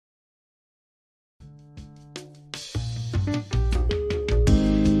Hey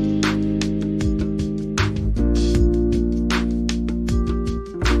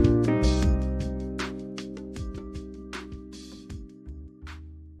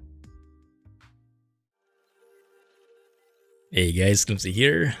guys, Clumsy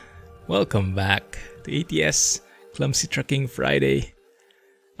here. Welcome back to ATS Clumsy Trucking Friday.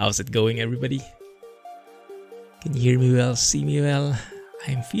 How's it going, everybody? Can you hear me well, see me well?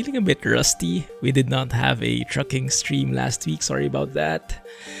 I'm feeling a bit rusty. We did not have a trucking stream last week, sorry about that.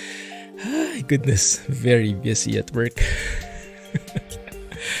 Goodness, very busy at work.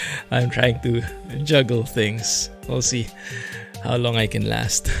 I'm trying to juggle things. We'll see how long I can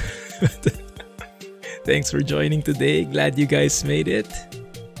last. Thanks for joining today. Glad you guys made it.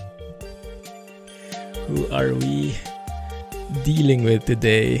 Who are we dealing with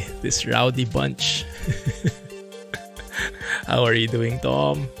today? This rowdy bunch. How are you doing,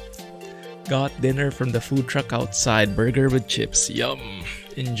 Tom? Got dinner from the food truck outside. Burger with chips. Yum.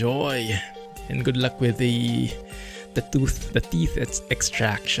 Enjoy. And good luck with the teeth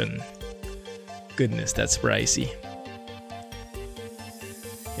extraction. Goodness, that's pricey.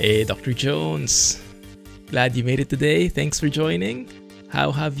 Hey, Dr. Jones. Glad you made it today. Thanks for joining.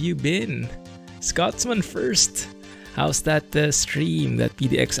 How have you been? Scotsman first. How's that stream that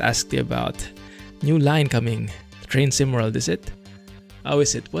PDX asked you about? New line coming. Train Sim World, is it? How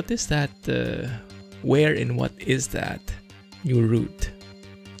is it? What is that? Where and what is that? New route.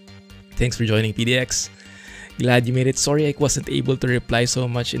 Thanks for joining, PDX. Glad you made it. Sorry I wasn't able to reply so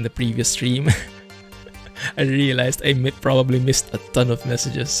much in the previous stream. I realized I probably missed a ton of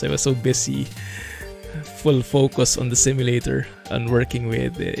messages. I was so busy. Full focus on the simulator and working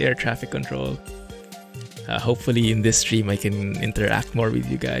with the air traffic control. Hopefully in this stream I can interact more with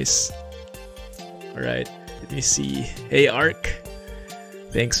you guys. Alright, let me see. Hey Ark,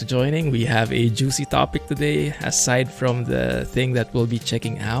 thanks for joining. We have a juicy topic today. Aside from the thing that we'll be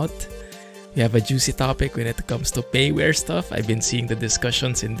checking out, we have a juicy topic when it comes to payware stuff. I've been seeing the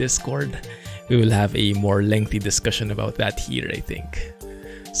discussions in Discord. We will have a more lengthy discussion about that here, I think.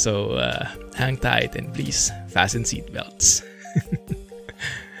 So hang tight and please fasten seatbelts.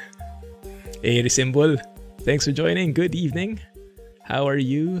 Hey Resymbol, thanks for joining. Good evening. How are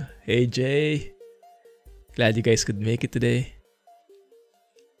you? Hey Jay. Glad you guys could make it today.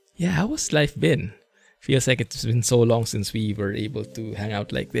 Yeah, how has life been? Feels like it's been so long since we were able to hang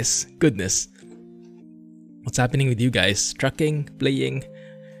out like this. Goodness. What's happening with you guys? Trucking, playing,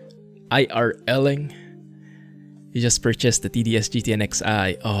 IRLing? You just purchased the TDS GTN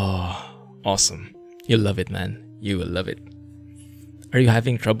XI. Oh, awesome. You'll love it, man. You will love it. Are you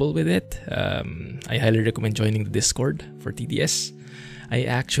having trouble with it? I highly recommend joining the Discord for TDS. I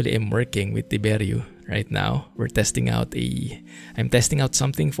actually am working with Tiberio right now. I'm testing out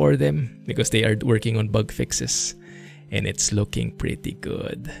something for them because they are working on bug fixes. And it's looking pretty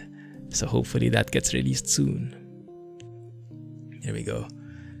good. So hopefully that gets released soon. Here we go.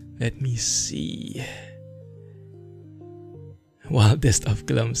 Let me see. Wildest of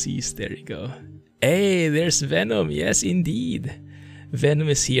Clumsies. There you go. Hey, there's Venom. Yes, indeed. Venom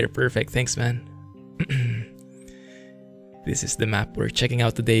is here. Perfect. Thanks, man. This is the map we're checking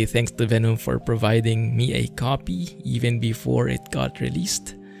out today. Thanks to Venom for providing me a copy even before it got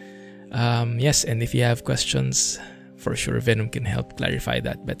released. Yes, and if you have questions, for sure Venom can help clarify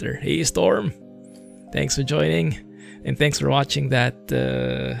that better. Hey, Storm. Thanks for joining. And thanks for watching that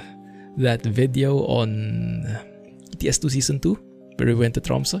video on TS2 Season 2, where we went to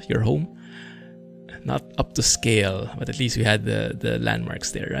Tromsø, your home. Not up to scale, but at least we had the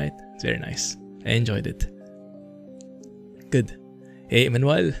landmarks there, right? It's very nice. I enjoyed it. Good. Hey,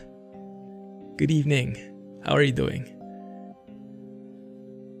 Manuel. Good evening. How are you doing?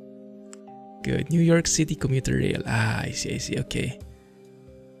 Good. New York City Commuter Rail. Ah, I see. Okay.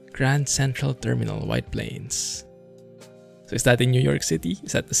 Grand Central Terminal, White Plains. So is that in New York City?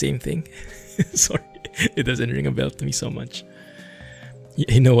 Is that the same thing? Sorry. It doesn't ring a bell to me so much.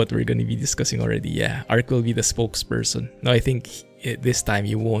 You know what we're going to be discussing already. Yeah, Ark will be the spokesperson. No, I think this time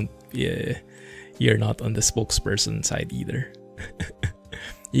you won't. You're not on the spokesperson side either.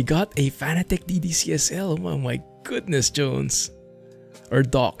 You got a Fanatec DDCSL. Oh my goodness, Jones. Or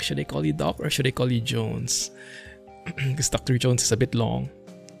Doc. Should I call you Doc or should I call you Jones? Because Dr. Jones is a bit long.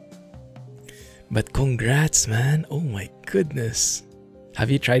 But congrats, man. Oh my goodness.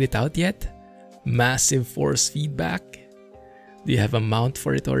 Have you tried it out yet? Massive force feedback. Do you have a mount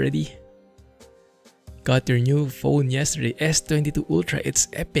for it already? Got your new phone yesterday, S22 Ultra. It's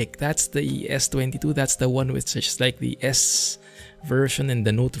epic. That's the S22. That's the one with just like the S version and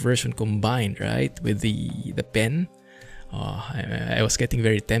the Note version combined, right? With the pen. Oh, I was getting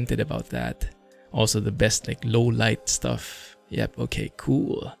very tempted about that. Also the best like low light stuff. Yep, okay,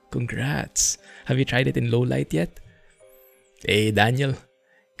 cool. Congrats. Have you tried it in low light yet? Hey, Daniel.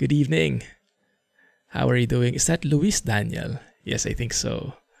 Good evening. How are you doing? Is that Luis Daniel? Yes, I think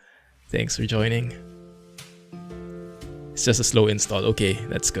so. Thanks for joining. It's just a slow install. Okay,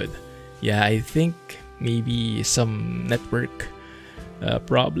 that's good. Yeah, I think maybe some network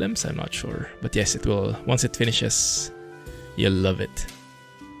problems. I'm not sure. But yes, it will. Once it finishes, you'll love it.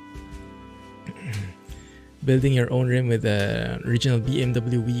 Building your own rim with the original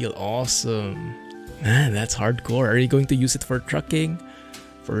BMW wheel. Awesome. Man, that's hardcore. Are you going to use it for trucking?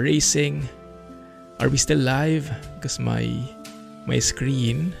 For racing? Are we still live? Because my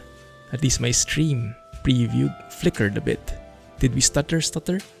screen, at least my stream preview, flickered a bit. Did we stutter?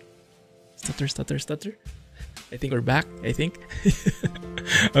 Stutter? I think we're back, I think.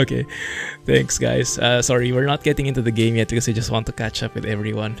 Okay, thanks guys. Sorry, we're not getting into the game yet because I just want to catch up with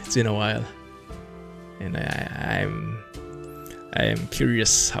everyone. It's been a while. And I am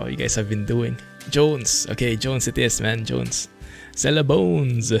curious how you guys have been doing. Jones. Okay, Jones it is, man. Jones. Sella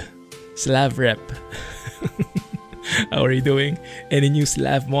Bones. Slav Rep. How are you doing? Any new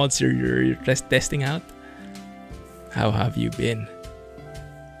Slav mods you're testing out? How have you been?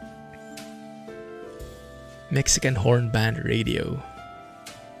 Mexican horn band radio.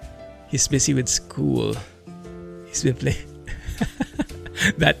 He's busy with school. He's been playing.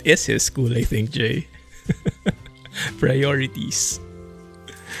 That is his school, I think, Jay. Priorities.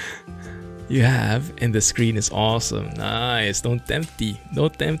 You have, and the screen is awesome. Nice. Don't tempt me.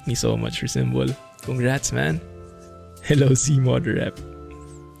 Don't tempt me so much for symbol. Congrats, man. Hello, Zeemod rep.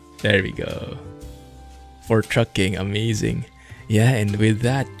 There we go. For trucking, amazing. Yeah, and with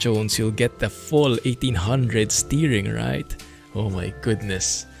that, Jones, you'll get the full 1800 steering, right? Oh my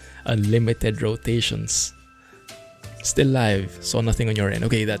goodness. Unlimited rotations. Still live. Saw nothing on your end.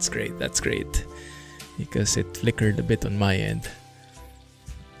 Okay, that's great. That's great. Because it flickered a bit on my end.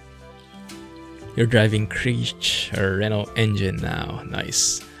 You're driving Creech or Renault engine now.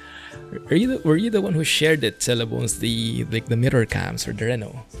 Nice. Were you the one who shared it, Cellabones, the mirror cams for the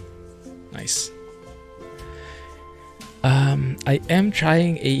Renault? Nice. I am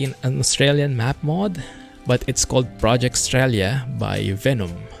trying an Australian map mod, but it's called Project Straylia by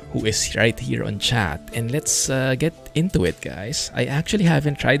Venom, who is right here on chat. And let's get into it, guys. I actually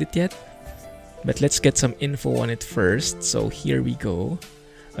haven't tried it yet, but let's get some info on it first. So here we go.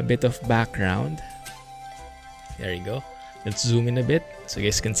 A bit of background. There you go. Let's zoom in a bit so you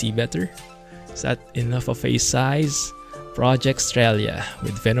guys can see better. Is that enough of a size? Project Straylia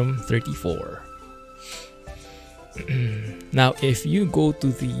with Venom 34. Now, if you go to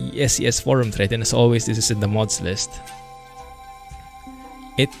the SCS forum thread, and as always, this is in the mods list.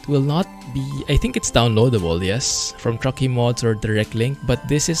 It will not be, I think it's downloadable, yes, from Trucky Mods or direct link, but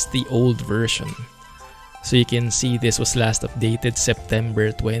this is the old version. So you can see this was last updated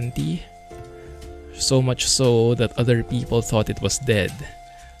September 20. So much so that other people thought it was dead.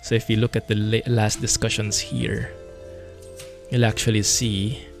 So if you look at the last discussions here, you'll actually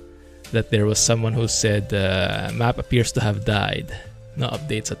see that there was someone who said the map appears to have died. No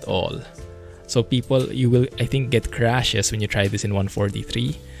updates at all. So people, you will, I think, get crashes when you try this in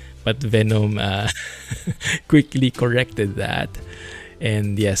 143. But Venom quickly corrected that.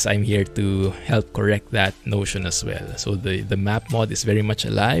 And yes, I'm here to help correct that notion as well. So the map mod is very much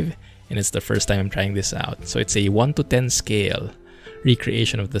alive, and it's the first time I'm trying this out. So it's a 1 to 10 scale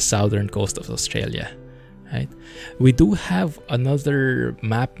recreation of the southern coast of Australia. Right? We do have another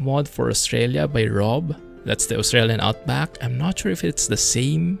map mod for Australia by Rob. That's the Australian Outback. I'm not sure if it's the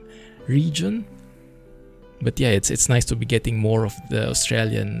same region, but yeah, it's nice to be getting more of the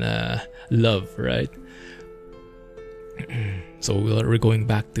Australian love, right? So we're going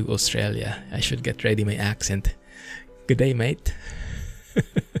back to Australia. I should get ready my accent. Good day, mate.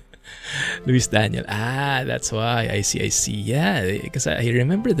 Luis Daniel. Ah, that's why. I see. Yeah, because I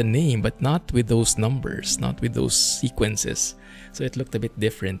remember the name, but not with those numbers, not with those sequences. So it looked a bit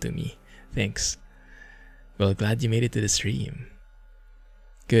different to me. Thanks. Well, glad you made it to the stream.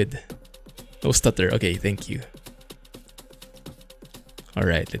 Good. No stutter. Okay, thank you.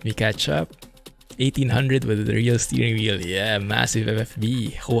 Alright, let me catch up. 1800 with the real steering wheel. Yeah, massive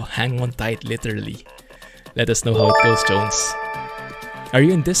FFB. Oh, hang on tight, literally. Let us know how it goes, Jones. Are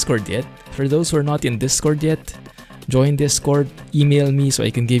you in Discord yet? For those who are not in Discord yet, join Discord, email me so I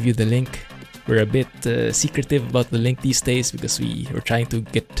can give you the link. We're a bit secretive about the link these days because we're trying to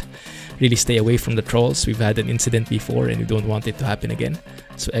really stay away from the trolls. We've had an incident before and we don't want it to happen again.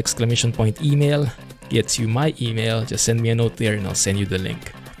 So ! email gets you my email. Just send me a note there and I'll send you the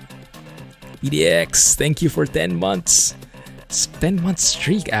link. PDX, thank you for 10 months. It's 10-month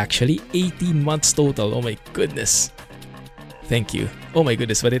streak actually, 18 months total. Oh my goodness. Thank you. Oh my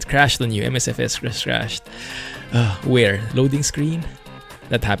goodness, but it crashed on you. MSFS crashed. Where? Loading screen?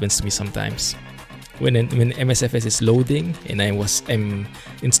 That happens to me sometimes. When MSFS is loading and I'm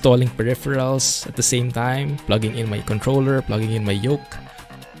installing peripherals at the same time, plugging in my controller, plugging in my yoke.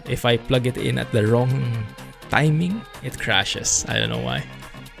 If I plug it in at the wrong timing, it crashes. I don't know why.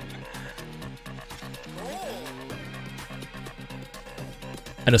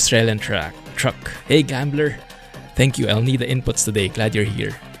 An Australian truck. Hey Gambler, thank you. I'll need the inputs today. Glad you're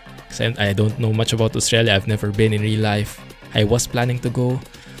here. I don't know much about Australia. I've never been in real life. I was planning to go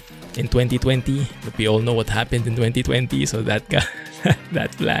in 2020, but we all know what happened in 2020, so that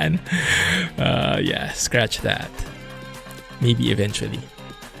that plan, yeah, scratch that. Maybe eventually.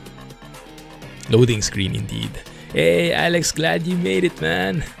 Loading screen indeed. Hey Alex, glad you made it,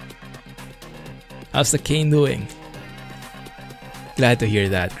 man. How's the cane doing? Glad to hear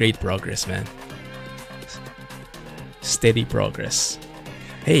that. Great progress, man. Steady progress.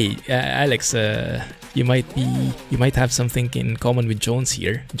 Hey, Alex, you might have something in common with Jones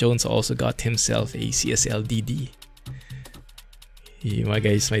here. Jones also got himself a CSLDD. You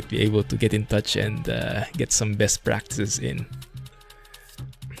guys might be able to get in touch and get some best practices in.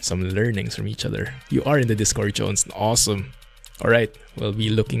 Some learnings from each other. You are in the Discord, Jones. Awesome. Alright, we'll be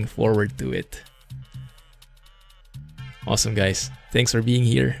looking forward to it. Awesome, guys. Thanks for being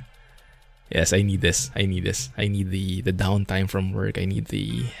here. Yes, I need this. I need the downtime from work. I need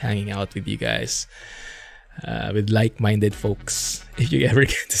the hanging out with you guys. With like-minded folks. If you ever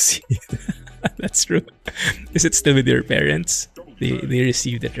get to see it. That's true. Is it still with your parents? They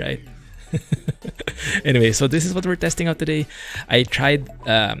received it, right? Anyway, so this is what we're testing out today. I tried,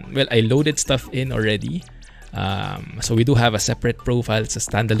 well, I loaded stuff in already. So we do have a separate profile. It's a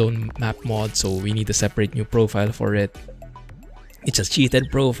standalone map mod, so we need a separate new profile for it. It's a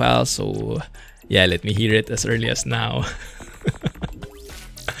cheated profile, so yeah, let me hear it as early as now.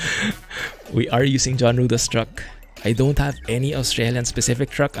 We are using John Ruda's truck. I don't have any Australian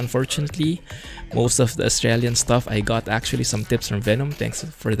specific truck, unfortunately. Most of the Australian stuff I got actually some tips from Venom. Thanks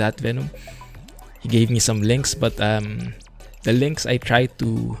for that, Venom. He gave me some links, but the links I tried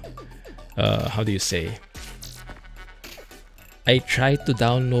to how do you say? I try to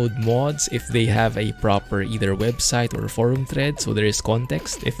download mods if they have a proper either website or forum thread, so there is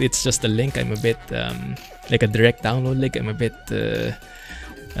context. If it's just a link, I'm a bit like a direct download link, I'm a bit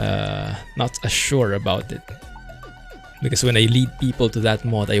not as sure about it. Because when I lead people to that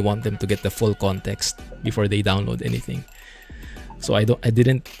mod, I want them to get the full context before they download anything. So I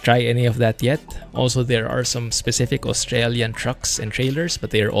didn't try any of that yet. Also, there are some specific Australian trucks and trailers,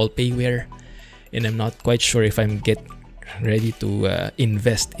 but they are all payware, and I'm not quite sure if I'm ready to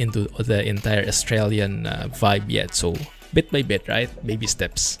invest into the entire Australian vibe yet. So bit by bit, right? Baby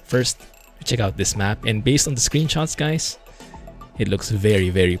steps. First, check out this map, and based on the screenshots, guys, it looks very,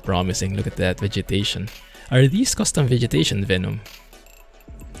 very promising. Look at that vegetation. Are these custom vegetation, Venom?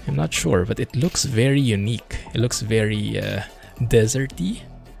 I'm not sure, but it looks very unique. It looks very deserty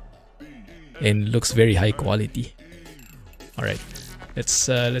and looks very high quality. All right, let's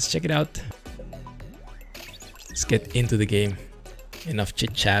check it out. Let's get into the game. Enough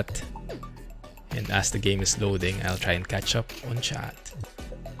chit chat, and as the game is loading, I'll try and catch up on chat.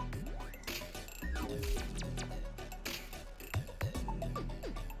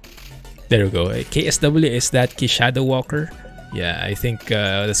 There we go. KSW, is that Key Shadow Walker? Yeah, I think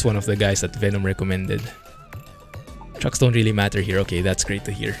that's one of the guys that Venom recommended. Trucks don't really matter here. Okay, that's great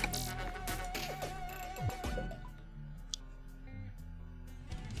to hear.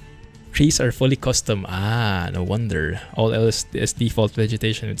 Trees are fully custom. Ah, no wonder. All else is default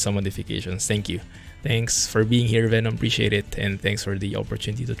vegetation with some modifications. Thank you. Thanks for being here, Venom. Appreciate it. And thanks for the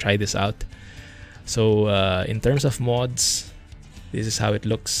opportunity to try this out. So, in terms of mods, this is how it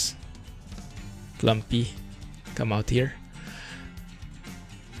looks. Clumpy. Come out here.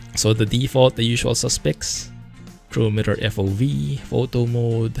 So the default, the usual suspects. True mirror FOV, photo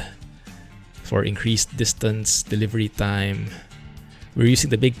mode for increased distance, delivery time. We're using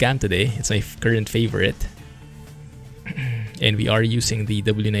the big cam today. It's my current favorite. And we are using the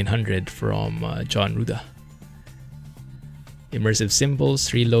W900 from John Ruda. Immersive symbols,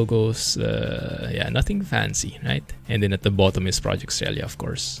 3 logos. Yeah, nothing fancy, right? And then at the bottom is Project Straylia, of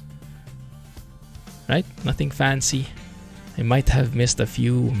course. Right? Nothing fancy. I might have missed a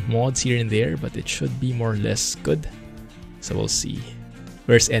few mods here and there, but it should be more or less good. So we'll see.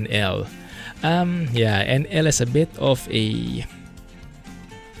 Where's NL? Yeah, NL is a bit of a...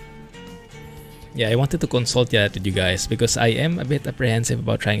 Yeah, I wanted to consult that with you guys because I am a bit apprehensive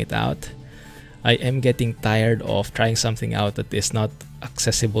about trying it out. I am getting tired of trying something out that is not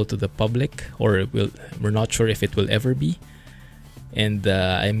accessible to the public, or we're not sure if it will ever be. And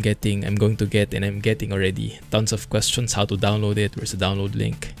I'm getting already tons of questions: how to download it, where's the download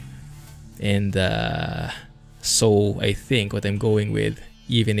link. And so I think what I'm going with,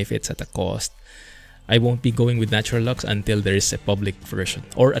 even if it's at a cost, I won't be going with Natural Lux until there is a public version,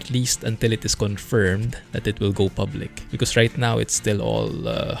 or at least until it is confirmed that it will go public, because right now it's still all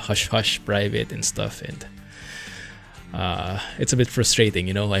hush-hush private and stuff, and it's a bit frustrating,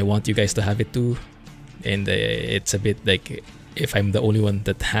 you know. I want you guys to have it too, and it's a bit like, if I'm the only one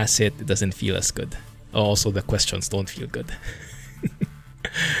that has it, it doesn't feel as good. Also, the questions don't feel good.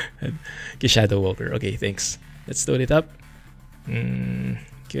 Shadow Walker. Okay, thanks. Let's load it up.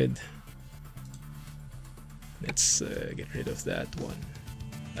 Good. Let's get rid of that one.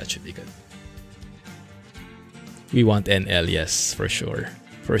 That should be good. We want NL, yes, for sure.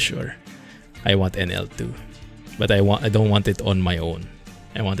 For sure. I want NL too. But I don't want it on my own.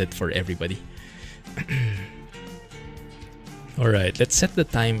 I want it for everybody. Alright, let's set the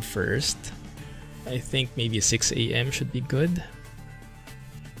time first. I think maybe 6 AM should be good.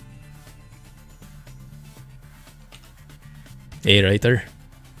 Hey, writer.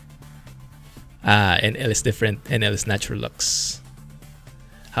 NL is different. NL is Natural Lux.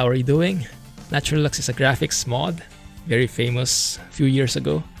 How are you doing? Natural Lux is a graphics mod, very famous a few years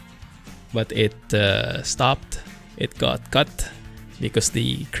ago, but it stopped. It got cut because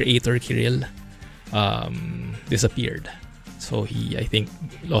the creator Kirill disappeared. So he, I think,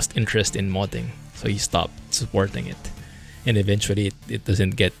 lost interest in modding, so he stopped supporting it, and eventually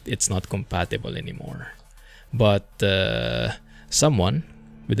it's not compatible anymore. But someone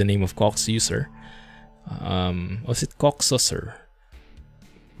with the name of Cox User, was it Coxuser?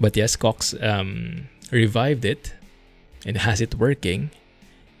 But yes, Cox revived it and has it working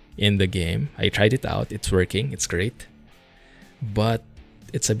in the game. I tried it out, it's working, it's great, but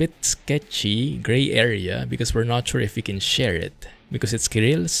it's a bit sketchy, gray area, because we're not sure if we can share it, because it's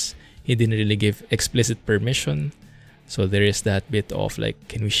Kirill's. He didn't really give explicit permission, so there is that bit of like,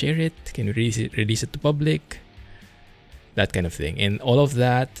 can we share it, can we release it to public, that kind of thing. And all of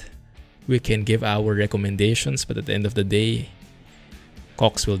that, we can give our recommendations, but at the end of the day,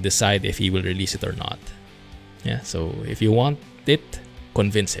 Cox will decide if he will release it or not. Yeah, so if you want it,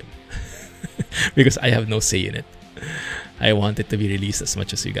 convince him. Because I have no say in it. I want it to be released as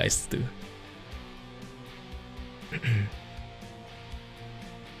much as you guys do.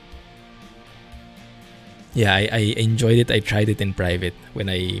 Yeah, I enjoyed it. I tried it in private when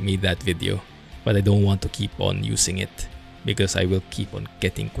I made that video, but I don't want to keep on using it because I will keep on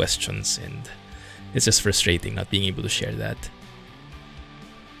getting questions, and it's just frustrating not being able to share that.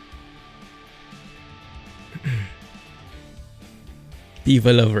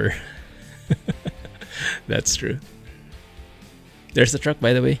 Diva lover. That's true. There's the truck,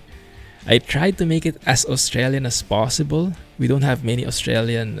 by the way. I tried to make it as Australian as possible. We don't have many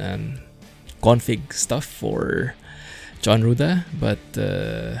Australian config stuff for John Ruda, but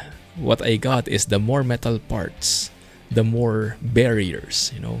what I got is the more metal parts, the more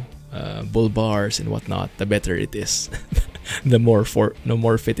barriers, you know, bull bars and whatnot, the better it is. the more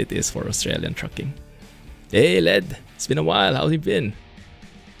fit it is for Australian trucking. Hey Led, it's been a while. How's it been?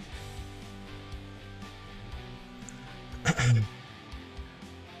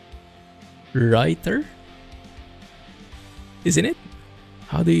 Writer, isn't it?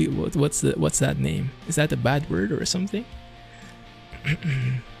 How do you, what's that name? Is that a bad word or something?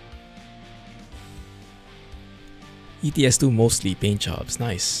 ETS2 mostly paint jobs.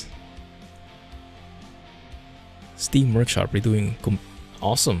 Nice. Steam Workshop redoing.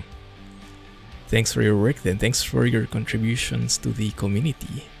 Awesome. Thanks for your work then. Thanks for your contributions to the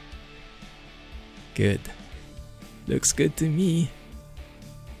community. Good. Looks good to me.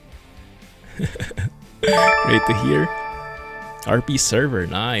 Great to hear. RP server,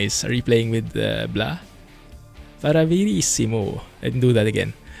 nice. Are you playing with Blah? Faraverissimo. Let me do that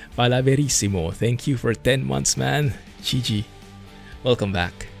again. Falaverissimo. Thank you for 10 months, man. GG. Welcome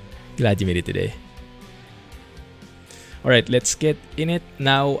back. Glad you made it today. Alright, let's get in it.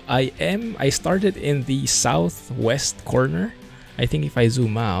 Now, I started in the southwest corner. I think if I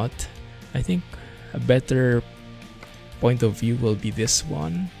zoom out, I think a better point of view will be this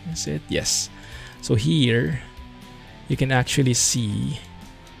one. Is it? Yes. So here, you can actually see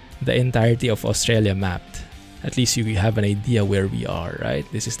the entirety of Australia mapped. At least you have an idea where we are, right?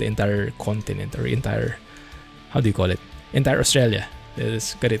 This is the entire continent, or entire, how do you call it? Entire Australia.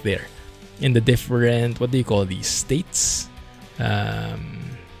 Let's get it there. In the different, what do you call these? States?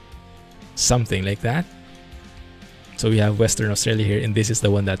 Something like that. So we have Western Australia here, and this is the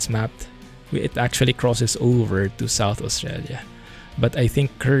one that's mapped. it actually crosses over to South Australia. But I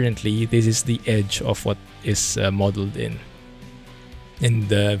think currently this is the edge of what is modeled in. And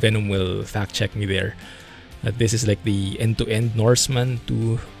Venom will fact check me there. This is like the end-to-end Norseman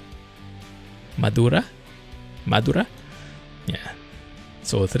to Madura? Yeah.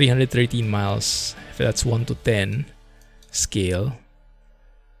 So 313 miles, if that's 1 to 10 scale,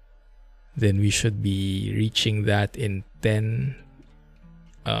 then we should be reaching that in 10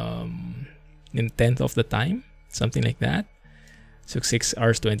 in 10th of the time, something like that. So 6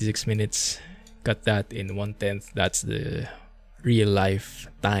 hours 26 minutes, cut that in 1/10. That's the real life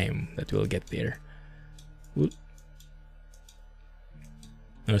time that we'll get there. I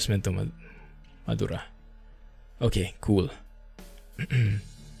was meant to Madura. Okay, cool.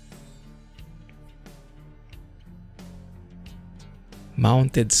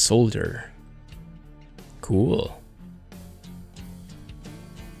 Mounted soldier. Cool.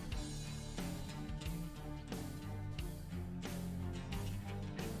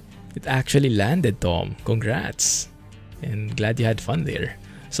 It actually landed, Tom. Congrats. And glad you had fun there.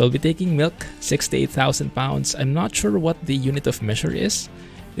 So I'll be taking milk, 6,000 to 8,000 pounds. I'm not sure what the unit of measure is.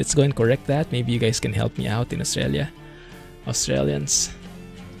 Let's go and correct that. Maybe you guys can help me out in Australia. Australians.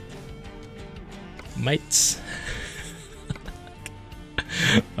 Mates.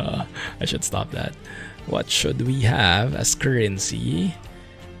 I should stop that. What should we have as currency?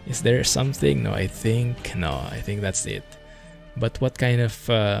 Is there something? No, I think that's it. But what kind of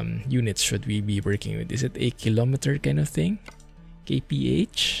units should we be working with? Is it a kilometer kind of thing?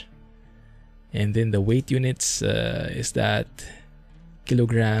 kph? And then the weight units, is that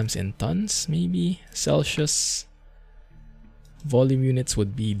kilograms and tons maybe? Celsius. Volume units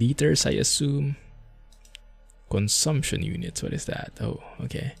would be liters, I assume. Consumption units, what is that? Oh,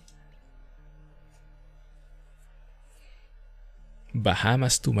 okay.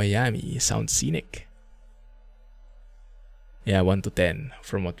 Bahamas to Miami, sounds scenic. Yeah, 1 to 10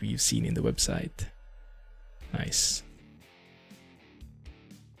 from what we've seen in the website. Nice.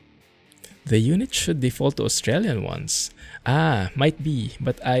 The unit should default to Australian ones. Might be,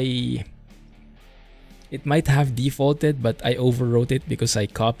 but it might have defaulted, but I overwrote it because I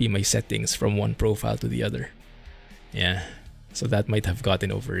copy my settings from one profile to the other. Yeah, so that might have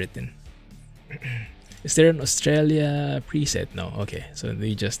gotten overwritten. Is there an Australia preset? No, okay, so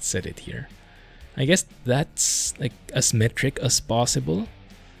they just set it here. I guess that's like as metric as possible.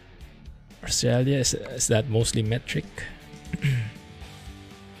 Australia, is that mostly metric?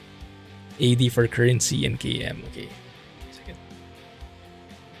 AD for currency and KM, okay. Second.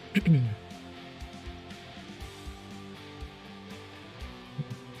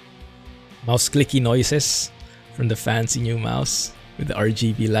 Mouse clicky noises from the fancy new mouse with the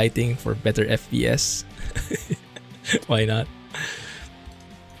RGB lighting for better FPS. Why not?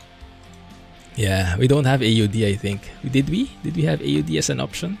 Yeah, we don't have AUD, I think. Did we have AUD as an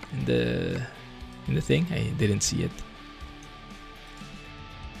option in the thing? I didn't see it.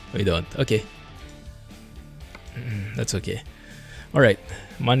 We don't. Okay. That's okay. All right.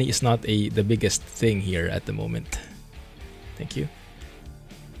 Money is not the biggest thing here at the moment. Thank you.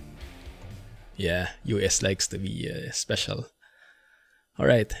 Yeah, US likes to be special. All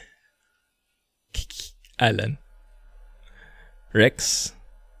right. Alan. Rex.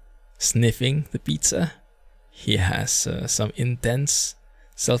 Sniffing the pizza. He has some intense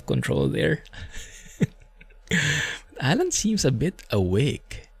self-control there. Alan seems a bit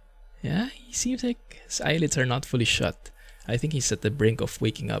awake. Yeah, he seems like his eyelids are not fully shut. I think he's at the brink of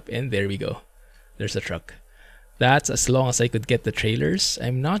waking up, and there we go. There's a truck. That's as long as I could get the trailers.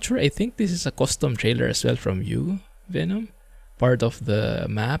 I'm not sure. I think this is a custom trailer as well from you, Venom. Part of the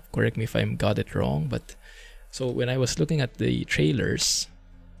map. Correct me if I got it wrong. But so when I was looking at the trailers,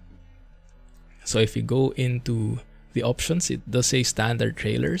 so if you go into the options, it does say standard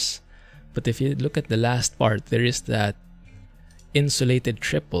trailers. But if you look at the last part, there is that insulated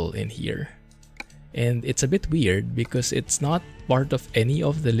triple in here. And it's a bit weird because it's not part of any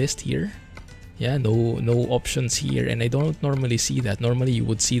of the list here. Yeah, no options here, and I don't normally see that. Normally you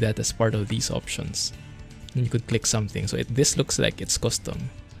would see that as part of these options. And you could click something. So this looks like it's custom.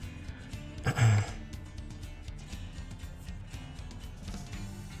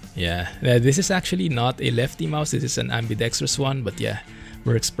 Yeah, this is actually not a lefty mouse. This is an ambidextrous one, but yeah,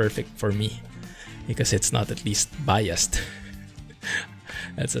 works perfect for me because it's not at least biased.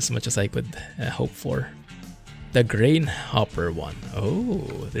 That's as much as I could hope for. The grain hopper one.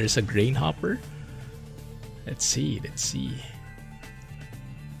 Oh, there's a grain hopper. Let's see.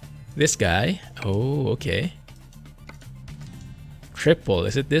 This guy. Oh, okay. Triple.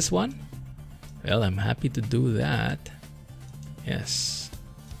 Is it this one? Well, I'm happy to do that. Yes.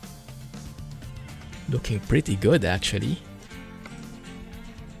 Looking pretty good actually.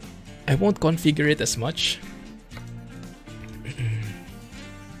 I won't configure it as much.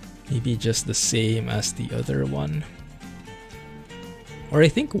 Maybe just the same as the other one. Or I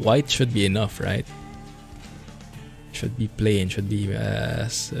think white should be enough, right? Should be plain, should be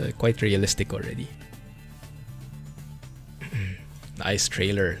quite realistic already. Nice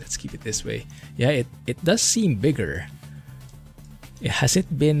trailer, let's keep it this way. Yeah, it does seem bigger. Has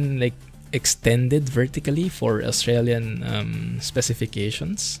it been like extended vertically for Australian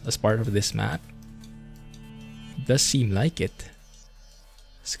specifications as part of this map? It does seem like it.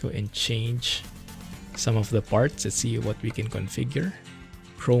 Let's go and change some of the parts. Let's see what we can configure.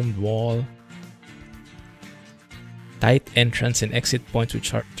 Chromed wall. Tight entrance and exit points with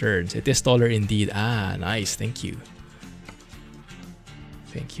sharp turns. It is taller indeed. Ah, nice. Thank you.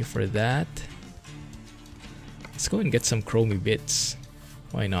 Thank you for that. Let's go and get some chromey bits.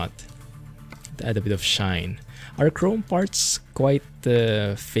 Why not? To add a bit of shine. Are chrome parts quite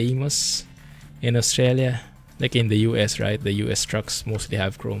famous in Australia? Like in the US, right? The US trucks mostly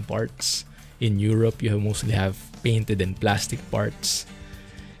have chrome parts. In Europe, you mostly have painted and plastic parts.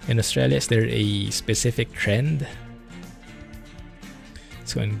 In Australia, is there a specific trend?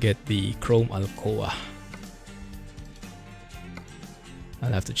 Let's go and get the chrome Alcoa.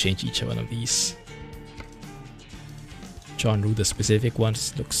 I'll have to change each one of these. John Ruda specific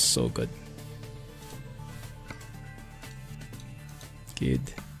ones looks so good. Good.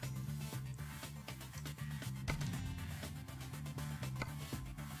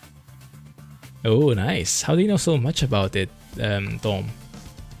 Oh, nice. How do you know so much about it, Tom?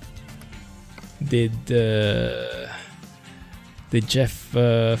 Did Jeff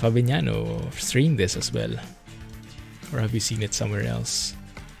Fabignano stream this as well? Or have you seen it somewhere else?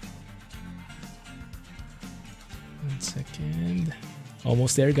 1 second.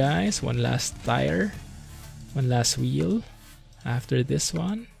 Almost there, guys. One last tire. One last wheel. After this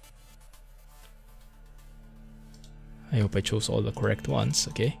one. I hope I chose all the correct ones.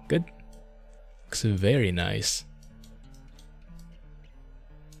 Okay, good. Looks very nice.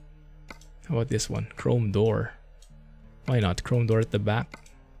 How about this one? Chrome door. Why not? Chrome door at the back.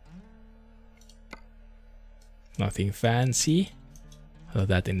 Nothing fancy. Although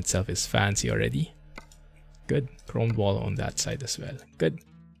that in itself is fancy already. Good. Chrome wall on that side as well. Good.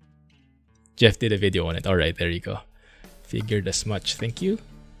 Jeff did a video on it. Alright, there you go. Figured as much. Thank you.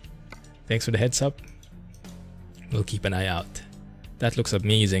 Thanks for the heads up. We'll keep an eye out. That looks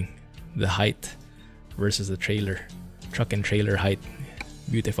amazing. The height versus the trailer. Truck and trailer height.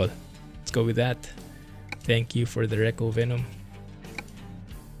 Beautiful. Let's go with that. Thank you for the Reco Venom.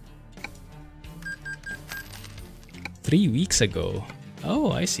 3 weeks ago.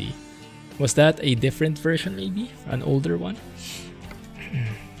 Oh, I see. Was that a different version maybe? An older one?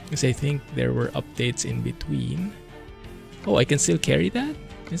 Because I think there were updates in between. Oh, I can still carry that?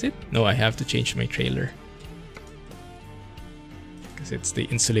 Is it? No, I have to change my trailer. Because it's the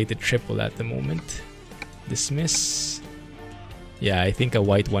insulated triple at the moment. Dismiss. Yeah, I think a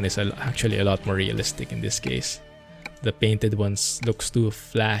white one is actually a lot more realistic in this case. The painted ones looks too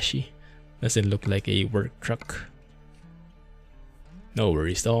flashy. Doesn't look like a work truck. No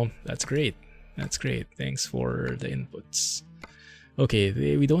worries, Tom. That's great. That's great. Thanks for the inputs. Okay,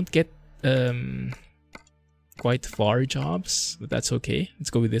 we don't get quite far jobs, but that's okay.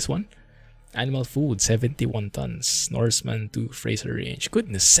 Let's go with this one. Animal food, 71 tons. Norseman to Fraser Range.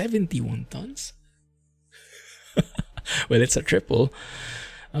 Goodness, 71 tons? Well, it's a triple.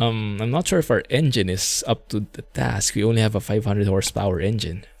 I'm not sure if our engine is up to the task. We only have a 500 horsepower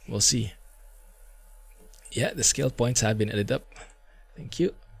engine. We'll see. Yeah, the skill points have been added up. Thank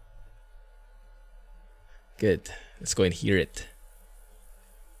you. Good. Let's go and hear it.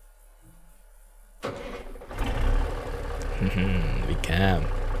 We can.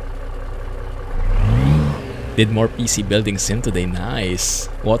 Did more PC building sim today. Nice.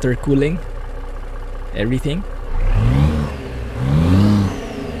 Water cooling. Everything.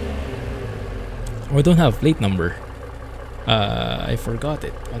 Oh, I don't have plate number. I forgot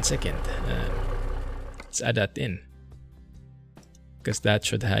it. 1 second. Let's add that in. Because that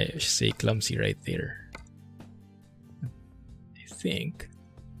should say Clumsy right there. I think.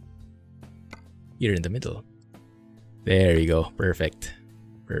 Here in the middle. There you go. Perfect.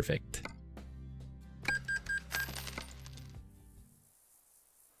 Perfect.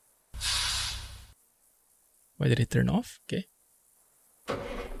 Why did it turn off? Okay.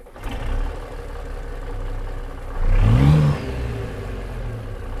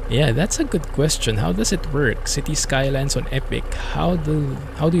 Yeah, that's a good question. How does it work? City Skylines on Epic. How do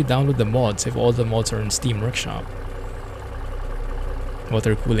you download the mods if all the mods are on Steam Workshop?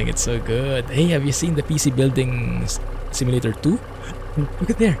 Water cooling, it's so good. Hey, have you seen the PC Building Simulator 2? Look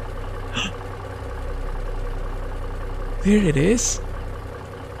at there. There it is.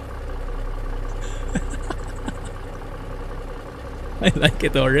 I like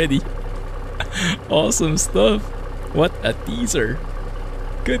it already. Awesome stuff. What a teaser.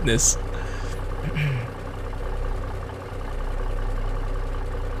 Goodness.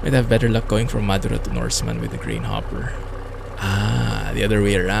 Might have better luck going from Madura to Norseman with the grain hopper. Ah, the other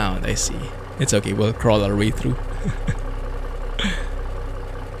way around, I see. It's okay, we'll crawl our way through.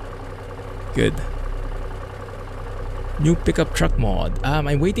 Good. New pickup truck mod.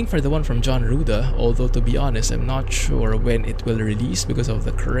 I'm waiting for the one from John Ruda, although to be honest, I'm not sure when it will release because of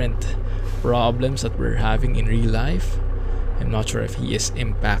the current problems that we're having in real life. I'm not sure if he is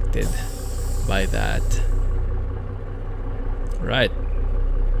impacted by that. Right.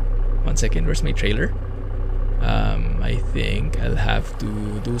 1 second, where's my trailer? I think I'll have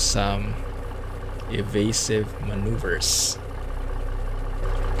to do some evasive maneuvers.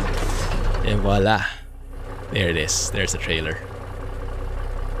 And voila! There it is. There's the trailer.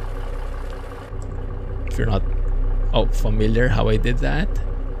 If you're not familiar how I did that,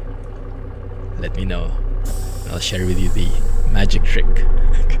 let me know. I'll share with you the magic trick.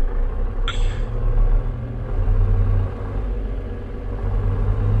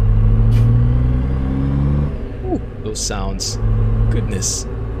 Ooh, those sounds. Goodness.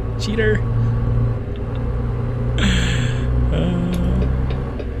 Cheater.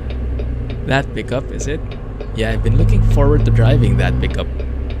 That pickup, is it? Yeah, I've been looking forward to driving that pickup.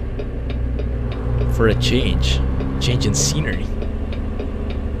 For a change in scenery.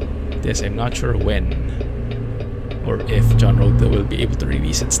 Yes, I'm not sure when or if John Ruda will be able to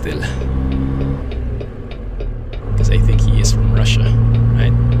release it still. Because I think he is from Russia,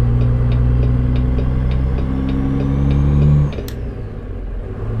 right?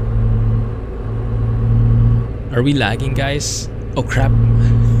 Are we lagging, guys? Oh crap.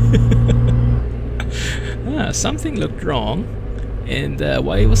 Something looked wrong. And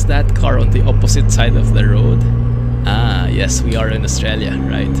why was that car on the opposite side of the road? Ah, yes, we are in Australia,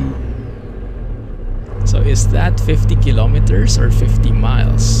 right? So is that 50 kilometers or 50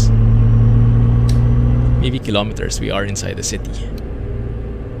 miles? Maybe kilometers, we are inside the city.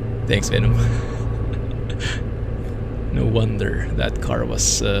 Thanks, Venom. No wonder that car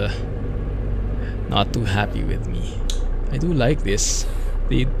was not too happy with me. I do like this.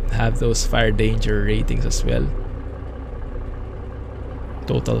 They have those fire danger ratings as well.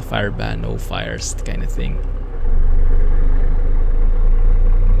 Total fire ban, no fires kind of thing.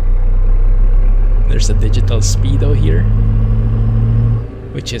 There's a digital speedo here,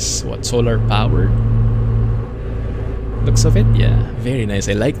 which is what, solar powered. Looks of it, yeah, very nice.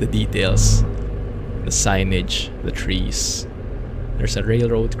 I like the details, the signage, the trees. There's a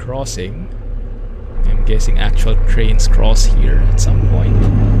railroad crossing. I'm guessing actual trains cross here at some point.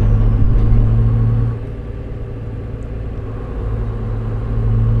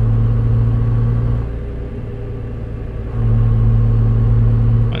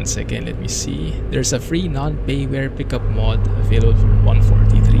 One second, let me see. There's a free non-payware pickup mod available for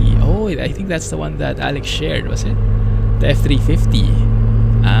 143. Oh, I think that's the one that Alex shared, was it? The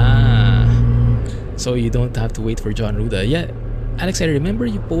F350. Ah, so you don't have to wait for John Ruda. Yeah, Alex, I remember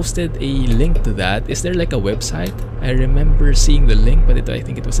you posted a link to that. Is there like a website? I remember seeing the link, but I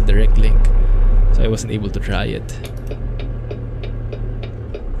think it was a direct link, so I wasn't able to try it.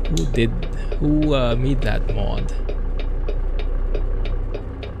 Who made that mod?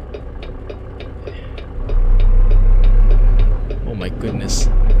 Oh my goodness.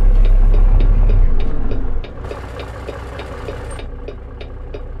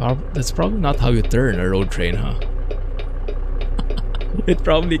 That's probably not how you turn a road train, huh? It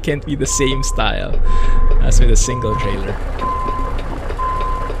probably can't be the same style as with a single trailer.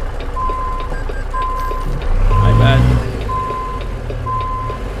 My bad.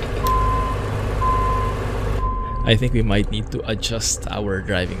 I think we might need to adjust our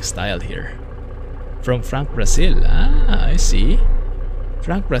driving style here. From Frank Brazil. Ah, I see.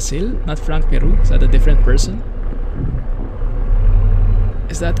 Frank Brazil, not Frank Peru. Is that a different person?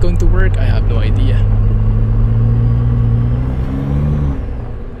 Is that going to work? I have no idea.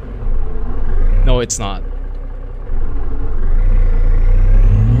 No, it's not.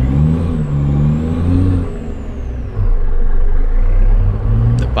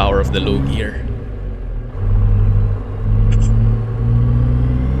 The power of the low gear.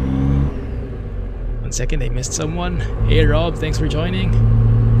 One second, I missed someone. Hey Rob, thanks for joining.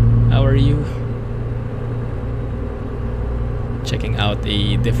 How are you? Checking out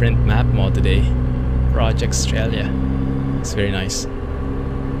a different map mod today. Project Straylia. It's very nice.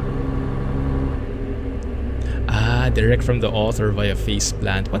 direct from the author via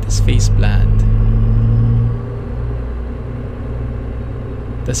faceplant. What is faceplant?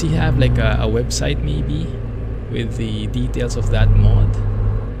 Does he have like a website maybe with the details of that mod?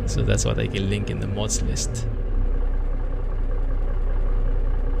 So that's what I can link in the mods list.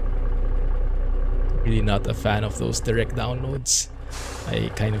 Really not a fan of those direct downloads. I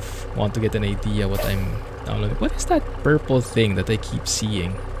kind of want to get an idea what I'm downloading. What is that purple thing that I keep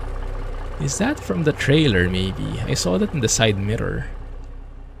seeing? Is that from the trailer maybe? I saw that in the side mirror.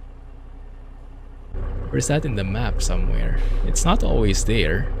 Or is that in the map somewhere? It's not always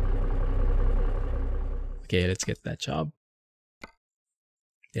there. Okay, let's get that job.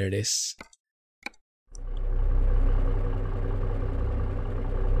 There it is.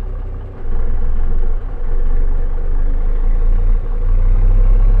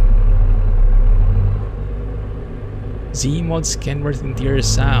 Zeemod's Kenworth interior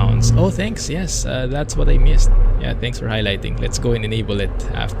sounds. Oh, thanks. Yes, that's what I missed. Yeah, thanks for highlighting. Let's go and enable it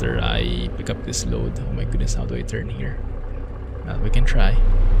after I pick up this load. Oh my goodness, how do I turn here? Well, we can try.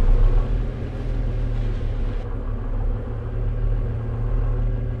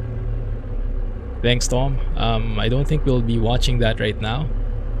 Thanks, Tom. I don't think we'll be watching that right now.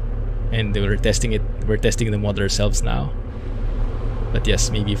 And we're testing it. We're testing the mod ourselves now. But yes,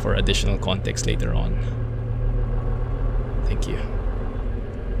 maybe for additional context later on. Thank you.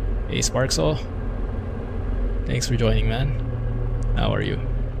 Hey, Sparksaw. Thanks for joining, man. How are you?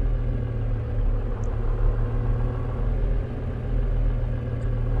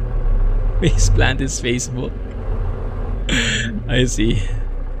 Faceplant is Facebook. I see.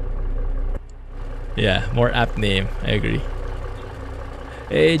 Yeah, more apt name. I agree.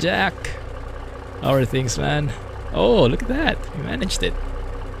 Hey, Jack. How are things, man? Oh, look at that. We managed it.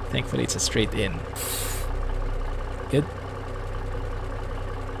 Thankfully, it's a straight in. Good.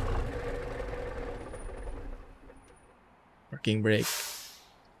 Parking brake.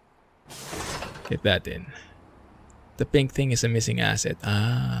 Get that in. The pink thing is a missing asset.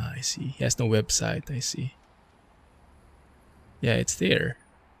 Ah, I see. He has no website. I see. Yeah, it's there.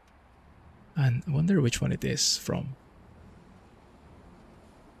 And I wonder which one it is from.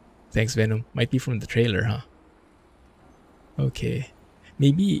 Thanks, Venom. Might be from the trailer, huh? Okay.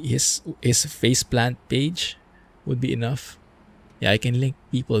 Maybe his faceplant page would be enough. Yeah, I can link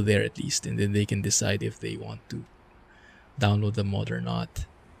people there at least, and then they can decide if they want to download the mod or not.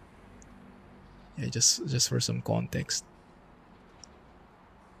 Yeah, just for some context.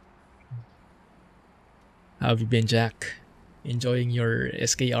 How have you been, Jack? Enjoying your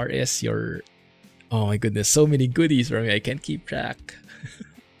SKRS, your... Oh my goodness, so many goodies from me. I can't keep track.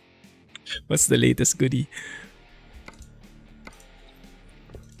 What's the latest goodie?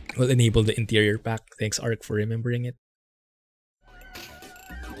 We'll enable the interior pack. Thanks, Ark, for remembering it.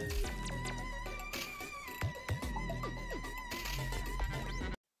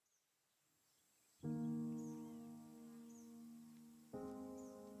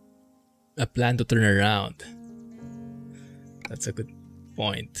 A plan to turn around. That's a good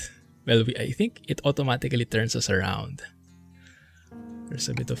point. Well, I think it automatically turns us around. There's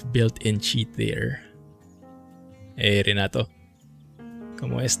a bit of built-in cheat there. Hey, Renato.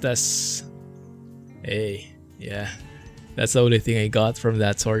 ¿Cómo estás? Hey, yeah. That's the only thing I got from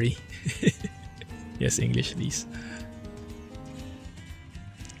that, sorry. Yes, English, please.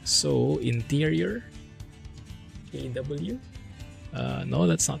 So, interior. KW. No,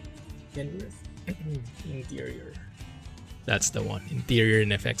 that's not Kenworth. Interior. That's the one. Interior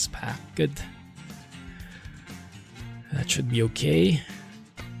and FX pack. Good. That should be okay.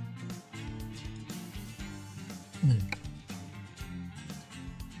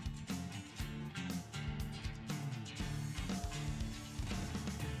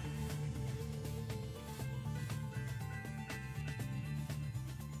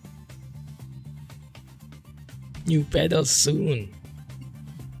 New pedals soon.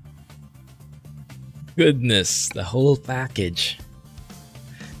 Goodness, the whole package.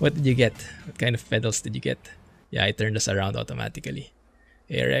 What did you get? What kind of pedals did you get? Yeah, I turned us around automatically.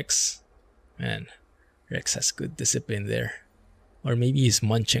 Hey, Rex. Man, Rex has good discipline there. Or maybe he's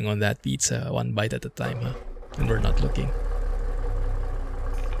munching on that pizza one bite at a time, huh? And we're not looking.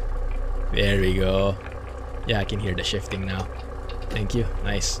 There we go. Yeah, I can hear the shifting now. Thank you.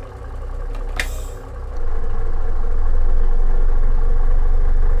 Nice.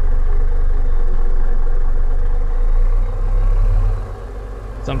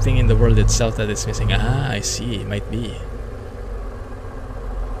 Something in the world itself that is missing. Ah, I see. Might be.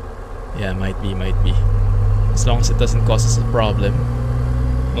 Yeah, might be. As long as it doesn't cause us a problem,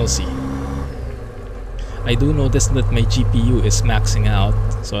 we'll see. I do notice that my GPU is maxing out,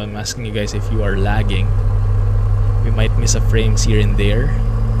 so I'm asking you guys if you are lagging. We might miss a frames here and there.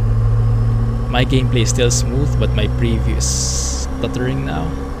 My gameplay is still smooth, but my preview is stuttering now.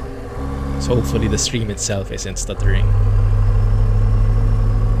 So hopefully the stream itself isn't stuttering.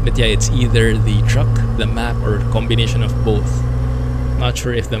 But yeah, it's either the truck, the map, or a combination of both. Not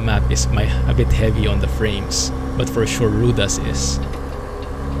sure if the map is a bit heavy on the frames, but for sure Ruda's is.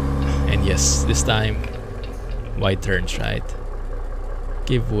 And yes, this time, wide turns, right?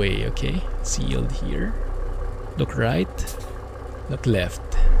 Give way, okay? Sealed here. Look right, look left.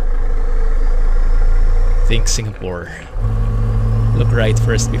 Think Singapore. Look right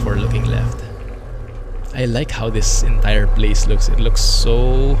first before looking left. I like how this entire place looks. It looks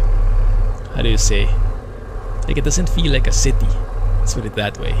so... how do you say? Like it doesn't feel like a city. Let's put it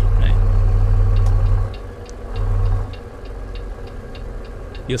that way, right?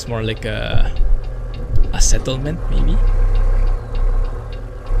 Feels more like a settlement, maybe.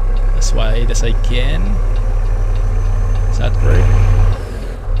 As wide as I can. Does that work?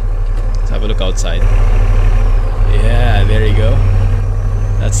 Let's have a look outside. Yeah, there you go.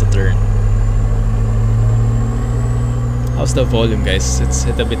 That's the turn. How's the volume, guys? It's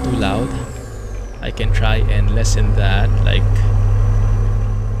a bit too loud. I can try and lessen that, like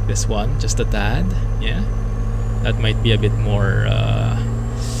this one, just a tad. Yeah, that might be a bit more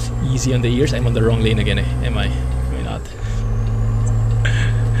easy on the ears. I'm on the wrong lane again, am I? Am I not?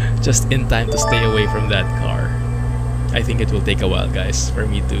 Just in time to stay away from that car. I think it will take a while, guys, for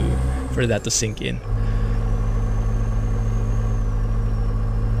that to sink in.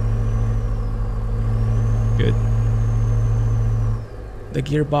 Good. The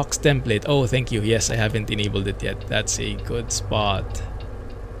gearbox template. Oh, thank you. Yes, I haven't enabled it yet. That's a good spot.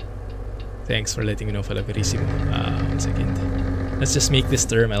 Thanks for letting me know, Falaverissimo. 1 second. Let's just make this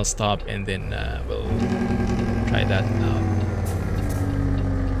term. I'll stop and then we'll try that out.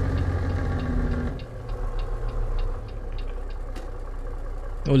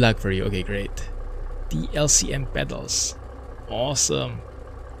 No lag for you. Okay, great. The LCM pedals. Awesome.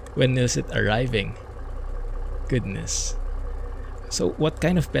 When is it arriving? Goodness. So what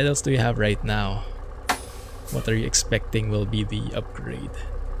kind of pedals do you have right now? What are you expecting will be the upgrade?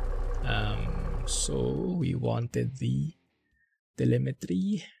 So we wanted the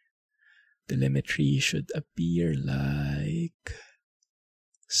telemetry. Telemetry should appear like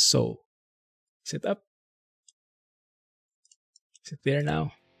so. Is it up? Is it there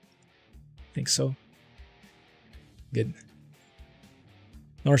now? I think so. Good.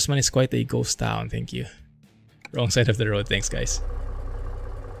 Norseman is quite a ghost town, thank you. Wrong side of the road, thanks guys.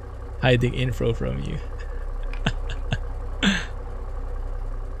 Hiding info from you.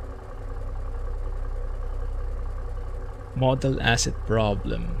 Model asset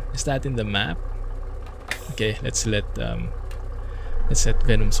problem. Is that in the map? Okay, let's let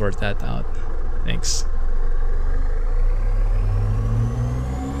Venom sort that out. Thanks.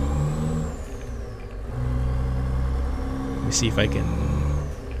 Let me see if I can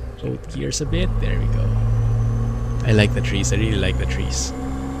float gears a bit. There we go. I like the trees. I really like the trees.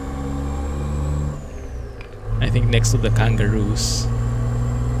 I think next to the kangaroos,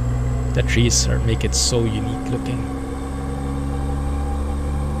 the trees make it so unique looking.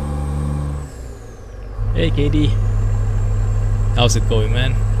 Hey KD, how's it going,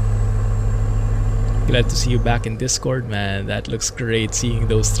 man? Glad to see you back in Discord, man. That looks great, seeing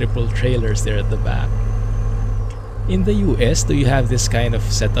those triple trailers there at the back. In the US, do you have this kind of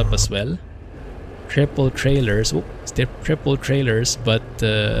setup as well? Triple trailers, triple trailers, but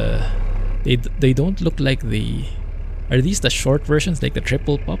they don't look like the... Are these the short versions, like the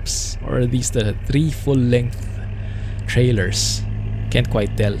triple pups? Or are these the 3 full-length trailers? Can't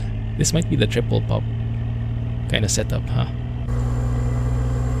quite tell. This might be the triple pup kind of setup, huh?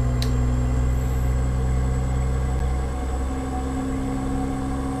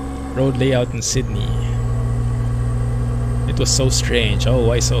 Road layout in Sydney. It was so strange. Oh,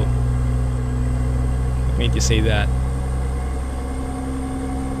 why so? What made you say that?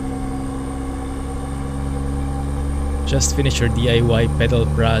 Just finished your DIY pedal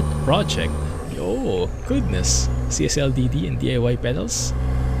project. Oh, goodness. CSLDD and DIY pedals?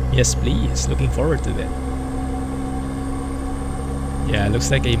 Yes, please. Looking forward to that. Yeah,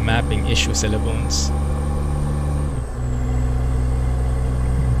 looks like a mapping issue, Celebones.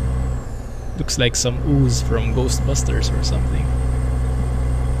 Looks like some ooze from Ghostbusters or something.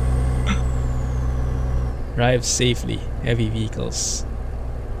 Drive safely. Heavy vehicles.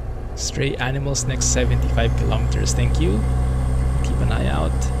 Stray animals next 75 kilometers. Thank you. Keep an eye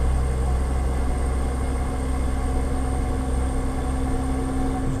out.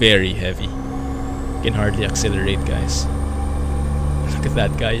 Very heavy. Can hardly accelerate, guys. Look at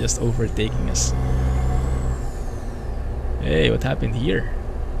that guy just overtaking us. Hey, what happened here?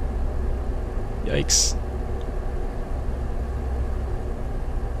 Yikes.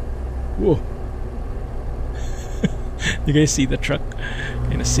 Whoa. You guys see the truck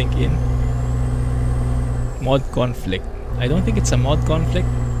kind of sink in? Mod conflict. I don't think it's a mod conflict.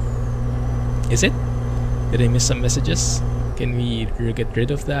 Is it? Did I miss some messages? Can we get rid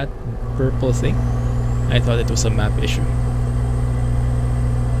of that purple thing? I thought it was a map issue.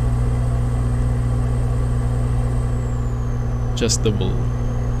 Adjustable.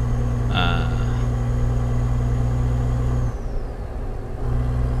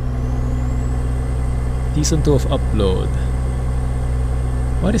 Season 2 of Upload.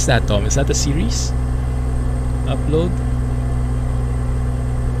 What is that, Tom? Is that a series? Upload?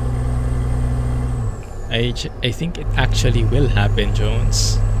 I think it actually will happen,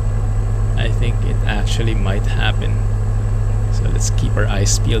 Jones. I think it actually might happen. So let's keep our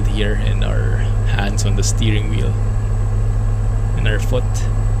eyes peeled here and our hands on the steering wheel. And our foot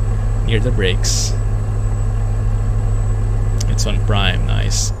near the brakes. It's on prime,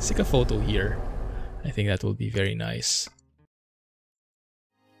 nice. Let's take a photo here. I think that will be very nice.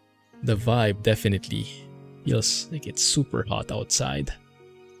 The vibe definitely feels like it's super hot outside.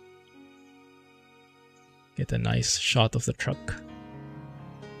 Get a nice shot of the truck.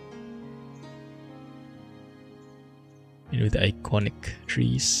 And with the iconic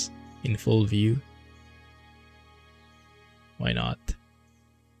trees in full view. Why not?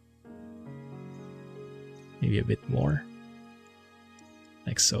 Maybe a bit more.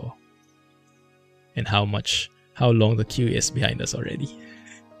 Like so. And how long the queue is behind us already.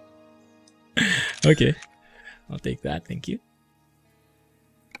 Okay, I'll take that, thank you.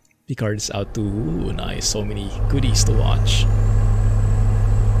 Picard is out too. Ooh, nice, so many goodies to watch.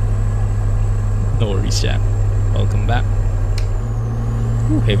 No worries, Jack. Welcome back.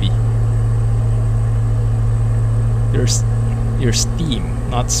 Ooh, heavy. You're Steam,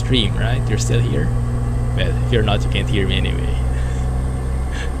 not Stream, right? You're still here? Well, if you're not, you can't hear me anyway.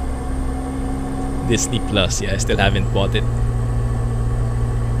 Disney Plus, yeah, I still haven't bought it.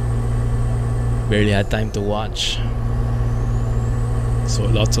 Barely had time to watch. So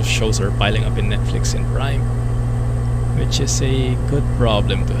lots of shows are piling up in Netflix and Prime, which is a good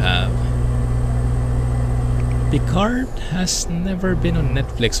problem to have. Picard has never been on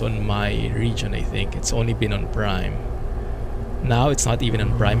Netflix on my region, I think. It's only been on Prime. Now it's not even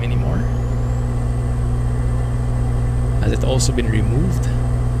on Prime anymore. Has it also been removed?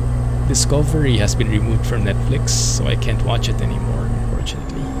 Discovery has been removed from Netflix, so I can't watch it anymore,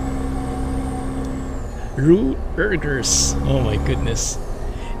 unfortunately. Burgers. Oh my goodness.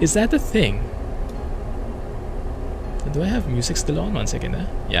 Is that a thing? Do I have music still on? 1 second, eh?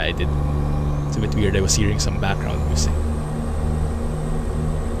 Yeah, I did. It's a bit weird. I was hearing some background music.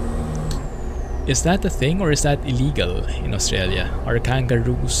 Is that a thing or is that illegal in Australia? Are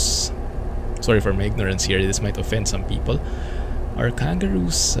kangaroos... Sorry for my ignorance here. This might offend some people. Are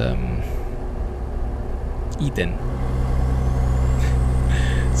kangaroos eaten?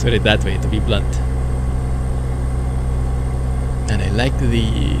 So it that way, to be blunt. And I like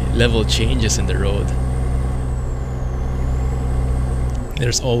the level changes in the road.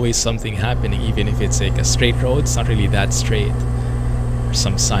 There's always something happening, even if it's like a straight road. It's not really that straight. There's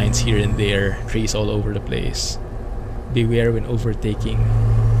some signs here and there, trees all over the place. Beware when overtaking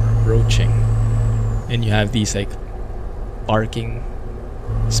or approaching. And you have these like parking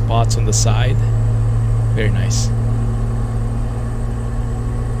spots on the side. Very nice.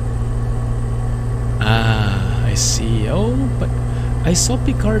 Ah, I see. Oh, but I saw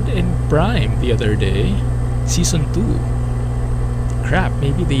Picard in Prime the other day. Season 2. Crap,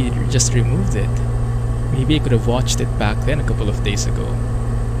 maybe they just removed it. Maybe I could have watched it back then a couple of days ago.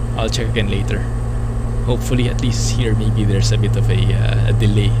 I'll check again later. Hopefully at least here maybe there's a bit of a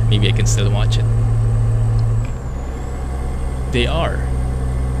delay. Maybe I can still watch it. They are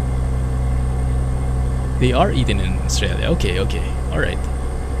eaten in Australia. Okay, okay. Alright.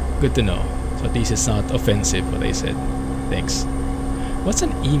 Good to know. So at least it's not offensive what I said. Thanks. What's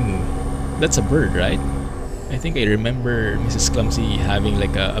an emu? That's a bird, right? I think I remember Mrs. Clumsy having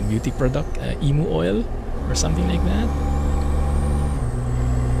like a beauty product, emu oil or something like that.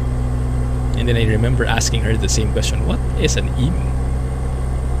 And then I remember asking her the same question. What is an emu?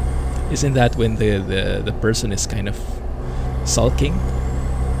 Isn't that when the person is kind of sulking?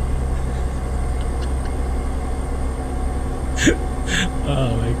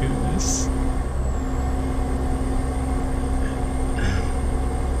 Oh my goodness.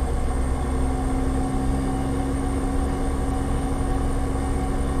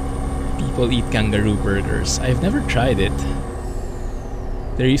 People eat kangaroo burgers. I've never tried it.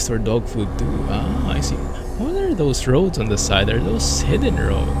 They're used for dog food too. Ah, I see. What are those roads on the side? Are those hidden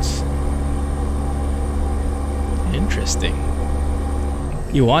roads? Interesting.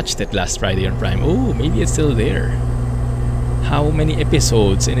 You watched it last Friday on Prime. Oh, maybe it's still there. How many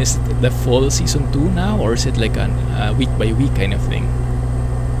episodes? And is it the full season 2 now? Or is it like a week by week kind of thing?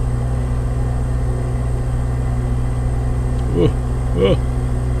 Oh, oh.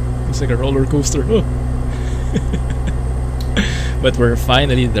 It's like a roller coaster. Oh. But we're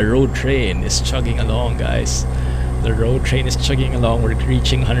finally, the road train is chugging along, guys. The road train is chugging along. We're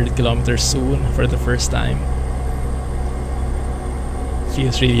reaching 100 kilometers soon for the first time.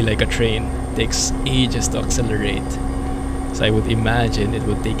 Feels really like a train. Takes ages to accelerate. So I would imagine it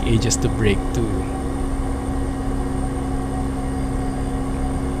would take ages to brake too.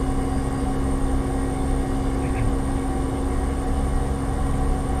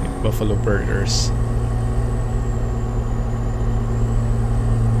 Like buffalo burgers.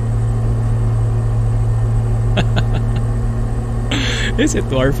 Is it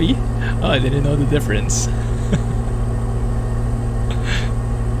dwarfy? Oh, I didn't know the difference.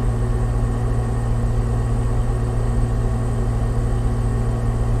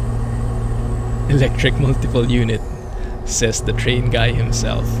 Electric multiple unit, says the train guy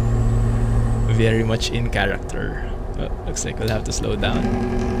himself. Very much in character. Oh, looks like we'll have to slow down.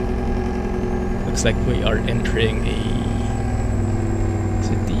 Looks like we are entering a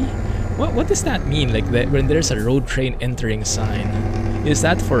city. What does that mean? Like when there's a road train entering sign, is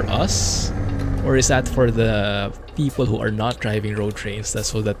that for us, or is that for the people who are not driving road trains? That's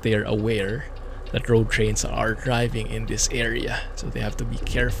so that they are aware that road trains are driving in this area, so they have to be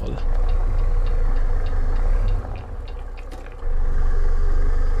careful.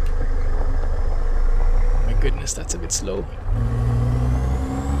 Goodness, that's a bit slow.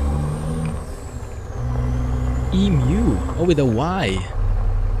 Emu. Oh, with a Y.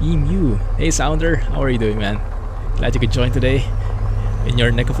 Emu. Hey, Sounder. How are you doing, man? Glad you could join today. In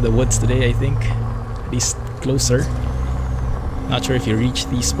your neck of the woods today, I think. At least closer. Not sure if you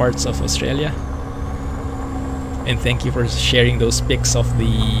reached these parts of Australia. And thank you for sharing those pics of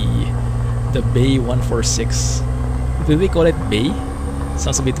the Bay 146. Do they call it Bay?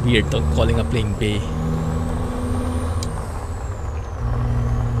 Sounds a bit weird calling a plane Bay.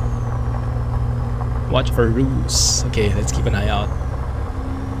 Watch for roos. Okay, let's keep an eye out.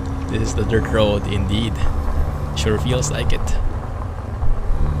 This is the dirt road indeed. Sure feels like it.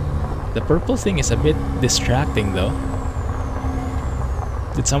 The purple thing is a bit distracting though.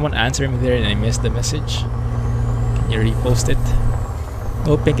 Did someone answer me there and I missed the message? Can you repost it?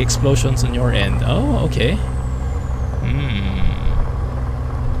 No pink explosions on your end. Oh, okay.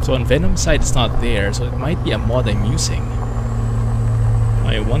 So on Venom side it's not there, so it might be a mod I'm using.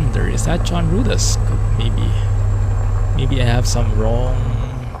 I wonder, is that John Ruda's? Maybe I have some wrong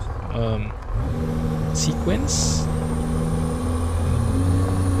sequence.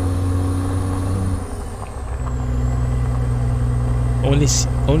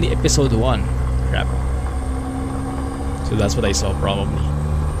 Only episode 1. Crap. So that's what I saw probably.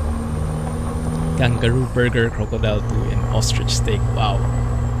 Kangaroo burger, crocodile 2, and ostrich steak. Wow.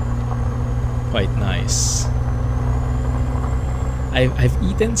 Quite nice. I've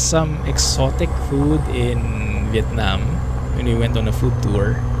eaten some exotic food in Vietnam when we went on a food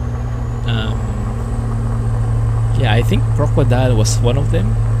tour. Yeah, I think crocodile was one of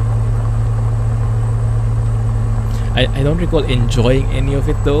them. I don't recall enjoying any of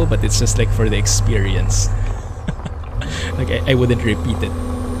it though, but it's just like for the experience. Like I wouldn't repeat it.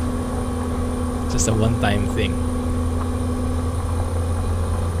 Just a one-time thing.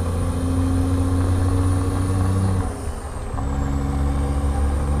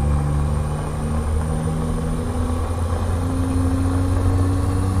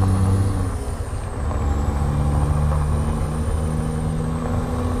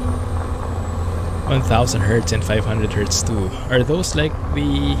 Hz and 500 Hz too. Are those like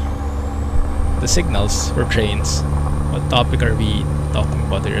the signals for trains? What topic are we talking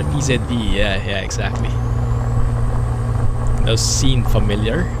about here? PZB, yeah, exactly. Those seem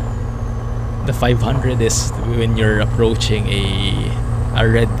familiar. The 500 is when you're approaching a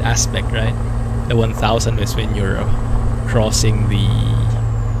red aspect, right? The 1000 is when you're crossing the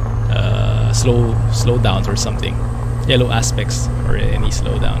slow downs or something. Yellow aspects or any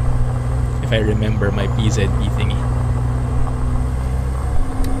slowdown. If I remember my PZB thingy.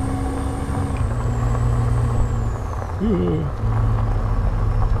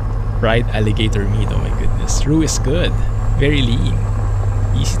 Fried alligator meat, oh my goodness. Roux is good. Very lean.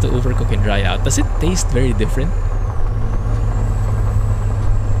 Easy to overcook and dry out. Does it taste very different?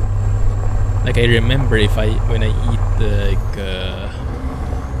 Like I remember when I eat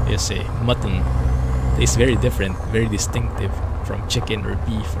is a mutton. Tastes very different, very distinctive from chicken or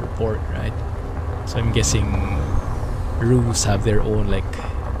beef or pork, right? So I'm guessing roos have their own like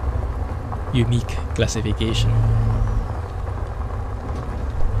unique classification.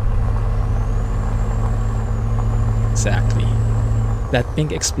 Exactly. That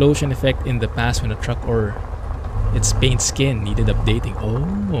pink explosion effect in the past when a truck or its paint skin needed updating.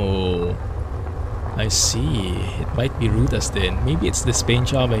 Oh, I see. It might be Ruda's then. Maybe it's this paint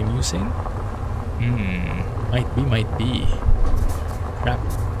job I'm using? Might be. Crap.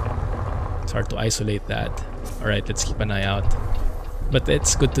 It's hard to isolate that. Alright, let's keep an eye out. But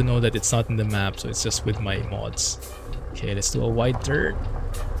it's good to know that it's not in the map, so it's just with my mods. Okay, let's do a wide turn.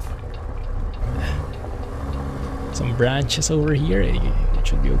 Some branches over here. It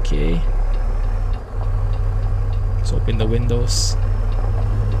should be okay. Let's open the windows.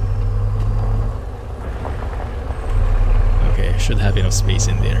 Okay, should have enough space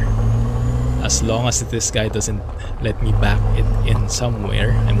in there. As long as this guy doesn't let me back it in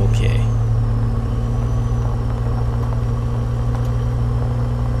somewhere, I'm okay.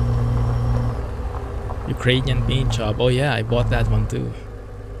 Ukrainian paint job. Oh yeah, I bought that one too.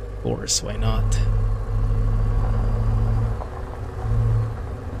 Of course, why not?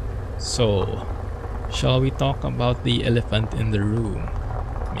 So, shall we talk about the elephant in the room?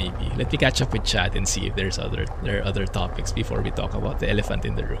 Maybe. Let me catch up with chat and see if there are other topics before we talk about the elephant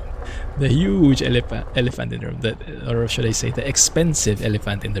in the room. The huge elephant in the room, or should I say the expensive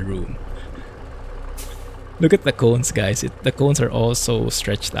elephant in the room. Look at the cones, guys. The cones are also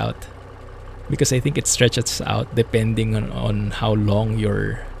stretched out. Because I think it stretches out depending on how long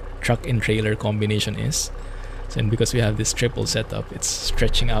your truck and trailer combination is. So, and because we have this triple setup, it's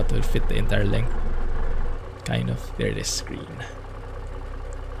stretching out to fit the entire length. Kind of. There it is, green.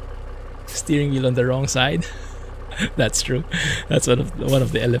 Steering wheel on the wrong side. That's true. That's one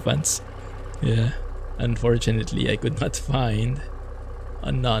of the elephants. Yeah. Unfortunately, I could not find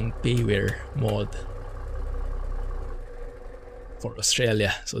a non-payware mod for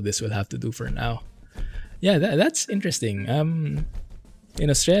Australia, so this will have to do for now. Yeah, that's interesting. In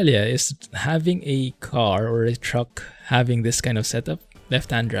Australia, is having a car or a truck having this kind of setup,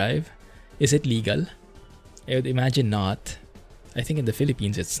 left-hand drive, is it legal? I would imagine not. I think in the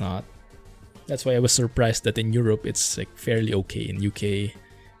Philippines it's not. That's why I was surprised that in Europe it's like fairly okay. In UK,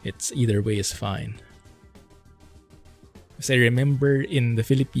 it's either way is fine. Because I remember in the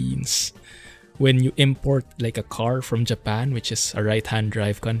Philippines, when you import like a car from Japan, which is a right-hand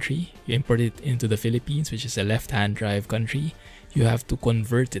drive country, you import it into the Philippines, which is a left-hand drive country, you have to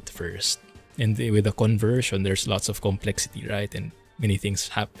convert it first. And with the conversion, there's lots of complexity, right? And many things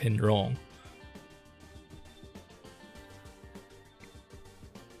happen wrong.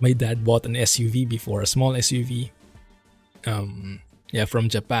 My dad bought an SUV before, a small SUV. Yeah, from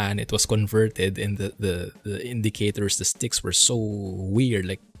Japan. It was converted, and the indicators, the sticks were so weird.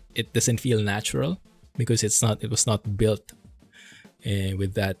 Like, it doesn't feel natural because it was not built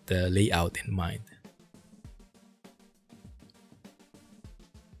with that layout in mind.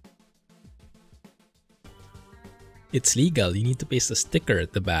 It's legal. You need to paste a sticker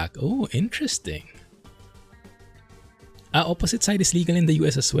at the back. Oh, interesting. Opposite side is legal in the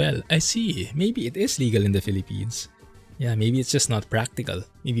US as well. I see. Maybe it is legal in the Philippines. Yeah, maybe it's just not practical.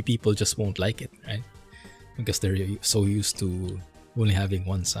 Maybe people just won't like it, right? Because they're so used to only having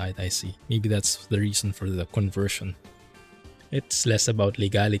one side. I see. Maybe that's the reason for the conversion. It's less about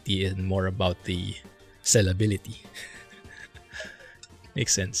legality and more about the sellability.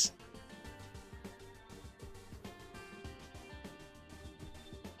 Makes sense.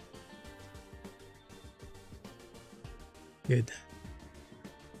 Good.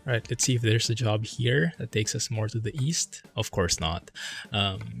 Alright, let's see if there's a job here that takes us more to the east. Of course not.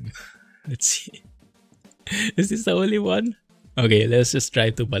 Let's see. Is this the only one? Okay, let's just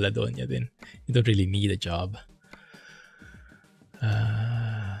drive to Baladonia then. You don't really need a job.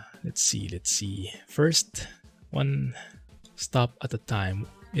 Let's see. First, one stop at a time.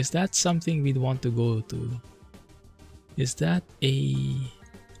 Is that something we'd want to go to? Is that a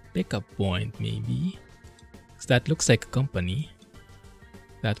pickup point maybe? That looks like a company.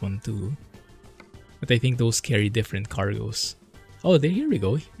 That one too. But I think those carry different cargoes. Oh, here we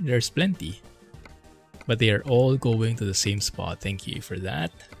go. There's plenty. But they are all going to the same spot. Thank you for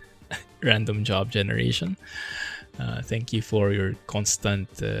that. Random job generation. Thank you for your constant...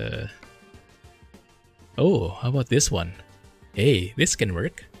 Oh, how about this one? Hey, this can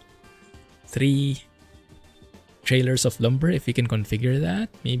work. 3 trailers of lumber. If we can configure that,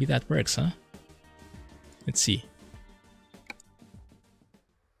 maybe that works, huh? Let's see.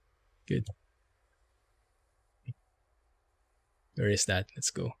 Good. Where is that? Let's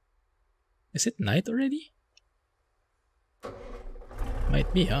go. Is it night already?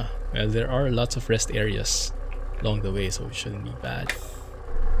 Might be, huh? Well, there are lots of rest areas along the way, so it shouldn't be bad.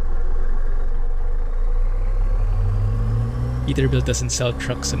 Peterbilt doesn't sell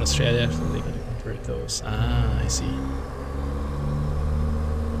trucks in Australia, so they can convert those. Ah, I see.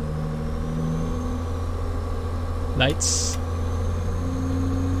 Lights.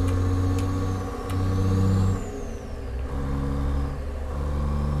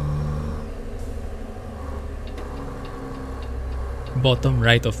 Bottom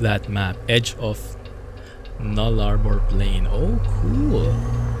right of that map, edge of Null Arbor Plain. Oh, cool.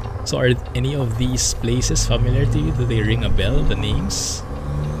 So are any of these places familiar to you? Do they ring a bell, the names?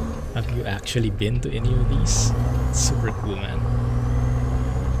 Have you actually been to any of these? It's super cool, man.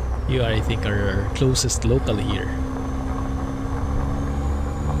 You are, I think, our closest local here.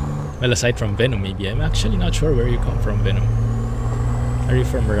 Well, aside from Venom, maybe. I'm actually not sure where you come from, Venom. Are you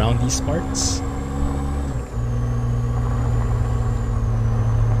from around these parts?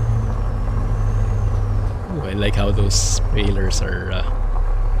 Ooh, I like how those trailers are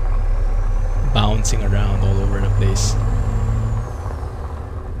bouncing around all over the place.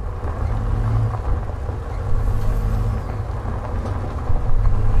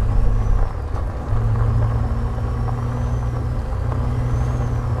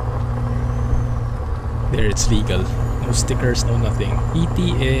 There, it's legal. No stickers, no nothing.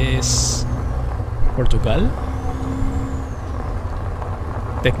 ATS Portugal.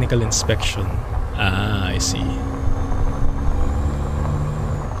 Technical inspection. Ah, I see.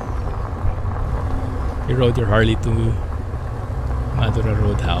 You rode your Harley to Madura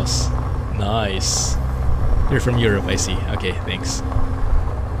Roadhouse. Nice. You're from Europe, I see. Okay, thanks.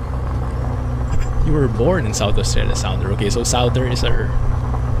 You were born in South Australia, Sounder. Okay, so Sounder is our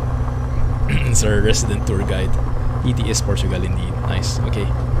is our resident tour guide. ETS Portugal, indeed. Nice. Okay.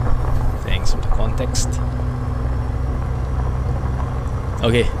 Thanks for the context.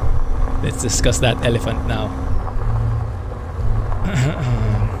 Okay, let's discuss that elephant now.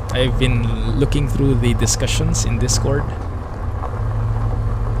 I've been looking through the discussions in Discord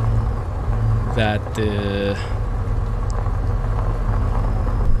that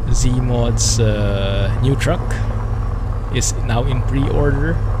Zeemod's new truck is now in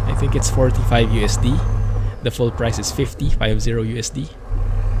pre-order. I think it's 45 USD. The full price is 50 USD.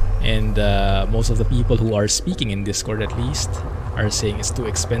 And most of the people who are speaking in Discord, at least, are saying it's too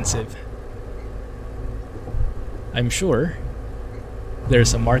expensive. I'm sure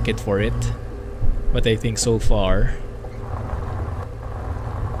there's a market for it, but I think so far,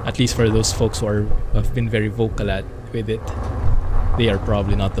 at least for those folks who have been very vocal with it, they are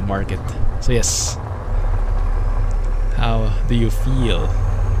probably not the market. So yes, how do you feel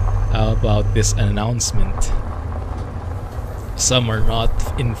about this announcement? Some are not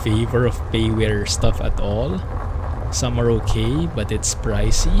in favor of payware stuff at all. Some are okay, but it's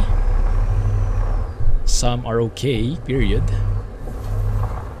pricey. Some are okay, period.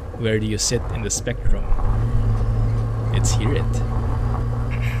 Where do you sit in the spectrum? Let's hear it.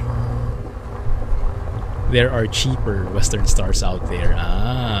 There are cheaper Western stars out there.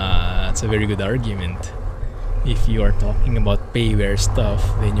 Ah, that's a very good argument. If you are talking about payware stuff,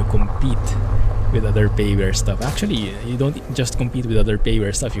 then you compete with other payware stuff. Actually, you don't just compete with other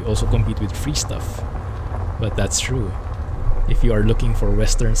payware stuff, you also compete with free stuff. But that's true. If you are looking for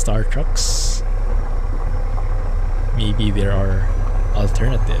Western star trucks, maybe there are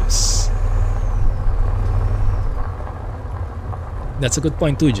alternatives. That's a good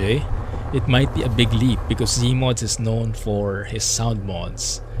point too, Jay. It might be a big leap because Zeemod is known for his sound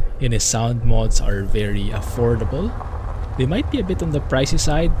mods, and his sound mods are very affordable. They might be a bit on the pricey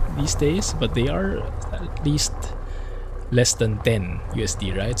side these days, but they are at least less than 10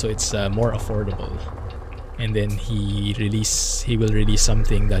 USD, right? So it's more affordable. And then he will release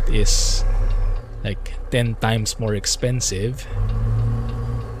something that is like 10 times more expensive.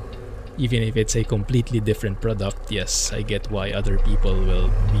 Even if it's a completely different product, yes, I get why other people will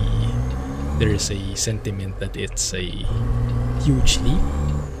be... There is a sentiment that it's a huge leap.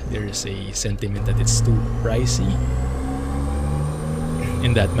 There is a sentiment that it's too pricey.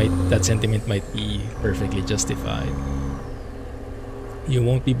 And that sentiment might be perfectly justified. You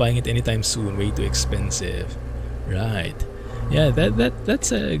won't be buying it anytime soon, way too expensive. Right. Yeah,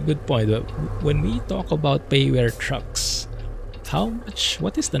 that's a good point. When we talk about payware trucks,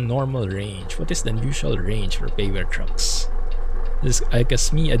 what is the normal range? What is the usual range for payware trucks? I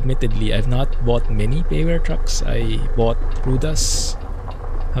guess me, admittedly, I've not bought many payware trucks. I bought Rudas.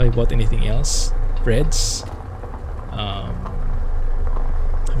 Have I bought anything else? Reds?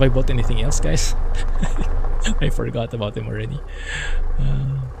 Have I bought anything else, guys? I forgot about them already.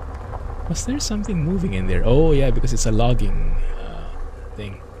 Was there something moving in there? Oh yeah, because it's a logging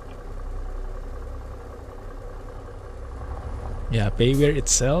thing. Yeah, payware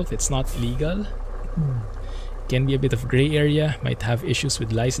itself, it's not illegal. Can be a bit of gray area, might have issues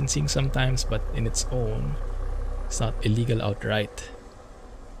with licensing sometimes, but in its own, it's not illegal outright.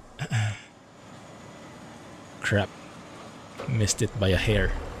 Crap. Missed it by a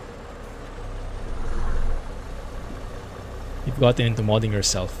hair. You've gotten into modding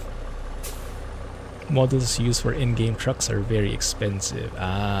yourself. Models used for in-game trucks are very expensive.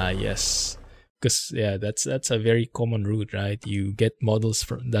 Ah, yes. Because yeah, that's a very common route, right? You get models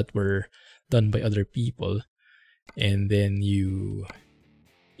that were done by other people, and then you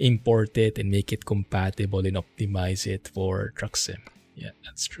import it and make it compatible and optimize it for truck sim. Yeah,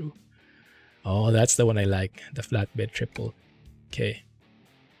 that's true. Oh, that's the one I like, the flatbed triple. Okay,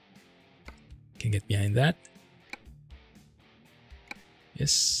 can get behind that.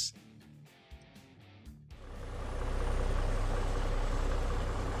 Yes.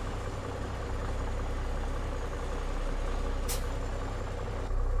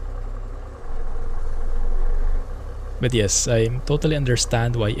 But yes, I totally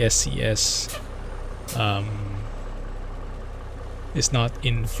understand why SCS is not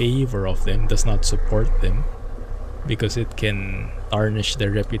in favor of them, does not support them, because it can tarnish their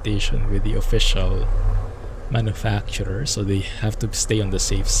reputation with the official manufacturer, so they have to stay on the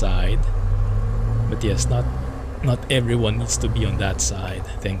safe side. But yes, not everyone needs to be on that side,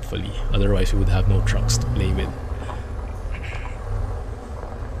 thankfully. Otherwise, we would have no trucks to play with.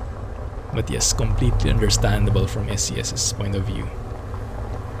 But yes, completely understandable from SCS's point of view.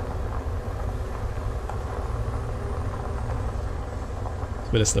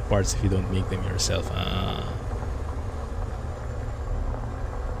 As well as the parts if you don't make them yourself.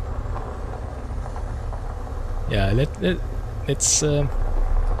 Yeah, let's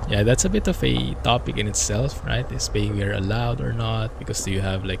yeah, that's a bit of a topic in itself, right? Is payware allowed or not? Because do you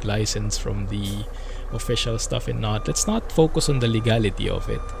have like license from the official stuff and not? Let's not focus on the legality of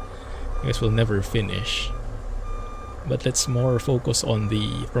it. I guess we'll never finish. But let's more focus on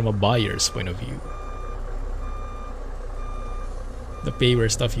from a buyer's point of view. The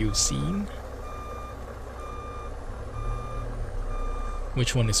payware stuff you've seen.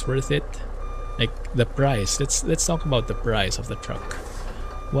 Which one is worth it? Like the price. Let's talk about the price of the truck.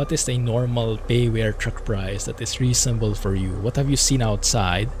 What is a normal payware truck price that is reasonable for you? What have you seen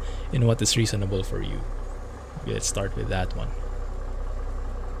outside and what is reasonable for you? Okay, let's start with that one.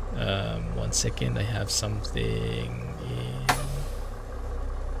 1 second, I have something in...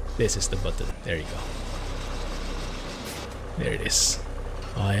 This is the button. There you go. There it is.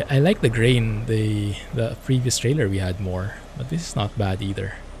 Oh, I like the grain. The previous trailer we had more, but this is not bad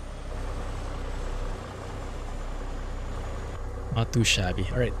either. Not too shabby.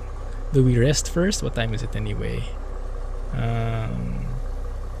 Alright. Do we rest first? What time is it anyway?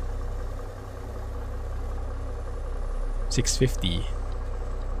 6:50.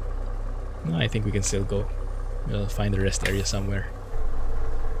 No, I think we can still go. We'll find the rest area somewhere.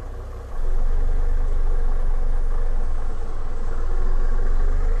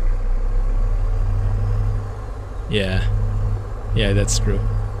 Yeah, that's true.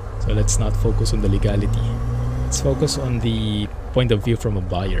 So let's not focus on the legality. Let's focus on the point of view from a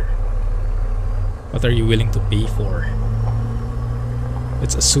buyer. What are you willing to pay for?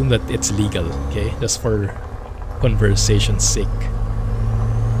 Let's assume that it's legal, okay? Just for conversation's sake.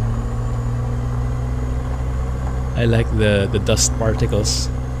 I like the dust particles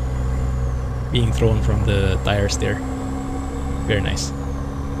being thrown from the tires there. Very nice.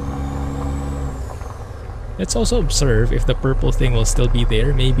 Let's also observe if the purple thing will still be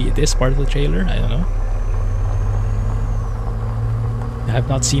there. Maybe it is part of the trailer. I don't know. I have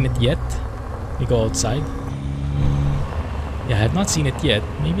not seen it yet. We go outside. Yeah, I have not seen it yet.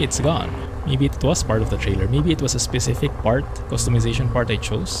 Maybe it's gone. Maybe it was part of the trailer. Maybe it was a specific part, customization part I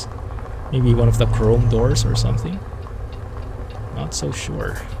chose. Maybe one of the chrome doors or something. Not so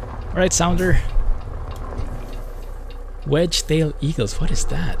sure. Alright, Sounder. Wedge-tail eagles. What is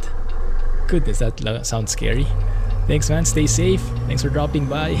that? Goodness, that sounds scary. Thanks, man. Stay safe. Thanks for dropping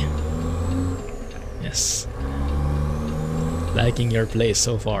by. Yes. Liking your place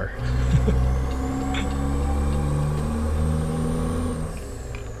so far.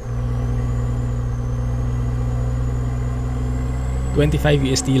 $25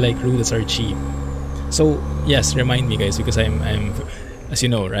 USD like Rudas are cheap. So yes, remind me guys, because I'm as you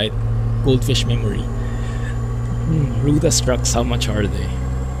know, right? Goldfish memory. Rudas trucks, how much are they?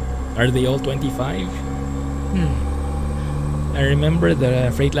 Are they all 25? I remember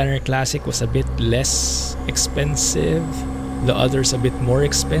the Freightliner Classic was a bit less expensive. The other's a bit more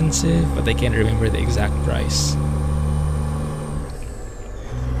expensive, but I can't remember the exact price.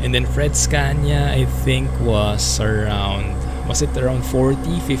 And then Fred Scania, I think was around, was it around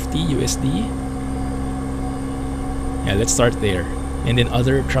 40, 50 USD? Yeah, let's start there. And then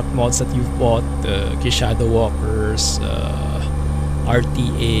other truck mods that you've bought, Shadow Walkers,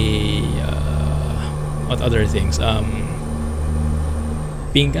 RTA, what other things?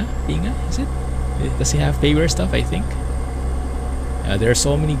 Pinga, is it? Does he have payware stuff? I think. There are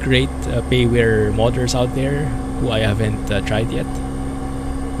so many great payware modders out there who I haven't tried yet.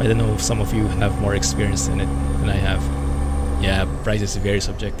 I don't know if some of you have more experience in it than I have. Yeah, price is very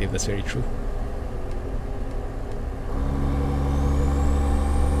subjective. That's very true.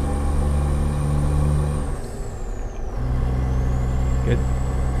 Good.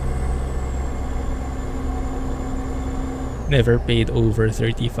 Never paid over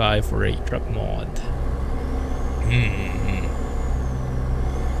 35 for a truck mod.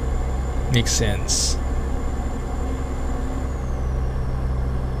 Makes sense.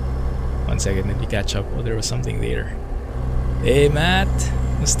 One second, let me catch up. Oh, there was something there. Hey Matt,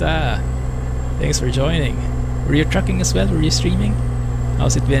 musta? Thanks for joining. Were you trucking as well? Were you streaming?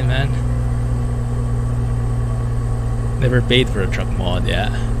 How's it been, man? Never paid for a truck mod,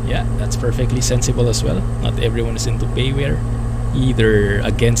 yeah. Yeah, that's perfectly sensible as well. Not everyone is into payware. Either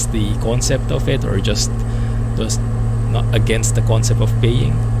against the concept of it or just not against the concept of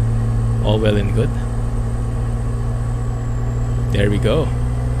paying. All well and good. There we go.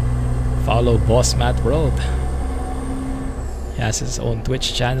 Follow Boss Matt World. He has his own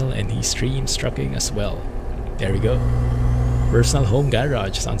Twitch channel and he streams trucking as well. There we go. Personal home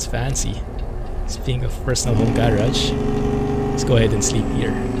garage. Sounds fancy. Speaking of personal home garage, let's go ahead and sleep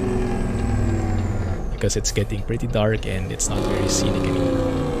here. Because it's getting pretty dark and it's not very scenic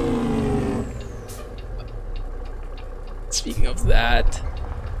anymore. Speaking of that,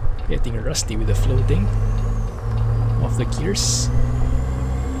 getting rusty with the floating of the gears.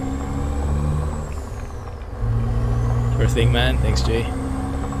 Sure thing, man. Thanks, Jay.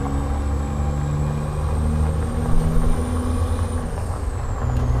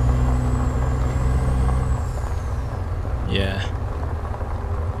 Yeah.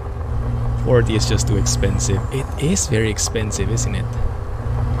 40 is just too expensive. It is very expensive, isn't it?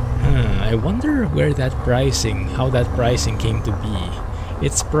 I wonder where that pricing, how that pricing came to be.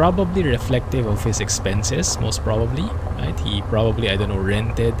 It's probably reflective of his expenses, most probably, right? He probably, I don't know,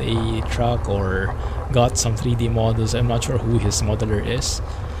 rented a truck or got some 3D models. I'm not sure who his modeler is.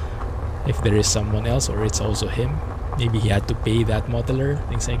 If there is someone else or it's also him. Maybe he had to pay that modeler,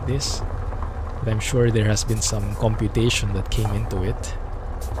 things like this. But I'm sure there has been some computation that came into it.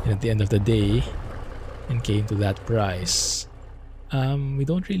 And at the end of the day, it came to that price. We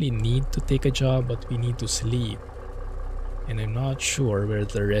don't really need to take a job, but we need to sleep. And I'm not sure where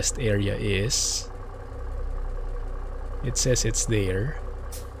the rest area is. It says it's there.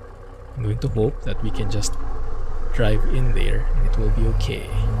 I'm going to hope that we can just drive in there and it will be okay.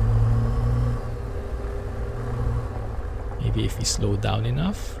 Maybe if we slow down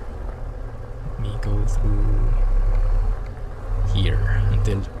enough. Let me go through here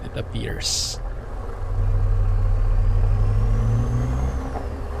until it appears.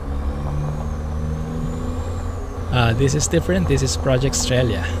 This is different. This is Project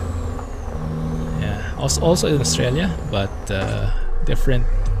Straylia. Yeah, also in Australia, but different.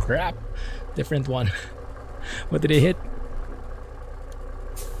 Crap, different one. What did it hit?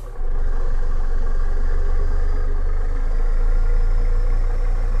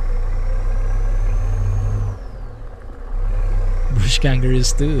 Bush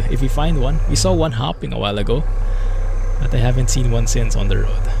kangaroos too. If we find one, we saw one hopping a while ago, but I haven't seen one since on the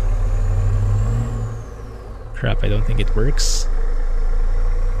road. Crap, I don't think it works.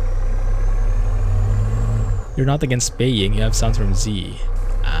 You're not against paying, you have sounds from Z.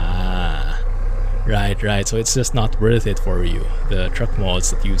 Ah, right. So it's just not worth it for you, the truck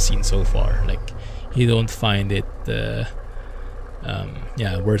mods that you've seen so far. Like, you don't find it, yeah,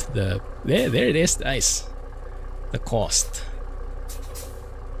 worth the... There it is, nice. The cost.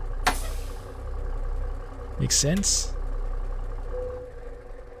 Makes sense?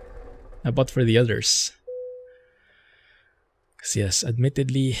 How about for the others? Yes,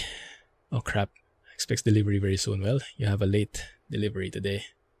 admittedly, oh crap, expects delivery very soon. Well, you have a late delivery today.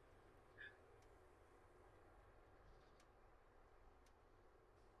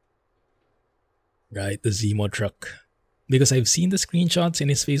 Right, the Zeemod truck. Because I've seen the screenshots in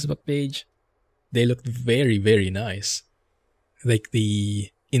his Facebook page. They look very, very nice. Like the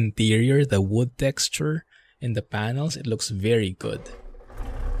interior, the wood texture, and the panels, it looks very good.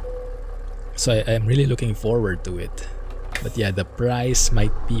 So I'm really looking forward to it. But yeah, the price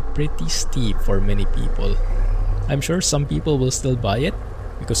might be pretty steep for many people. I'm sure some people will still buy it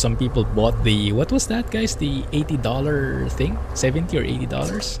because some people bought the, what was that, guys? The $80 thing? $70 or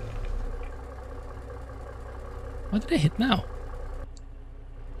 $80? What did I hit now?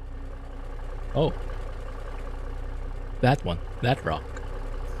 Oh. That one. That rock.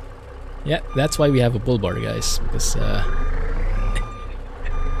 Yeah, that's why we have a bull bar, guys. Because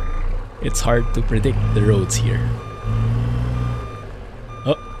it's hard to predict the roads here.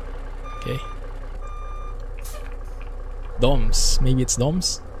 Oh. Okay. DOMs. Maybe it's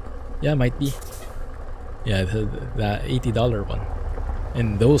DOMs? Yeah, might be. Yeah, the $80 one.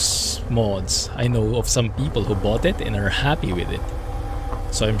 And those mods, I know of some people who bought it and are happy with it.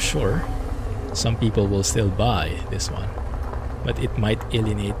 So I'm sure some people will still buy this one. But it might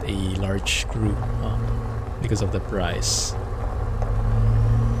alienate a large group because of the price.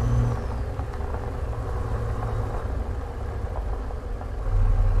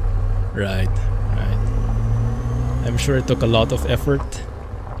 Right. I'm sure it took a lot of effort,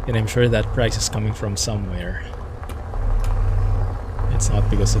 and I'm sure that price is coming from somewhere. It's not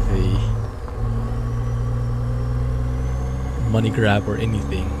because of a money grab or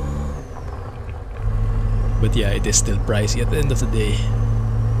anything. But yeah, it is still pricey at the end of the day.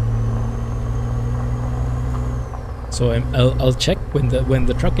 So I'll check when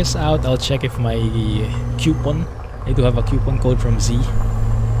the truck is out. I'll check if my coupon. I do have a coupon code from Z,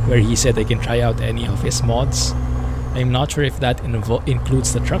 where he said I can try out any of his mods. I'm not sure if that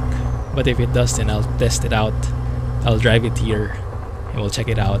includes the truck, but if it does, then I'll test it out. I'll drive it here, and we'll check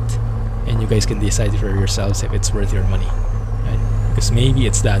it out, and you guys can decide for yourselves if it's worth your money, right? Because maybe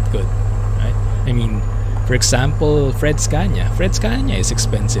it's that good, right? I mean, for example, Fred Scania is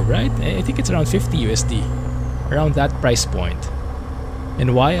expensive, right? I think it's around 50 USD, around that price point.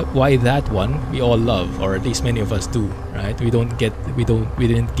 And why that one we all love, or at least many of us do, right? We didn't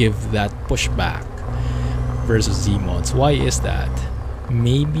give that pushback versus Zeemods. Why is that?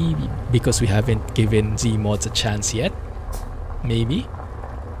 Maybe because we haven't given Zeemods a chance yet. Maybe,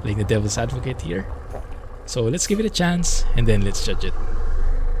 like the devil's advocate here. So let's give it a chance and then let's judge it.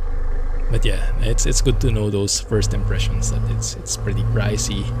 But yeah, it's good to know those first impressions, that it's pretty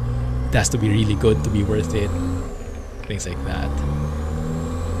pricey. It has to be really good to be worth it. Things like that.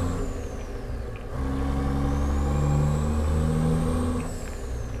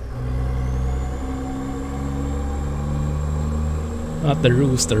 Not the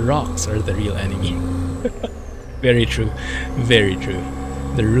roofs, the rocks are the real enemy. Very true, very true.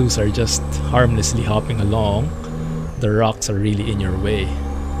 The roofs are just harmlessly hopping along. The rocks are really in your way.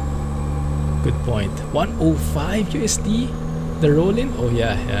 Good point. 105 USD? The roll-in? Oh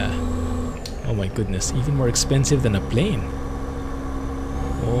yeah. Oh my goodness, even more expensive than a plane.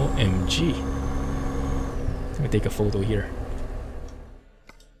 OMG. Let me take a photo here.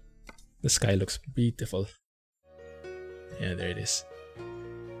 The sky looks beautiful. Yeah, there it is.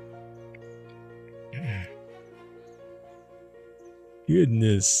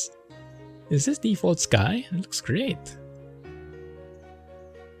 Goodness. Is this default sky? It looks great.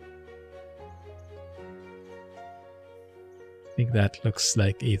 I think that looks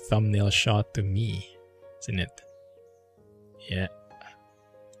like a thumbnail shot to me, isn't it? Yeah.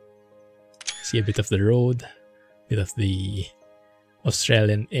 See a bit of the road, bit of the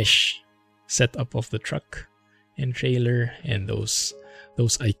Australian-ish setup of the truck and trailer, and those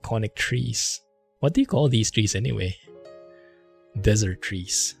iconic trees. What do you call these trees anyway? Desert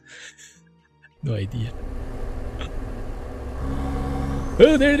trees. No idea.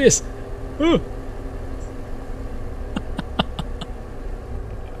 Oh, there it is! Oh!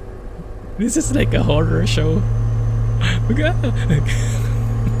 This is like a horror show.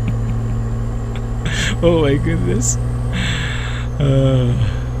 Oh my goodness.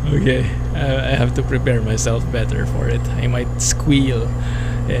 Okay, I have to prepare myself better for it. I might squeal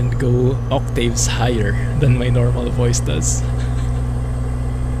and go octaves higher than my normal voice does.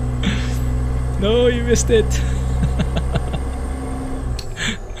 No, you missed it.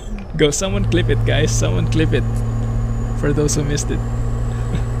 Go, someone clip it, guys. Someone clip it. For those who missed it.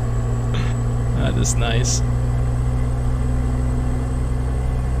 Ah, that's nice.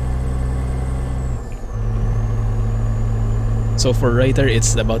 So for writer,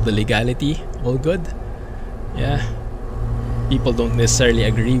 it's about the legality. All good. Yeah. People don't necessarily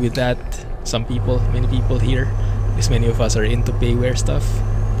agree with that. Some people, many people here, because many of us are into payware stuff,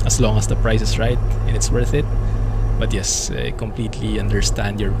 as long as the price is right and it's worth it. But yes, I completely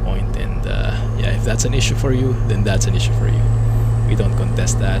understand your point, and yeah, if that's an issue for you, then that's an issue for you. We don't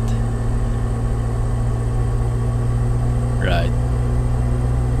contest that. Right.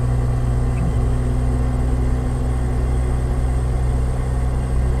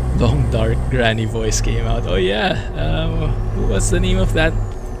 dark granny voice came out. Oh yeah, what's the name of that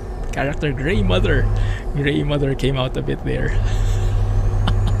character? Grey Mother. Grey Mother came out a bit there.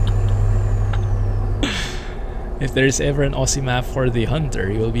 If there's ever an Aussie map for the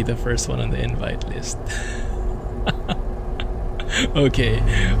Hunter, you will be the first one on the invite list. Okay,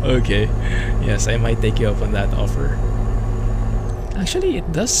 okay. Yes, I might take you up on that offer. Actually,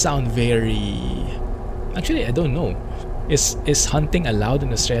 it does sound very... Actually, I don't know. Is hunting allowed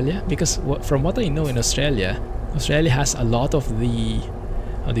in Australia? Because from what I know in Australia, Australia has a lot of the...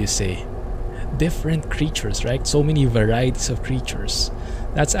 How do you say? Different creatures, right? So many varieties of creatures.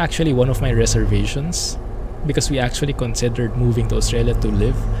 That's actually one of my reservations. Because we actually considered moving to Australia to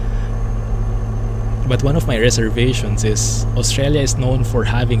live. But one of my reservations is Australia is known for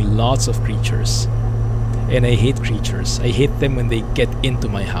having lots of creatures. And I hate creatures. I hate them when they get into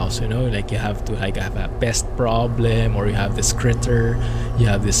my house, you know, like you have to like have a pest problem, or you have this critter, you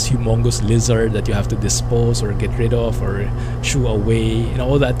have this humongous lizard that you have to dispose or get rid of or shoo away, you know,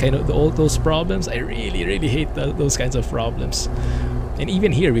 all that kind of, all those problems. I really, really hate those kinds of problems. And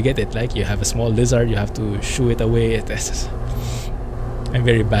even here we get it, like you have a small lizard, you have to shoo it away. I'm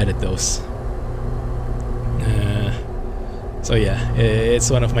very bad at those. So yeah,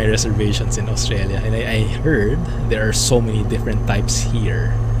 it's one of my reservations in Australia. And I heard there are so many different types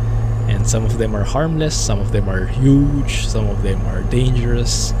here. And some of them are harmless, some of them are huge, some of them are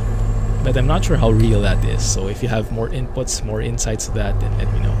dangerous. But I'm not sure how real that is. So if you have more inputs, more insights to that, then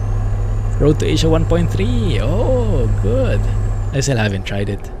let me know. Road to Asia 1.3. Oh, good. I still haven't tried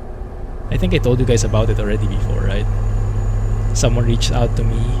it. I think I told you guys about it already before, right? Someone reached out to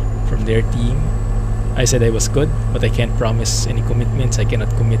me from their team. I said I was good, but I can't promise any commitments. I cannot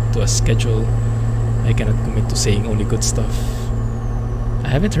commit to a schedule. I cannot commit to saying only good stuff. I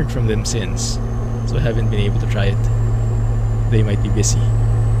haven't heard from them since, so I haven't been able to try it. They might be busy.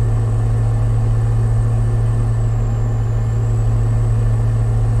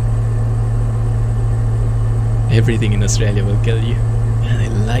 Everything in Australia will kill you. And I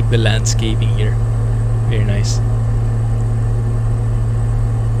like the landscaping here. Very nice.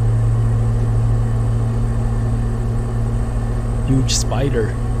 Huge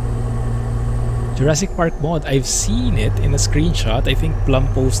spider. Jurassic Park mod. I've seen it in a screenshot. I think Plum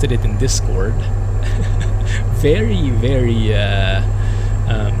posted it in Discord. Very, very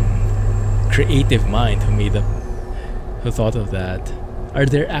creative mind who thought of that. Are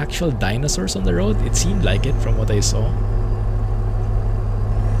there actual dinosaurs on the road? It seemed like it from what I saw.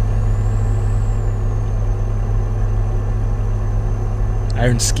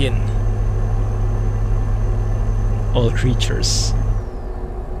 Iron skin. All creatures.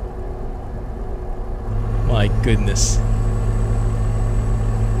 My goodness.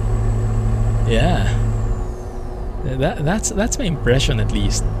 Yeah. That's my impression, at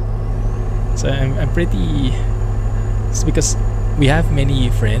least. So I'm pretty... It's because we have many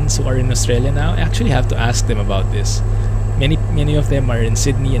friends who are in Australia now. I actually have to ask them about this. Many of them are in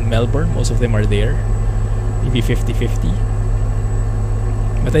Sydney and Melbourne. Most of them are there. Maybe 50-50.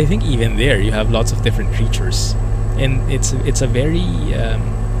 But I think even there you have lots of different creatures. And it's a very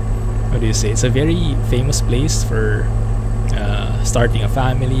how do you say? It's a very famous place for starting a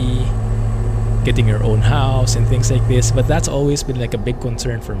family, getting your own house and things like this. But that's always been like a big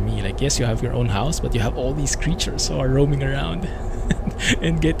concern for me. Like, yes, you have your own house, but you have all these creatures who are roaming around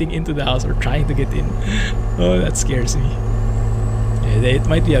and getting into the house or trying to get in. Oh, that scares me. It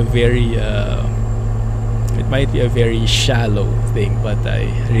might be a very shallow thing, but I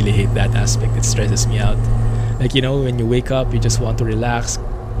really hate that aspect. It stresses me out. Like, you know, when you wake up, you just want to relax,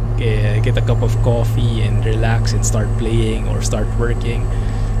 get a cup of coffee and relax and start playing or start working.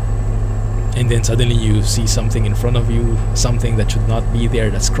 And then suddenly you see something in front of you, something that should not be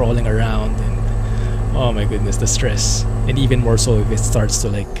there, that's crawling around, and oh my goodness, the stress. And even more so if it starts to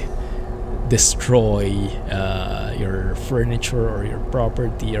like destroy your furniture or your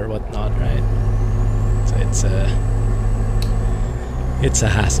property or whatnot, right? So it's a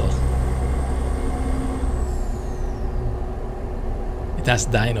hassle. It has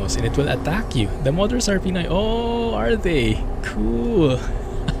dinos and it will attack you. The modders are Pinoy. Oh, are they? Cool.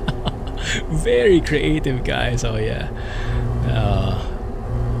 Very creative, guys. Oh yeah.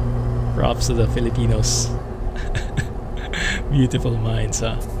 Props to the Filipinos. Beautiful minds,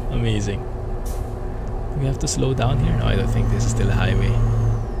 huh? Amazing. We have to slow down here. No, I don't think this is still a highway.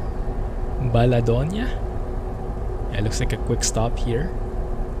 Baladonia? Yeah, looks like a quick stop here.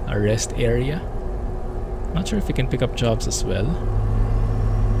 A rest area. Not sure if we can pick up jobs as well.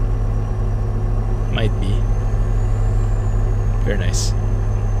 Might be. Very nice.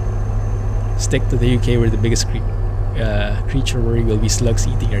 Stick to the UK where the biggest creature worry will be slugs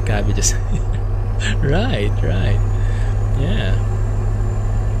eating your cabbages. Right. Yeah.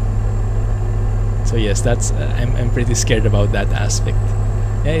 So yes, that's I'm pretty scared about that aspect.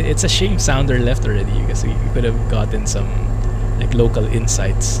 Yeah, it's a shame Sounder left already, because we could have gotten some like local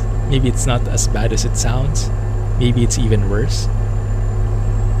insights. Maybe it's not as bad as it sounds. Maybe it's even worse.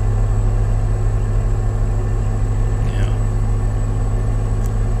 Yeah.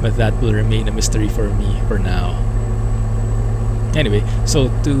 But that will remain a mystery for me for now. Anyway, so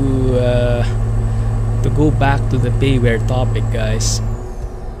to go back to the payware topic, guys.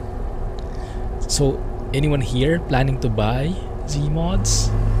 So anyone here planning to buy Zeemods?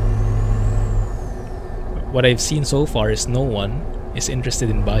 What I've seen so far is no one is interested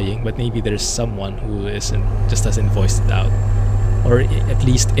in buying, but maybe there's someone who isn't, just hasn't voiced it out, or at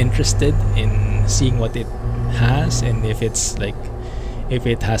least interested in seeing what it has, and if it's like, if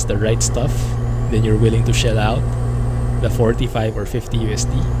it has the right stuff, then you're willing to shell out the 45 or 50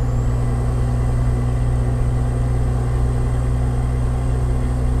 USD.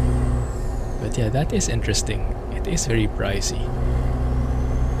 But yeah, that is interesting. It is very pricey.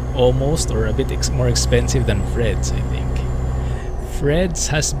 Almost or a bit more expensive than Fred's, I think. Fred's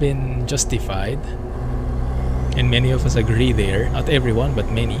has been justified, and many of us agree there. Not everyone,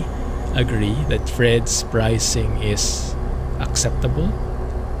 but many agree that Fred's pricing is acceptable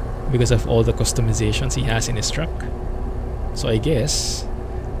because of all the customizations he has in his truck. So I guess,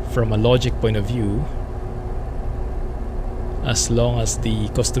 from a logic point of view, as long as the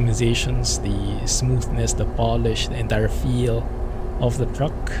customizations, the smoothness, the polish, the entire feel of the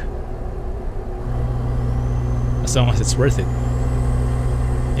truck, as long as it's worth it.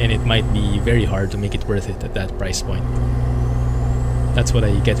 And it might be very hard to make it worth it at that price point. That's what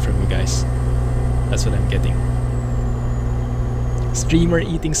I get from you guys. That's what I'm getting. Streamer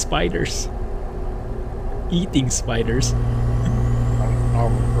eating spiders. Eating spiders.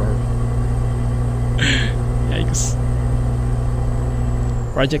 Yikes.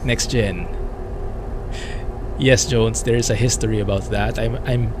 Project Next Gen. Yes, Jones, there is a history about that.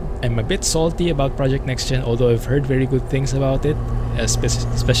 I'm a bit salty about Project Next Gen, although I've heard very good things about it,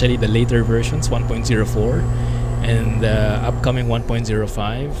 especially the later versions, 1.04 and the upcoming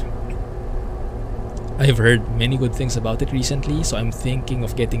 1.05. I've heard many good things about it recently, so I'm thinking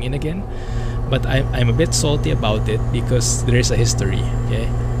of getting in again. But I'm a bit salty about it because there is a history. Okay,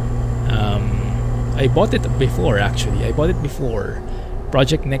 I bought it before, actually. I bought it before.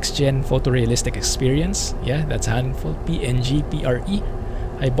 Project Next Gen Photorealistic Experience. Yeah, that's handful. PNG PRE.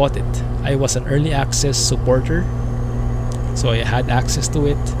 I bought it. I was an early access supporter, so I had access to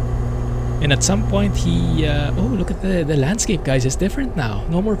it. And at some point he oh, look at the landscape, guys. It's different now.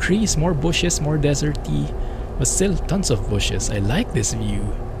 No more trees, more bushes, more deserty, but still tons of bushes. I like this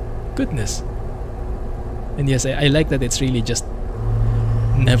view. Goodness. And yes, I like that it's really just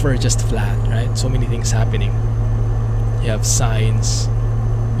never just flat, right? So many things happening. You have signs,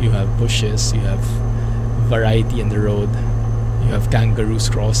 you have bushes, you have variety in the road, you have kangaroos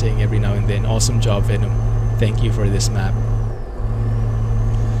crossing every now and then. Awesome job, Venom. Thank you for this map.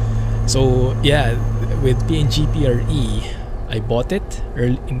 So yeah, with PNG PRE, I bought it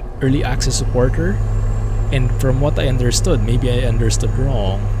early access supporter, and from what I understood, maybe I understood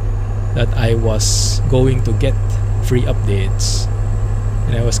wrong, that I was going to get free updates,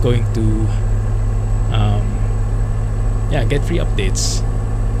 and I was going to yeah, get free updates.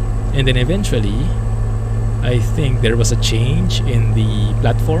 And then eventually, I think there was a change in the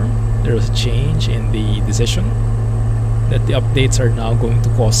platform, there was a change in the decision that the updates are now going to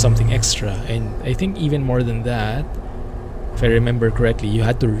cost something extra. And I think even more than that, if I remember correctly, you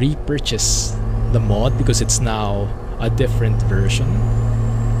had to repurchase the mod because it's now a different version.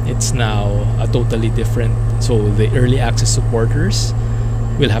 It's now a totally different, so the early access supporters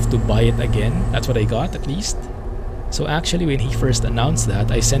will have to buy it again. That's what I got, at least. So actually, when he first announced that,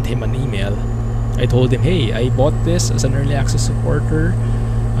 I sent him an email. I told him, hey, I bought this as an early access supporter.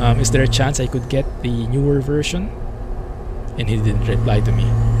 Is there a chance I could get the newer version? And he didn't reply to me.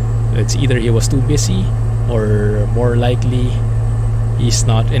 It's either he was too busy, or more likely he's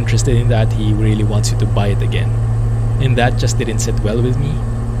not interested in that. He really wants you to buy it again. And that just didn't sit well with me.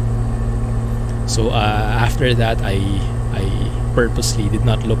 So after that, I purposely did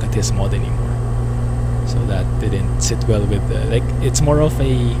not look at his mod anymore. So that didn't sit well with like, it's more of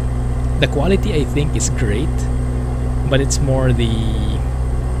a, the quality I think is great, but it's more the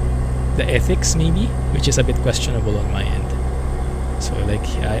ethics maybe, which is a bit questionable on my end. So like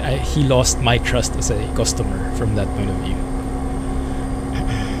he lost my trust as a customer from that point of view.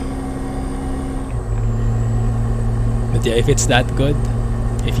 But yeah, if it's that good,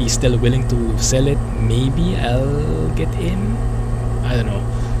 If he's still willing to sell it, maybe I'll get in. I don't know.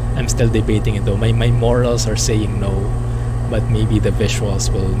 I'm still debating it though. My morals are saying no, but maybe the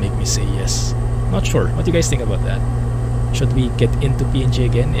visuals will make me say yes. Not sure. What do you guys think about that? Should we get into PNG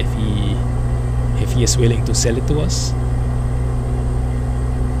again if he is willing to sell it to us?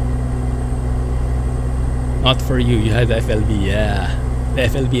 Not for you. You had the FLB, yeah. The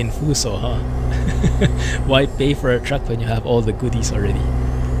FLB in Fuso, huh? Why pay for a truck when you have all the goodies already?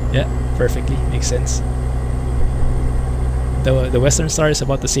 Yeah, perfectly. Makes sense. The Western Star is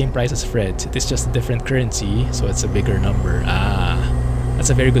about the same price as Fred's. It is just a different currency, so it's a bigger number. Ah, that's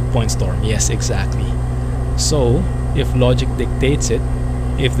a very good point, Storm. Yes, exactly. So, if logic dictates it,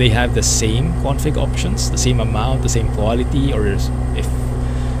 if they have the same config options, the same amount, the same quality, or if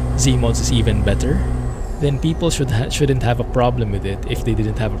Zeemod's is even better, then people shouldn't have a problem with it if they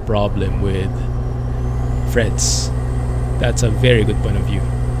didn't have a problem with Fred's. That's a very good point of view.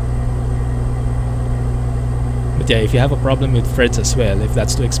 But yeah, if you have a problem with Fred's as well, if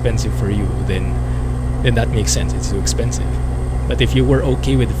that's too expensive for you, then that makes sense. It's too expensive. But if you were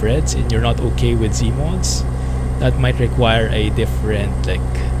okay with Fred's and you're not okay with Zeemod's, that might require a different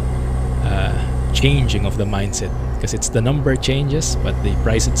changing of the mindset, because it's the number changes, but the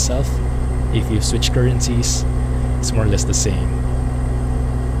price itself, if you switch currencies, it's more or less the same.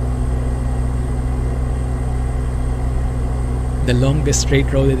 The longest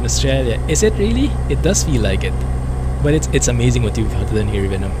straight road in Australia. Is it really? It does feel like it. But it's amazing what you've done here,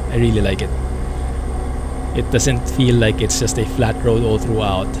 Venom. I really like it. It doesn't feel like it's just a flat road all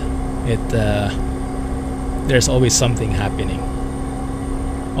throughout. There's always something happening.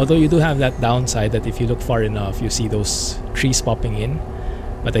 Although you do have that downside that if you look far enough, you see those trees popping in.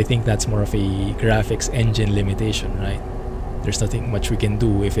 But I think that's more of a graphics engine limitation, right? There's nothing much we can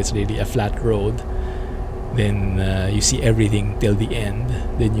do if it's really a flat road. Then you see everything till the end.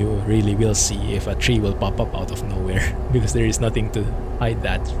 Then you really will see if a tree will pop up out of nowhere because there is nothing to hide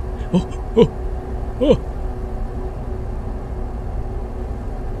that. Oh, oh, oh!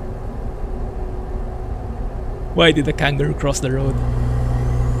 Why did the kangaroo cross the road?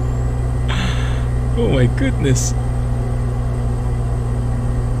 Oh my goodness!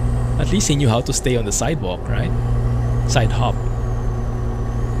 At least he knew how to stay on the sidewalk, right? Side hop.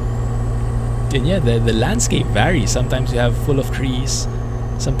 And yeah, the landscape varies. Sometimes you have full of trees,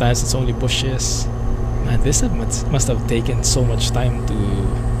 sometimes it's only bushes. Man, this must have taken so much time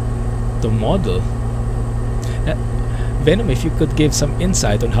to model. Venom, if you could give some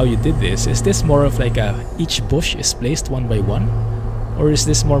insight on how you did this, is this more of like each bush is placed one by one? Or is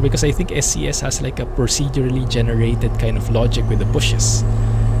this more, because I think SCS has like a procedurally generated kind of logic with the bushes.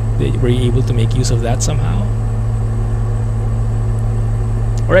 Were you able to make use of that somehow?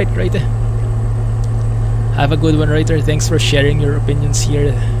 Alright, right there. Have a good one, Writer. Thanks for sharing your opinions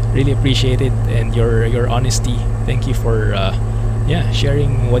here. Really appreciate it, and your honesty. Thank you for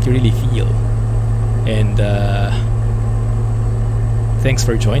sharing what you really feel. And thanks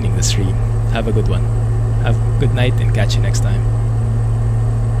for joining the stream. Have a good one. Have a good night and catch you next time.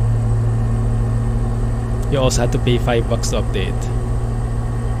 You also had to pay $5 to update.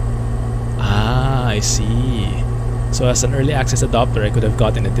 Ah, I see. So as an early access adopter, I could have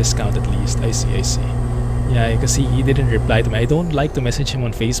gotten a discount at least. I see. Yeah, because he didn't reply to me. I don't like to message him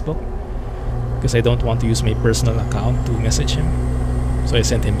on Facebook because I don't want to use my personal account to message him. So I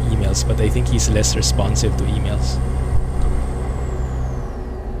sent him emails, but I think he's less responsive to emails.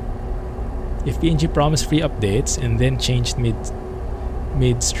 If PNG promised free updates and then changed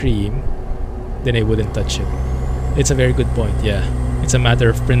midstream, then I wouldn't touch it. It's a very good point, yeah. It's a matter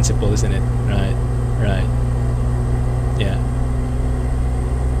of principle, isn't it? Right. Yeah.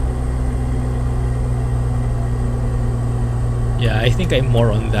 Yeah, I think I'm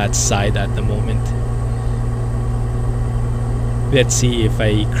more on that side at the moment. Let's see if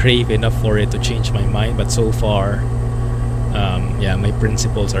I crave enough for it to change my mind, but so far, yeah, my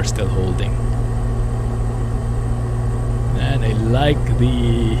principles are still holding. And I like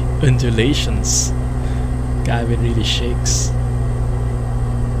the undulations. Gavin really shakes.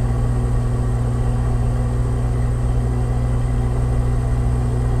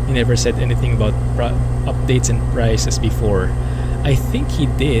 He never said anything about updates and prices before. I think he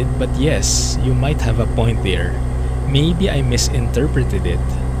did, but yes, you might have a point there. Maybe I misinterpreted it.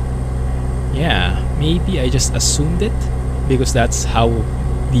 Yeah, maybe I just assumed it because that's how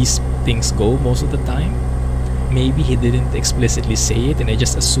these things go most of the time. Maybe he didn't explicitly say it and I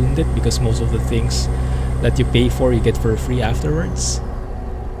just assumed it because most of the things that you pay for you get for free afterwards.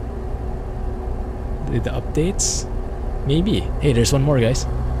 The updates? Maybe. Hey, there's one more, guys.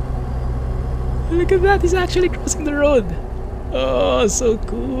 Look at that, he's actually crossing the road. Oh, so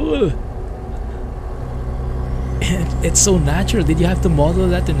cool. And it's so natural. Did you have to model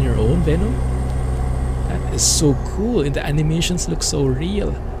that in your own, Venom? That is so cool. And the animations look so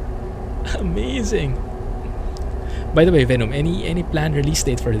real. Amazing. By the way, Venom, any planned release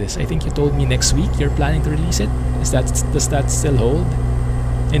date for this? I think you told me next week you're planning to release it. Does that still hold?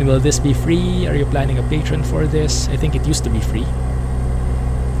 And will this be free? Are you planning a Patron for this? I think it used to be free.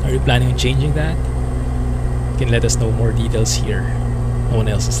 Are you planning on changing that? You can let us know more details here. No one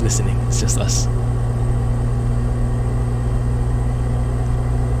else is listening. It's just us.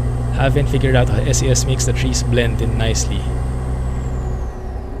 Haven't figured out how SCS makes the trees blend in nicely.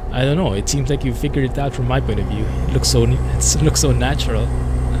 I don't know. It seems like you figured it out from my point of view. It looks so natural.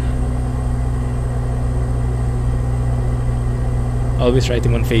 Always write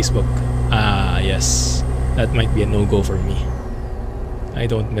him on Facebook. Ah, yes. That might be a no-go for me. I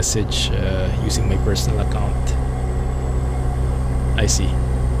don't message using my personal account. I see.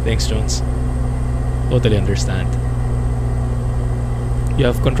 Thanks, Jones. Totally understand. You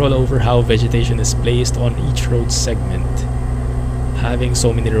have control over how vegetation is placed on each road segment. Having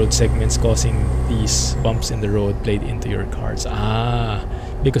so many road segments causing these bumps in the road played into your cards. Ah,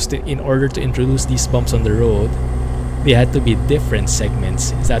 because in order to introduce these bumps on the road, they had to be different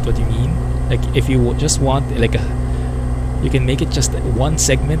segments. Is that what you mean? Like if you just want like you can make it just one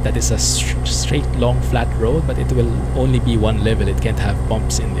segment that is a straight long flat road, but it will only be one level. It can't have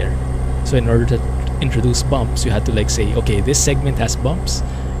bumps in there. So in order to introduce bumps, you had to like say, okay, this segment has bumps,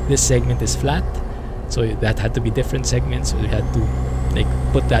 this segment is flat. So that had to be different segments. So you had to like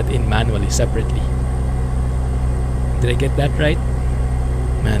put that in manually, separately. Did I get that right?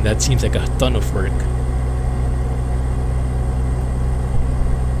 Man, that seems like a ton of work.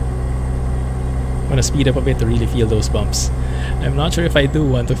 I'm gonna speed up a bit to really feel those bumps. I'm not sure if I do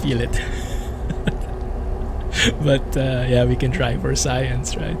want to feel it. But yeah, we can try for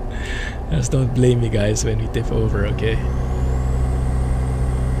science, right? Just don't blame me, guys, when we tip over, okay?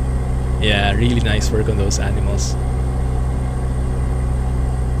 Yeah, really nice work on those animals.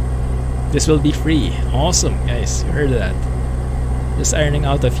 This will be free. Awesome, guys. You heard that. Just ironing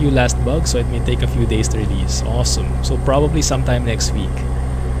out a few last bugs, so it may take a few days to release. Awesome. So probably sometime next week,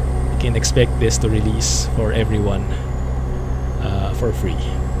 you can expect this to release for everyone for free.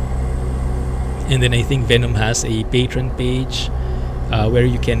 And then I think Venom has a Patron page where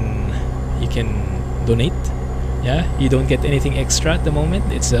you can donate. Yeah, you don't get anything extra at the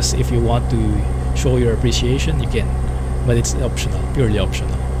moment. It's just if you want to show your appreciation, you can, but it's optional, purely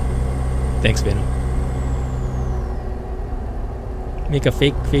optional. Thanks, Venom. Make a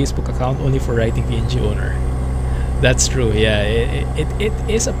fake Facebook account only for writing PNG owner. That's true. Yeah, it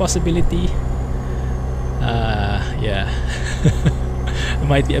is a possibility. Yeah. I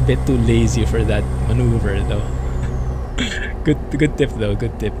might be a bit too lazy for that maneuver, though. Good tip, though.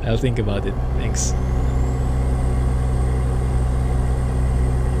 Good tip. I'll think about it. Thanks.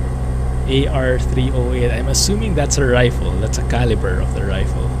 AR-308. I'm assuming that's a rifle. That's a caliber of the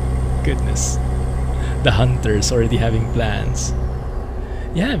rifle. Goodness. The hunters already having plans.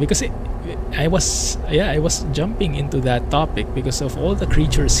 Yeah, because I was jumping into that topic because of all the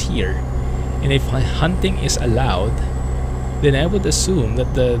creatures here. And if hunting is allowed, then I would assume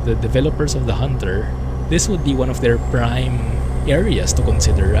that the developers of the hunter, this would be one of their prime areas to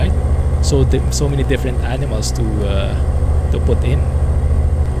consider, right? So so many different animals to put in.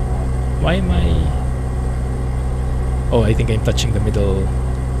 Why am I? Oh, I think I'm touching the middle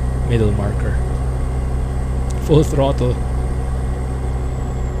marker. Full throttle.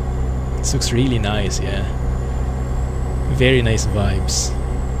 This looks really nice, yeah. Very nice vibes.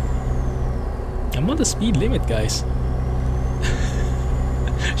 I'm on the speed limit, guys.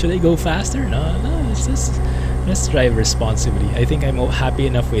 Should I go faster? No, let's drive responsibly. I think I'm happy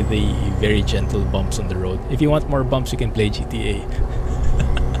enough with the very gentle bumps on the road. If you want more bumps, you can play GTA.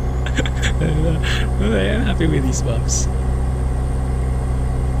 I'm happy with these bumps.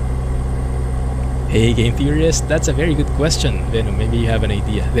 Hey, Game Theorist, that's a very good question, Venom. Maybe you have an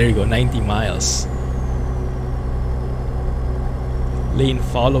idea. There you go, 90 miles. Lane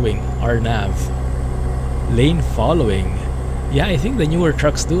following, RNAV. Lane following. Yeah, I think the newer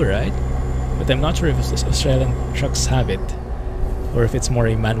trucks do, right? But I'm not sure if Australian trucks have it, or if it's more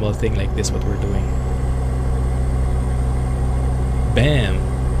a manual thing like this, what we're doing. Bam!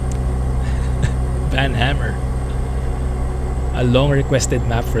 Van Hammer. A long requested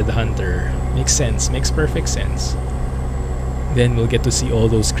map for the hunter. Makes sense, makes perfect sense. Then we'll get to see all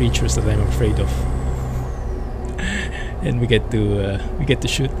those creatures that I'm afraid of. And we get to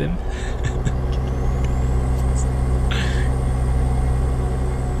shoot them.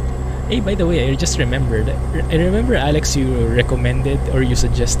 Hey, by the way, I just remembered. I remember, Alex, you recommended or you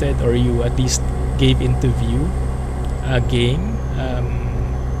suggested or you at least gave into view a game.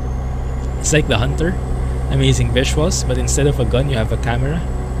 It's like The Hunter. Amazing visuals, but instead of a gun, you have a camera.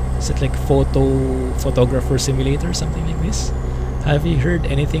 Is it like photographer simulator, something like this? Have you heard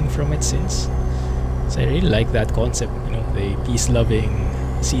anything from it since? So I really like that concept, you know, the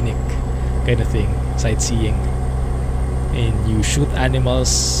peace-loving, scenic kind of thing, sightseeing. And you shoot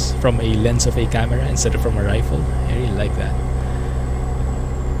animals from a lens of a camera instead of from a rifle. I really like that.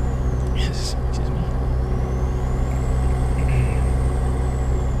 Yes, excuse me.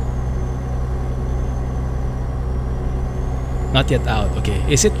 Not yet out. Okay,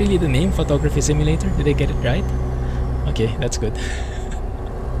 is it really the name Photography Simulator? Did I get it right? Okay, that's good.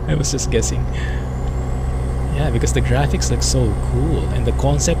 I was just guessing. Yeah, because the graphics look so cool and the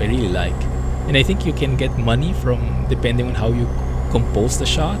concept I really like. And I think you can get money from depending on how you compose the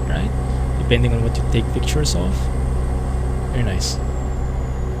shot, right? Depending on what you take pictures of. Very nice.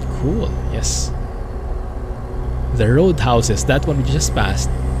 Cool, yes. The roadhouses, that one we just passed.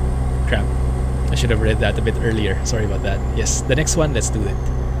 Crap. I should have read that a bit earlier. Sorry about that. Yes, the next one, let's do it.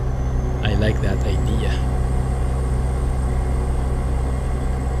 I like that idea.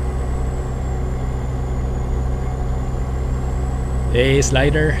 Hey,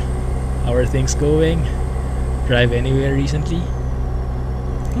 Slider. How are things going? Drive anywhere recently?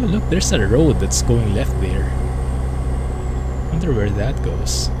 Oh, look, there's a road that's going left there. Wonder where that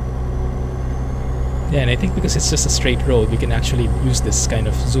goes. Yeah, and I think because it's just a straight road, we can actually use this kind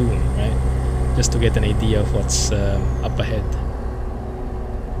of zoom, right? Just to get an idea of what's up ahead.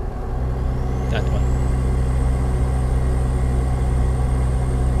 That one.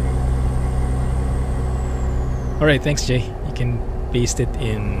 Alright, thanks, Jay. You can paste it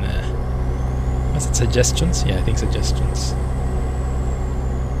in... was it suggestions? Yeah, I think suggestions.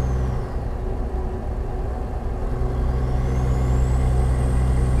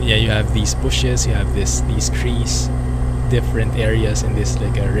 Yeah, you have these bushes, you have these trees, different areas in this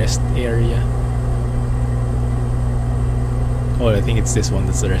like a rest area. Oh, I think it's this one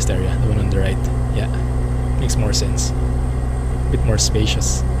that's the rest area, the one on the right. Yeah, makes more sense. A bit more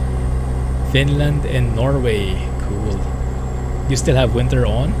spacious. Finland and Norway, cool. You still have winter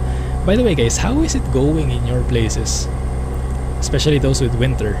on? By the way, guys, how is it going in your places? Especially those with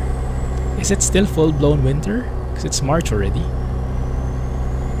winter. Is it still full-blown winter? Because it's March already.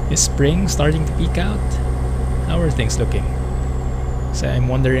 Is spring starting to peak out? How are things looking? So I'm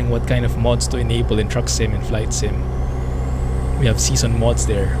wondering what kind of mods to enable in Truck Sim and Flight Sim. We have season mods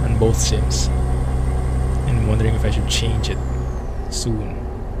there on both sims. And I'm wondering if I should change it soon.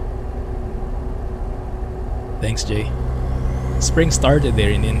 Thanks, Jay. Spring started there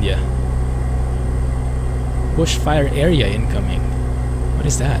in India. Bushfire area incoming. What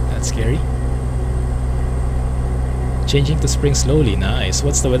is that? That's scary. Changing to spring slowly. Nice.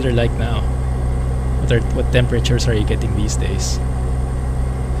 What's the weather like now? What temperatures are you getting these days?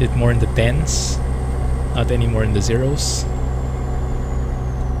 Is it more in the 10s? Not anymore in the zeros?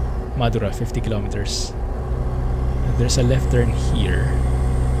 Madura, 50 kilometers. There's a left turn here.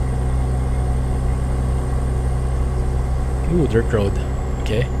 Ooh, dirt road.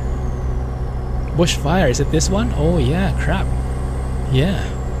 Okay. Bushfire, is it this one? Oh yeah, crap. Yeah.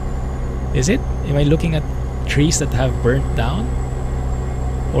 Is it? Am I looking at trees that have burnt down?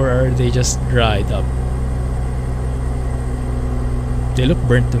 Or are they just dried up? They look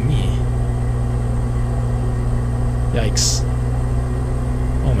burnt to me. Yikes.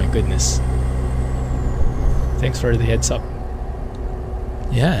 Oh my goodness. Thanks for the heads up.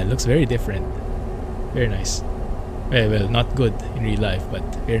 Yeah, it looks very different. Very nice. Well, not good in real life, but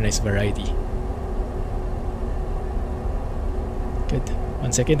very nice variety. Good.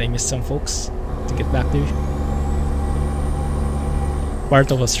 1 second, I missed some folks to get back to you.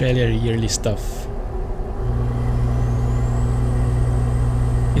 Part of Australia yearly stuff.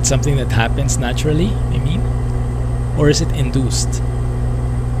 It's something that happens naturally, I mean? Or is it induced?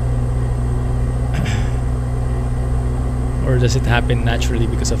 Or does it happen naturally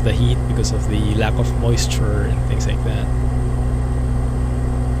because of the heat, because of the lack of moisture and things like that?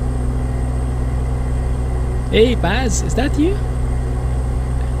 Hey Paz, is that you?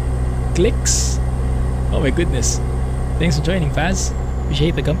 Clicks? Oh my goodness. Thanks for joining, Paz.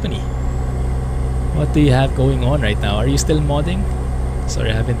 Appreciate the company. What do you have going on right now? Are you still modding? Sorry,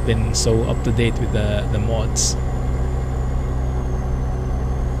 I haven't been so up to date with the mods.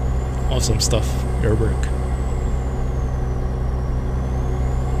 Awesome stuff, your work.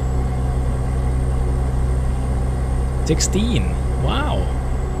 $16. Wow.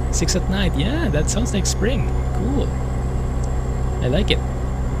 6 at night. Yeah, that sounds like spring. Cool. I like it.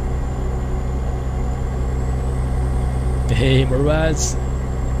 Hey Morbaz,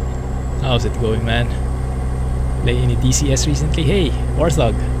 how's it going, man? Play any DCS recently? Hey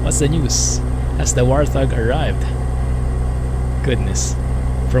Warthog, what's the news? Has the Warthog arrived? Goodness,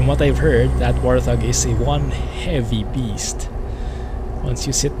 from what I've heard, that Warthog is a one heavy beast. Once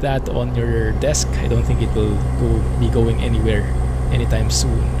you sit that on your desk, I don't think it will be going anywhere anytime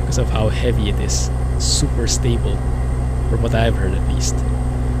soon because of how heavy it is. Super stable, from what I've heard at least.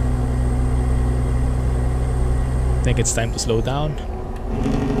 I think it's time to slow down.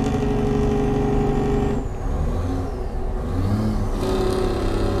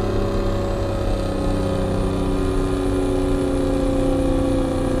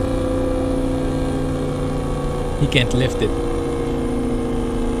 He can't lift it.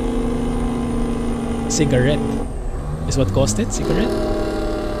 Cigarette is what caused it? Cigarette?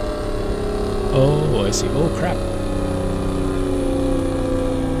 Oh, I see. Oh, crap.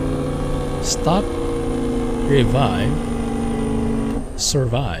 Stop, revive,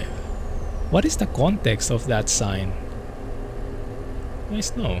 survive. What is the context of that sign?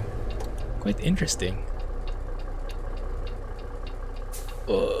 Nice, no. Quite interesting.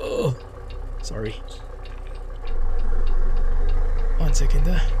 Oh, sorry. 1 second.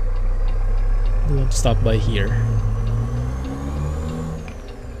 Do want to stop by here.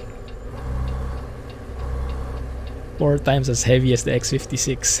 Four times as heavy as the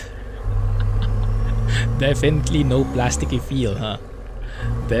X56. Definitely no plasticky feel, huh?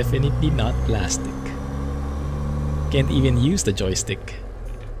 Definitely not plastic. Can't even use the joystick.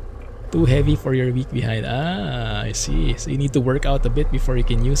 Too heavy for your week behind. Ah, I see. So you need to work out a bit before you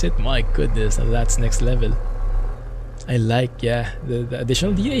can use it. My goodness, that's next level. I like, yeah, the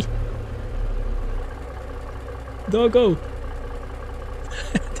additional DA. Doggo!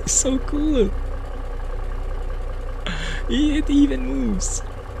 It's so cool. It even moves.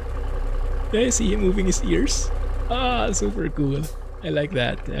 Did I see him moving his ears? Ah, super cool. I like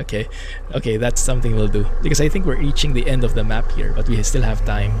that. Okay, that's something we'll do. Because I think we're reaching the end of the map here, but we still have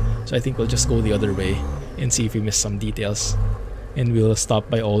time. So I think we'll just go the other way and see if we miss some details. And we'll stop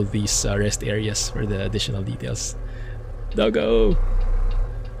by all these rest areas for the additional details. Doggo!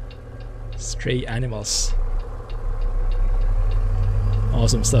 Stray animals.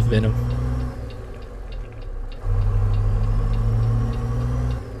 Awesome stuff, Venom.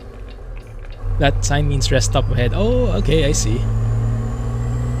 That sign means rest up ahead. Oh, okay, I see.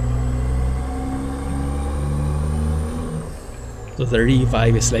 So the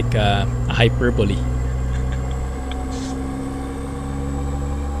revive is like a hyperbole.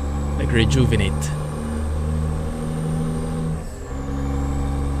 Like rejuvenate.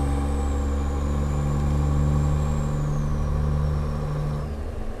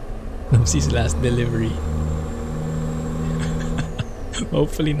 Clumsy's last delivery.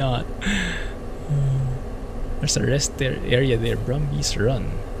 Hopefully not. There's a rest area there. Brumbies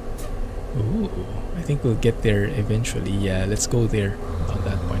Run. Ooh, I think we'll get there eventually. Yeah, let's go there on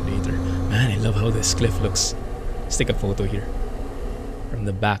that point later. Man, I love how this cliff looks. Let's take a photo here. From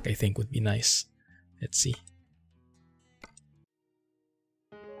the back, I think would be nice. Let's see.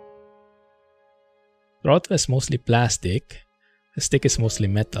 Throttle is mostly plastic. The stick is mostly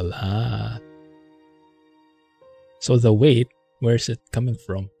metal. Ah. So the weight, where's it coming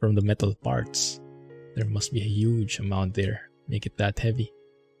from? From the metal parts. There must be a huge amount there. Make it that heavy.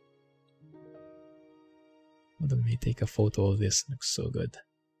 Let me take a photo of this. Looks so good.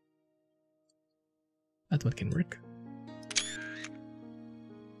 That one can work.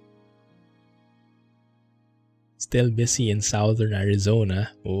 Still busy in southern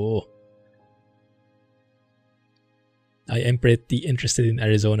Arizona. Oh. I am pretty interested in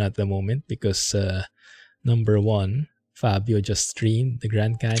Arizona at the moment because number one, Fabio just streamed the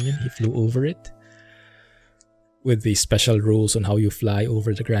Grand Canyon. He flew over it with the special rules on how you fly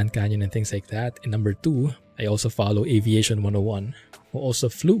over the Grand Canyon and things like that. And number two, I also follow Aviation 101, who also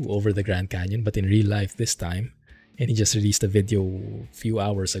flew over the Grand Canyon, but in real life this time. And he just released a video a few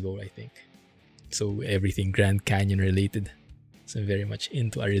hours ago, I think. So everything Grand Canyon related. So I'm very much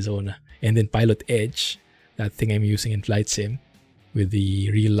into Arizona. And then Pilot Edge, that thing I'm using in Flight Sim, with the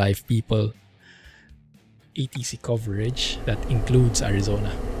real life people ATC coverage that includes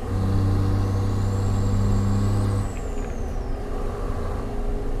Arizona.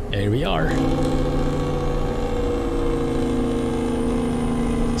 There we are.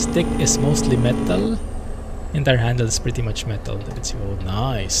 Stick is mostly metal. Entire handle is pretty much metal. Let's see. Oh,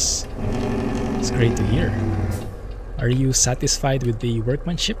 nice. It's great to hear. Are you satisfied with the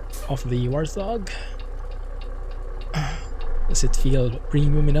workmanship of the Warthog? Does it feel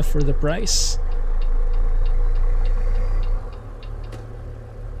premium enough for the price?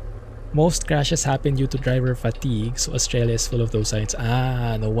 Most crashes happen due to driver fatigue, so Australia is full of those signs.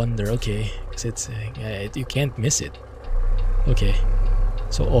 Ah, no wonder. Okay, because it's you can't miss it. Okay,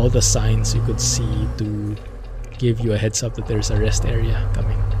 so all the signs you could see to give you a heads up that there's a rest area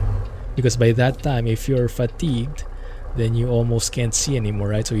coming. Because by that time, if you're fatigued, then you almost can't see anymore,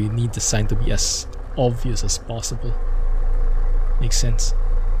 right? So you need the sign to be as obvious as possible. Makes sense.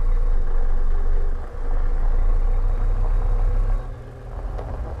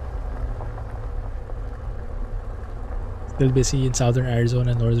 Still busy in southern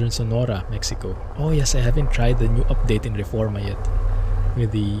Arizona, northern Sonora, Mexico. Oh yes, I haven't tried the new update in Reforma yet,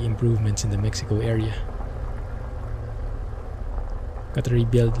 with the improvements in the Mexico area. Got to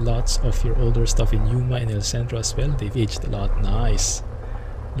rebuild lots of your older stuff in Yuma and El Centro as well. They've aged a lot. Nice.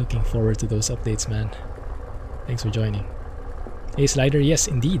 Looking forward to those updates, man. Thanks for joining. Hey Slider, yes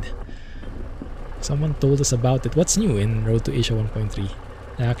indeed. Someone told us about it. What's new in Road to Asia 1.3?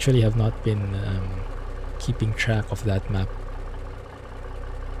 I actually have not been keeping track of that map.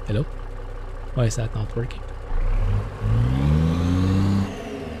 Hello? Why is that not working?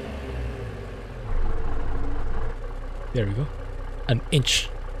 There we go. An inch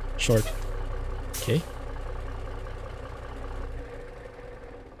short. Okay.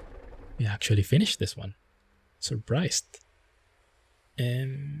 We actually finished this one. Surprised.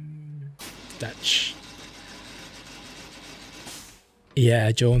 Touch.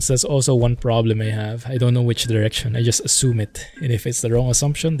 Yeah, Jones, that's also one problem I have. I don't know which direction. I just assume it. And if it's the wrong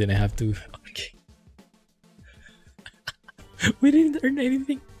assumption, then I have to... Okay. We didn't earn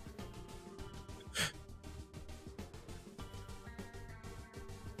anything.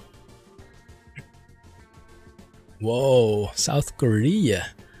 Whoa, South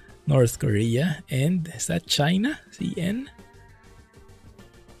Korea, North Korea, and is that China? CN?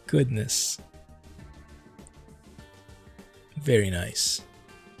 Goodness. Very nice.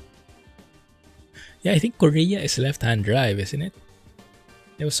 Yeah, I think Korea is left-hand drive, isn't it?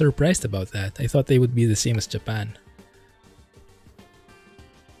 I was surprised about that. I thought they would be the same as Japan.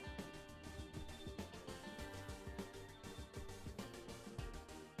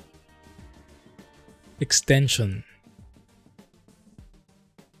 Extension.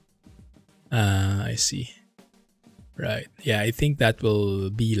 I see. Right. Yeah, I think that will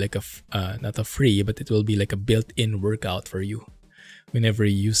be like a, not a free, but it will be like a built-in workout for you. Whenever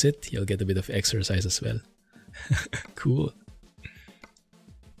you use it, you'll get a bit of exercise as well. Cool.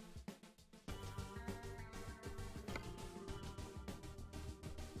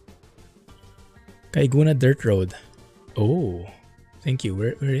 Kaiguna Dirt Road. Oh, thank you.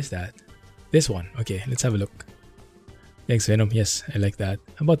 Where is that? This one. Okay, let's have a look. Thanks, Venom. Yes, I like that.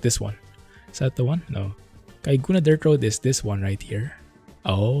 How about this one? Is that the one? No. Kaiguna Dirt Road is this one right here.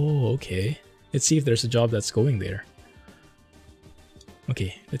 Oh, okay. Let's see if there's a job that's going there.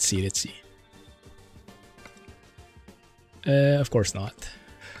 Okay, let's see. Of course not.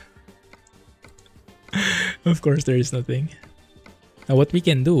 Of course there is nothing. Now what we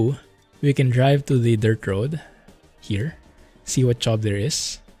can do, we can drive to the dirt road here, see what job there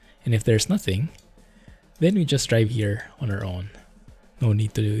is, and if there's nothing, then we just drive here on our own. No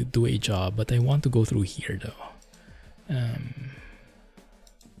need to do a job, but I want to go through here though.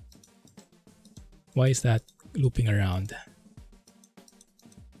 Why is that looping around?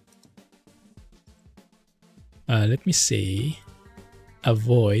 Let me say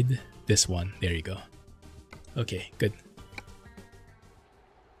avoid this one. There you go. Okay, good.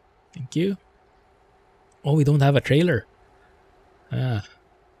 Thank you. Oh, we don't have a trailer. Ah.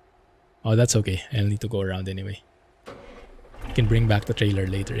 Oh, that's okay. I'll need to go around anyway. I can bring back the trailer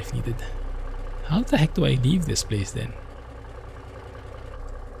later if needed. How the heck do I leave this place then?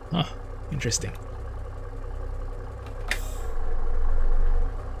 Huh, interesting.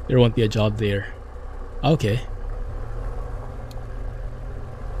 There won't be a job there. Okay.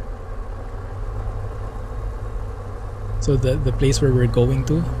 So the place where we're going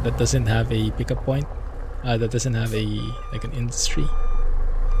to, that doesn't have a pickup point, that doesn't have a like an industry.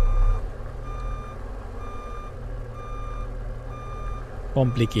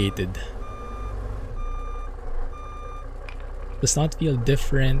 Complicated. Does not feel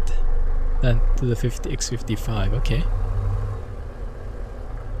different than to the 50X55. Okay.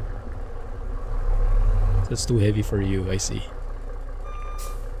 That's too heavy for you, I see.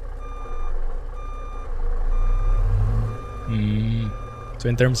 So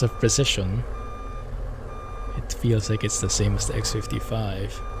in terms of precision, it feels like it's the same as the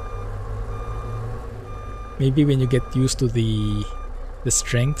X55. Maybe when you get used to the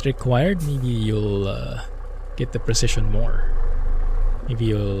strength required, maybe you'll get the precision more. Maybe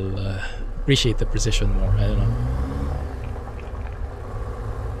you'll appreciate the precision more. I don't know.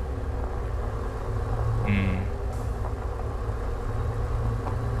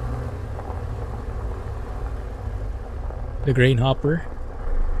 The grain hopper.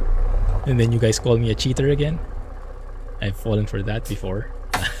 And then you guys call me a cheater again. I've fallen for that before.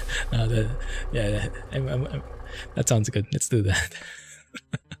 That sounds good. Let's do that.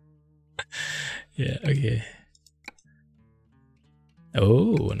 Yeah, okay.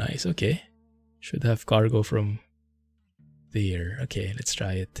 Oh, nice. Okay. Should have cargo from there. Okay, let's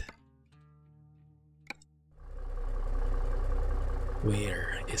try it.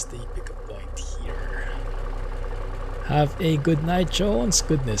 Where is the pickup point here? Have a good night, Jones.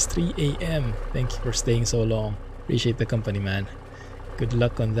 Goodness, 3 a.m. Thank you for staying so long. Appreciate the company, man. Good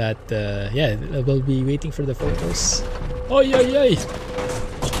luck on that. Yeah, we'll be waiting for the photos. Oh, yeah.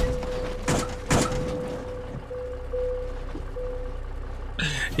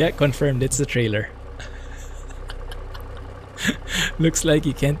 Yeah, confirmed. It's the trailer. Looks like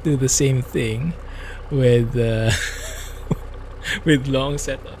you can't do the same thing with with long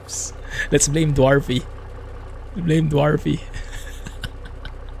setups. Let's blame Dwarfy. Blame Dwarfy.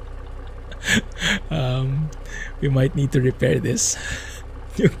 We might need to repair this.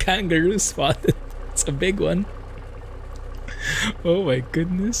 New kangaroo spotted. It's a big one. Oh my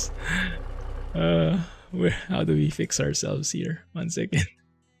goodness. How do we fix ourselves here? 1 second.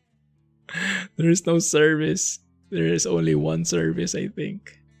 There is no service. There is only one service, I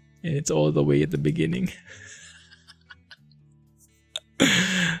think. And it's all the way at the beginning.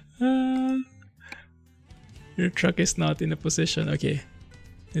 Your truck is not in a position. Okay.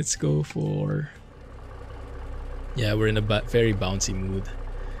 Let's go for... Yeah, we're in a very bouncy mood.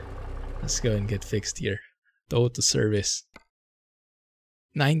 Let's go and get fixed here. Tow to service.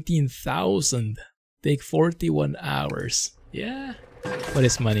 19,000. Take 41 hours. Yeah. What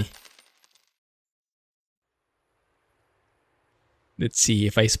is money? Let's see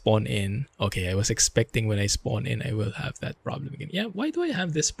if I spawn in. Okay, I was expecting when I spawn in, I will have that problem again. Yeah, why do I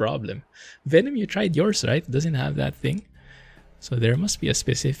have this problem? Venom, you tried yours, right? It doesn't have that thing. So there must be a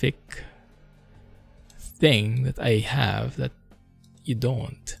specific thing that I have that you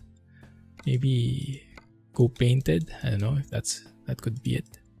don't. Maybe go painted. I don't know if that could be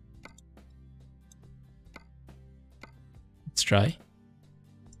it. Let's try.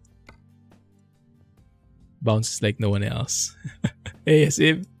 Bounces like no one else. Hey,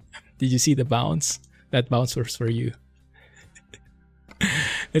 Sim, did you see the bounce? That bounce was for you.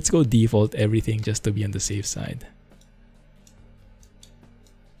 Let's go default everything just to be on the safe side.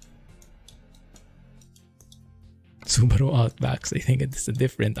 Subaru Outbacks. I think it's a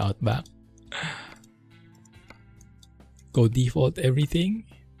different Outback. Go default everything.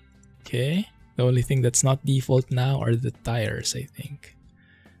 Okay. The only thing that's not default now are the tires, I think.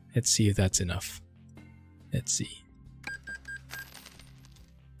 Let's see if that's enough. Let's see.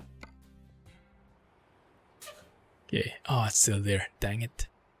 Okay. Oh, it's still there. Dang it.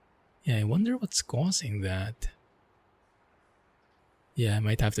 Yeah, I wonder what's causing that. Yeah, I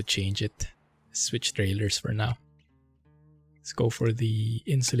might have to change it. Switch trailers for now. Let's go for the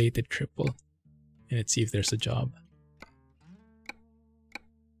insulated triple. And let's see if there's a job.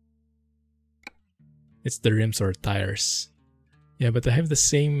 It's the rims or tires. Yeah, but I have the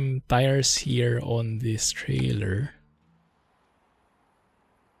same tires here on this trailer.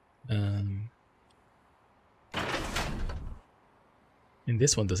 And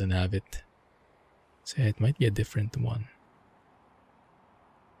this one doesn't have it. So it might be a different one.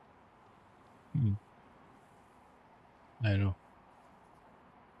 I don't know.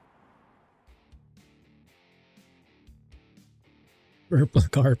 Purple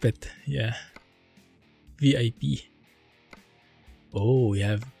carpet, yeah. VIP. Oh, we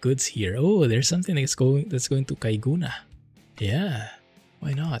have goods here. Oh, there's something that's going to Kaiguna. Yeah,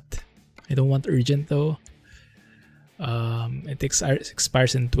 why not? I don't want urgent though. It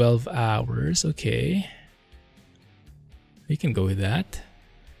expires in 12 hours. Okay, we can go with that.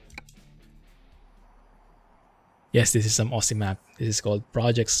 Yes, this is some awesome map. This is called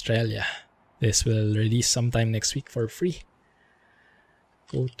Project Straylia. This will release sometime next week for free.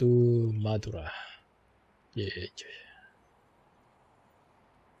 Go to Madura. Yeah.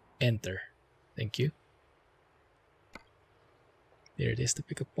 Enter. Thank you. There it is, the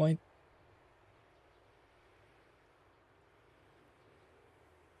pickup point.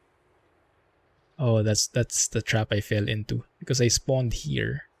 Oh, that's the trap I fell into because I spawned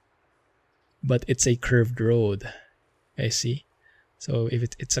here, but it's a curved road. I see. So if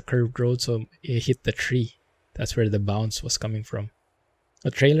it's a curved road, so it hit the tree. That's where the bounce was coming from. A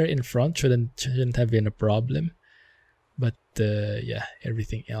trailer in front shouldn't have been a problem, but yeah,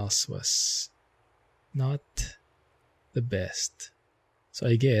 everything else was not the best. So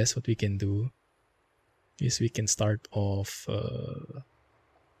I guess what we can do Guess we can start off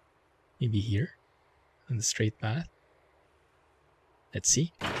maybe here on the straight path. Let's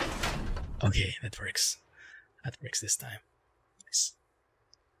see. Okay, that works. That works this time. Nice.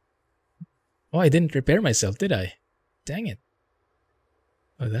 Oh, I didn't repair myself, did I? Dang it.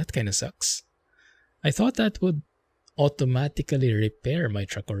 Oh, that kind of sucks. I thought that would automatically repair my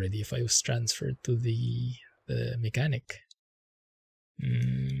truck already if I was transferred to the mechanic.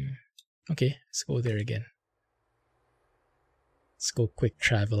 Okay, let's go there again. Let's go quick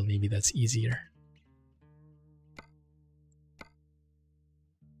travel, maybe that's easier.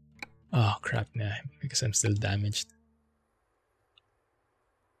 Oh crap, nah, because I'm still damaged.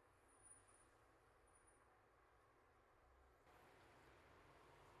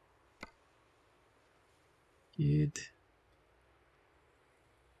 Good.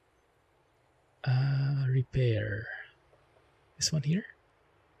 Repair. This one here?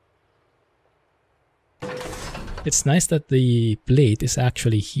 It's nice that the plate is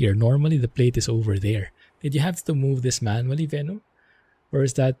actually here. Normally the plate is over there. Did you have to move this manually, Venom? Or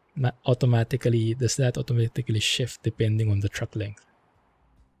is that automatically, does that automatically shift depending on the truck length?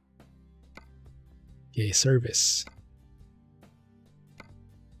 Okay, service.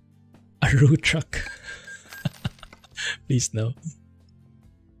 A root truck. Please no.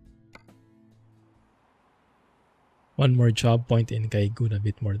 One more job point in Kaigun, a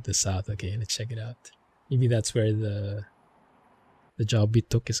bit more to the south. Okay, let's check it out. Maybe that's where the job we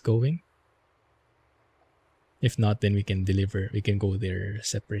took is going. If not, then we can deliver. We can go there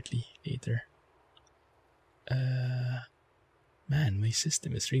separately later. Man, my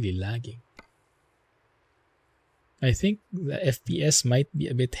system is really lagging. I think the FPS might be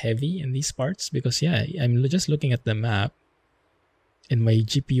a bit heavy in these parts because yeah, I'm just looking at the map and my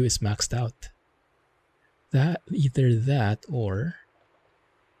GPU is maxed out. That either that or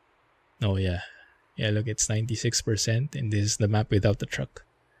oh yeah. Yeah, look, it's 96% and this is the map without the truck.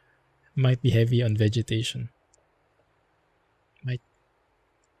 Might be heavy on vegetation.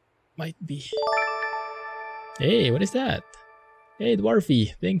 Might be. Hey, what is that? Hey,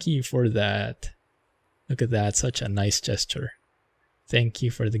 Dwarfy, thank you for that. Look at that, such a nice gesture. Thank you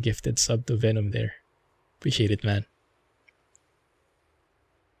for the gifted sub to Venom there. Appreciate it, man.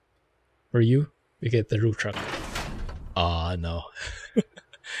 For you, we get the roof truck. Ah, no.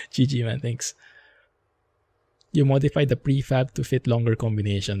 GG, man, thanks. You modified the prefab to fit longer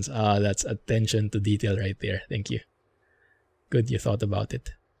combinations. Ah, that's attention to detail right there. Thank you. Good you thought about it.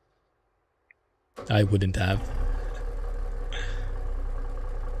 I wouldn't have.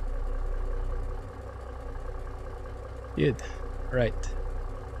 Good. Right.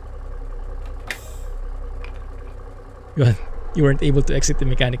 You weren't able to exit the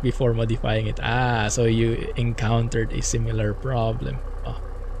mechanic before modifying it. Ah, so you encountered a similar problem. Oh,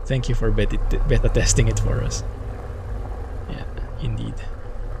 thank you for beta testing it for us. Yeah, indeed.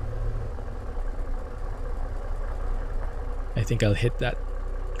 I think I'll hit that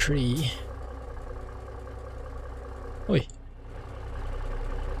tree. Oi.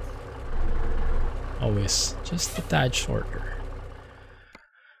 Always just a tad shorter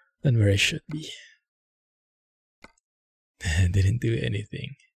than where I should be. Didn't do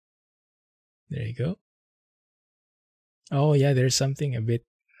anything. There you go. Oh yeah, there's something a bit,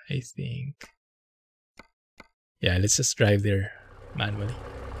 I think. Yeah, let's just drive there manually.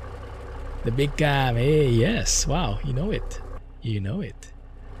 The big cam, hey, yes, wow, you know it. You know it.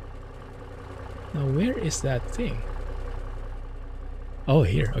 Now where is that thing? Oh,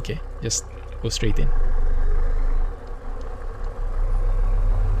 here, okay, just go straight in.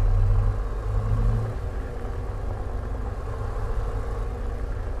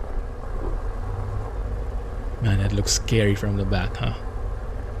 Man, that looks scary from the back, huh?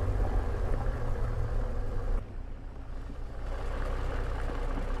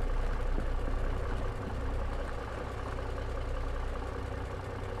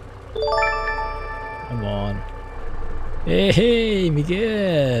 Come on. Hey,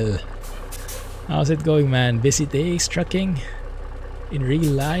 Miguel! How's it going, man? Busy days trucking? In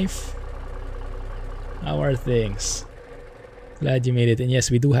real life? How are things? Glad you made it. And yes,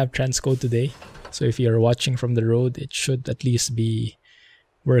 we do have transcode today. So if you're watching from the road, it should at least be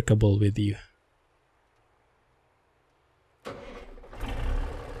workable with you.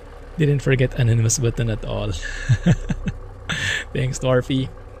 Didn't forget anonymous button at all. Thanks, Dwarfy.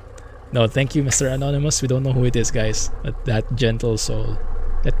 No, thank you, Mr. Anonymous. We don't know who it is, guys. But that gentle soul,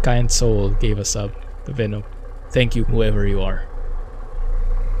 that kind soul gave us up to Venom. Thank you, whoever you are.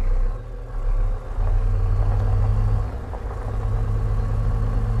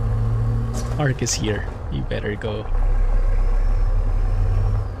 Ark is here. You better go.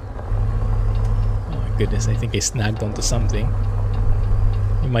 Oh my goodness, I think I snagged onto something.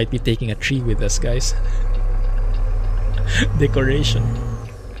 We might be taking a tree with us, guys. Decoration.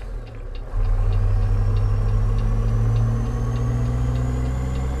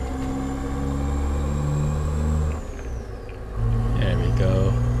 There we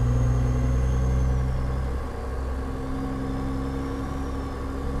go.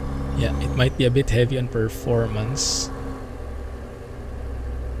 Yeah, it might be a bit heavy on performance.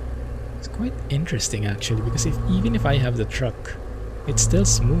 It's quite interesting actually, because even if I have the truck, it's still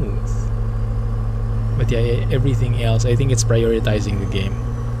smooth. But yeah, everything else, I think it's prioritizing the game.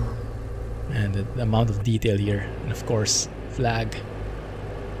 And the amount of detail here. And of course, flag.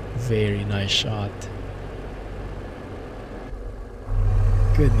 Very nice shot.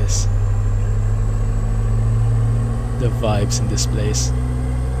 Goodness. The vibes in this place.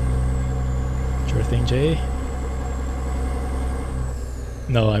 Sure thing, Jay.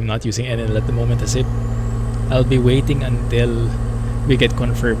 No, I'm not using NL at the moment, that's it. I'll be waiting until we get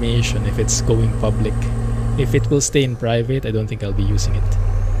confirmation if it's going public. If it will stay in private, I don't think I'll be using it.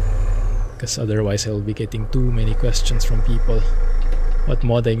 Because otherwise I'll be getting too many questions from people. What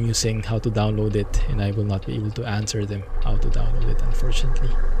mod I'm using, how to download it, and I will not be able to answer them how to download it, unfortunately.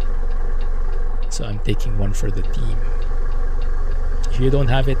 So I'm taking one for the team. If you don't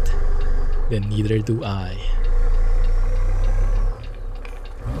have it, then neither do I.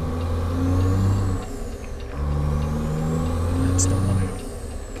 That's the one.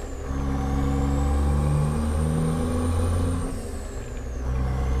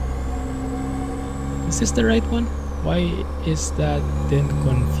 Is this the right one? Why is that then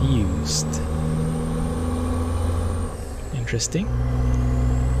confused? Interesting.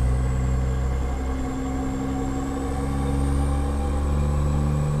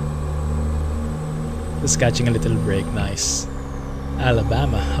 Just catching a little break, nice.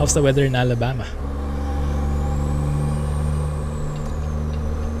 Alabama, how's the weather in Alabama?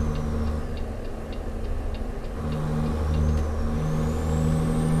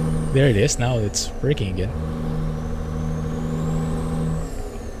 There it is, now it's working again.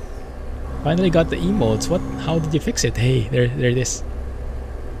 Finally got the emotes. What? How did you fix it? Hey, there it is.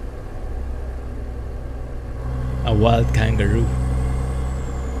 A wild kangaroo.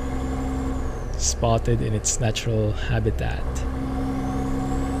 Spotted in its natural habitat.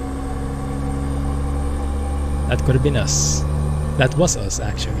 That could have been us. That was us,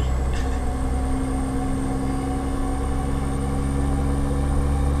 actually.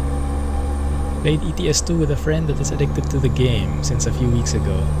 Played ATS 2 with a friend that is addicted to the game since a few weeks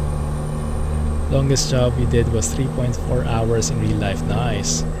ago. Longest job we did was 3.4 hours in real life.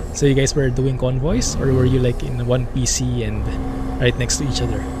 Nice. So you guys were doing convoys, or were you like in one PC and right next to each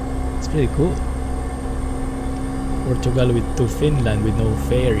other? It's pretty cool. Portugal to Finland with no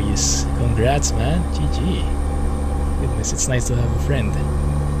ferries. Congrats, man. GG. Goodness, it's nice to have a friend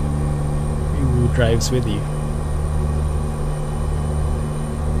who drives with you.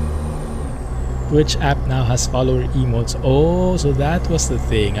 Which app now has follower emotes? Oh, so that was the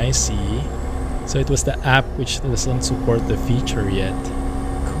thing. I see. So it was the app which doesn't support the feature yet.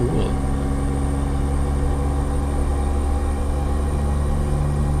 Cool.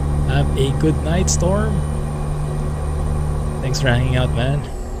 Have a good night, Storm. Thanks for hanging out, man.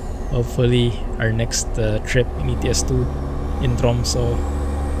 Hopefully our next trip in ETS2 in Tromso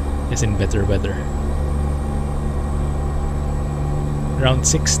is in better weather. Around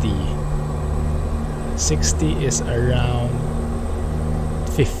 60. 60 is around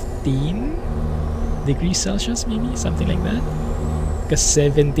 15 degrees Celsius, maybe, something like that. Because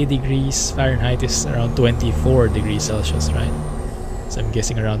 70 degrees Fahrenheit is around 24 degrees Celsius, right? So I'm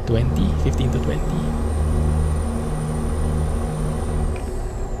guessing around 20, 15 to 20.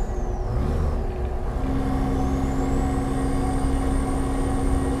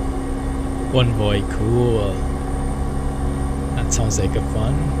 Convoy, cool. That sounds like a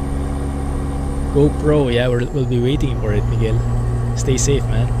fun. GoPro, yeah, we'll be waiting for it, Miguel. Stay safe,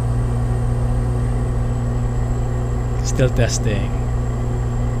 man. Still testing.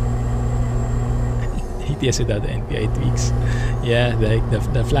 ATS without the NPI tweaks. Yeah,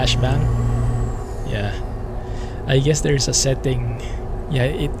 the flashbang. Yeah. I guess there's a setting. Yeah,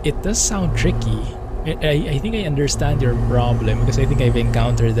 it does sound tricky. I think I understand your problem, because I think I've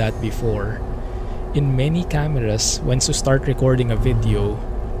encountered that before. In many cameras, once you start recording a video,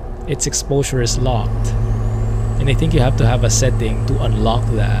 its exposure is locked. And I think you have to have a setting to unlock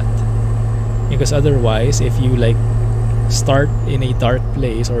that. Because otherwise, if you like start in a dark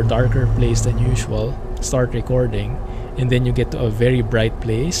place or darker place than usual, start recording, and then you get to a very bright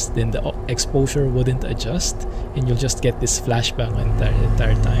place, then the exposure wouldn't adjust, and you'll just get this flashbang the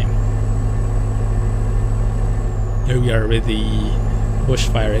entire time. Here we are with the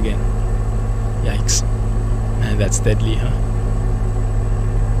bushfire again. Yikes. Man, that's deadly, huh?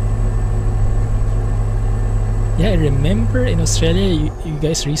 Yeah, I remember in Australia, you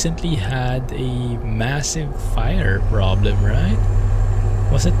guys recently had a massive fire problem, right?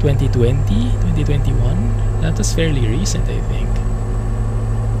 Was it 2020? 2021? That was fairly recent, I think.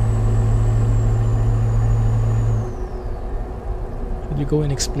 Should we go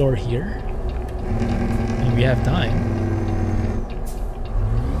and explore here? I mean, we have time.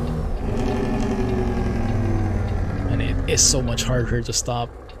 And it is so much harder to stop.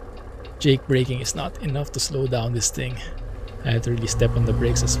 Jake braking is not enough to slow down this thing. I have to really step on the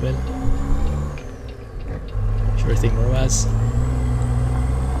brakes as well. Sure thing, Roaz.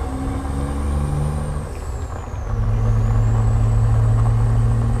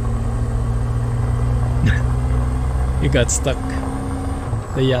 You got stuck.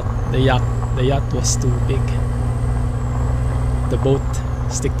 The yacht was too big. The boat,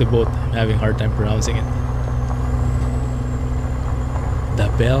 stick to boat. I'm having a hard time pronouncing it. The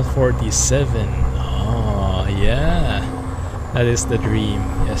Bell 47. Oh, yeah. That is the dream,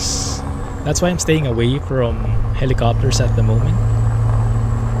 yes. That's why I'm staying away from helicopters at the moment.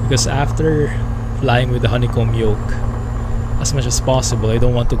 Because after flying with the honeycomb yoke, as much as possible, I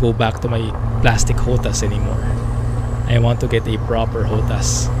don't want to go back to my plastic HOTAS anymore. I want to get a proper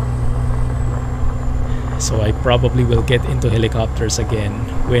HOTAS. So I probably will get into helicopters again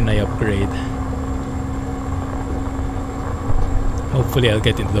when I upgrade. Hopefully I'll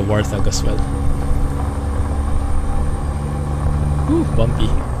get into the Warthog as well. Ooh, bumpy.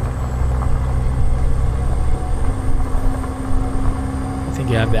 I think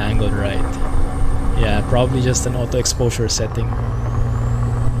you have the angle right. Yeah, probably just an auto exposure setting.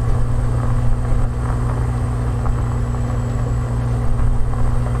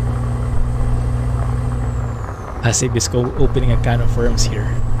 Hasib is opening a can of worms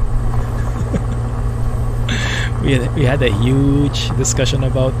here. We had a huge discussion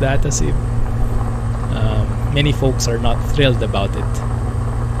about that, as if many folks are not thrilled about it.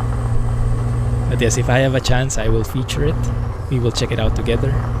 But yes, if I have a chance, I will feature it. We will check it out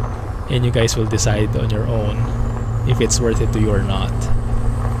together, and you guys will decide on your own if it's worth it to you or not.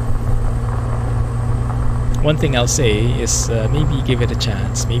 One thing I'll say is maybe give it a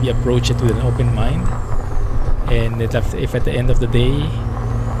chance. Maybe approach it with an open mind. And if at the end of the day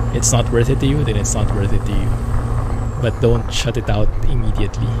it's not worth it to you, then it's not worth it to you. But don't shut it out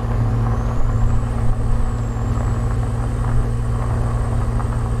immediately.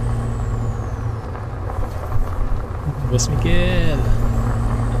 Boss Miguel.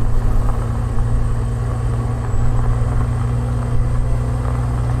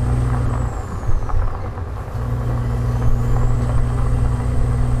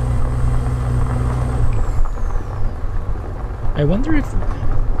 I wonder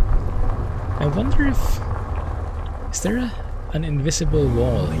if is there an invisible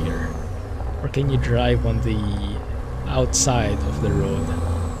wall here, or can you drive on the outside of the road?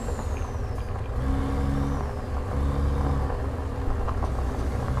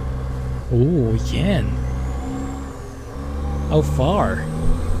 Oh, we can. How far?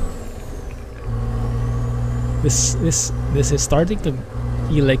 This is starting to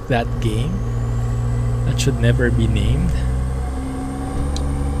feel like that game that should never be named.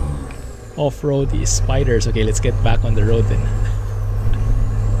 Off-roady spiders. Okay, let's get back on the road then.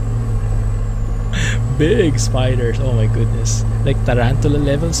 Big spiders. Oh my goodness. Like tarantula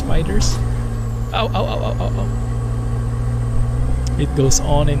level spiders. Ow, ow, ow, ow, ow, ow. It goes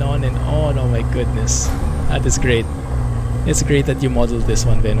on and on and on. Oh my goodness. That is great. It's great that you modeled this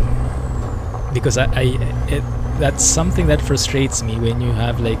one, Venom. Because that's something that frustrates me when you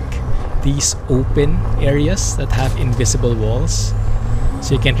have like these open areas that have invisible walls.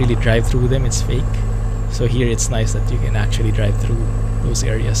 So you can't really drive through them, it's fake. So here it's nice that you can actually drive through those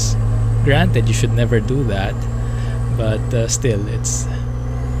areas. Granted, you should never do that, but still, it's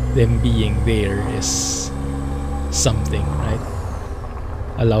them being there is something, right?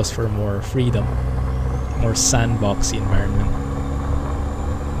 Allows for more freedom, more sandboxy environment.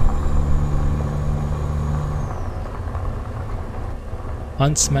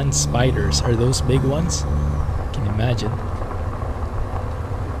 Huntsman spiders, are those big ones? Can you imagine?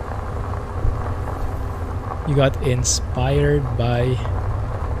 You got inspired by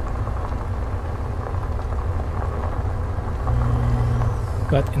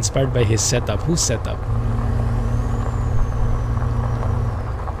his setup. Whose setup?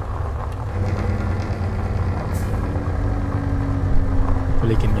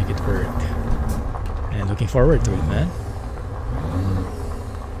 Hopefully can make it work. And looking forward to it, man.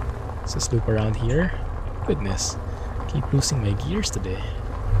 Let's just loop around here. Goodness. Keep losing my gears today.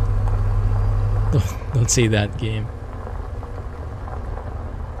 Don't say that, game.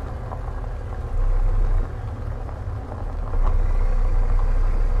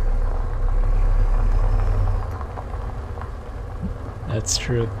 That's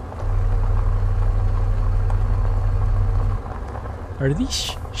true. Are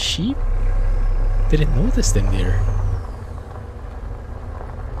these sheep? Didn't notice them there.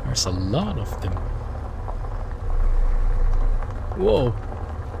 There's a lot of them. Whoa.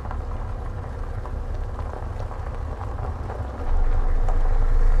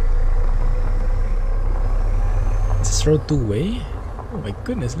 Is this road two-way? Oh my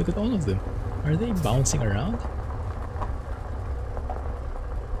goodness, look at all of them. Are they bouncing around?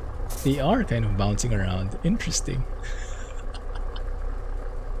 They are kind of bouncing around. Interesting.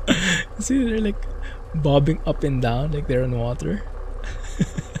 See, they're like bobbing up and down like they're on water.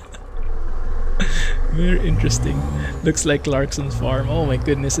 Very interesting. Looks like Clarkson's farm. Oh my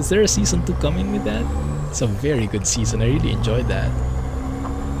goodness, is there a season 2 coming with that? It's a very good season. I really enjoyed that.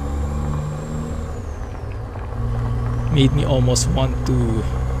 Made me almost want to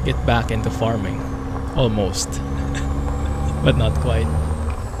get back into farming. Almost. But not quite.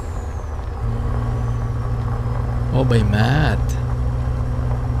 Oh, by Matt.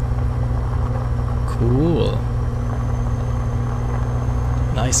 Cool.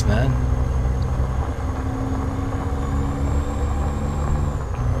 Nice, man.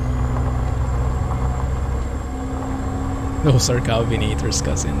 Those are Calvinator's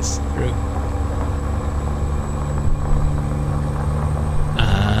cousins. True.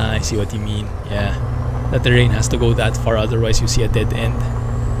 Ah, I see what you mean. Yeah. That the rain has to go that far, otherwise you see a dead end.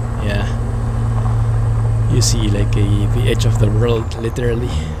 Yeah. You see like the edge of the world,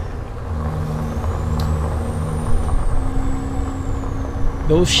 literally.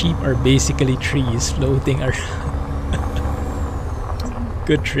 Those sheep are basically trees floating around.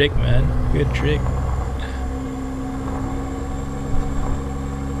 Good trick, man. Good trick.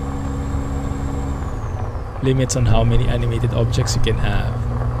 Limits on how many animated objects you can have.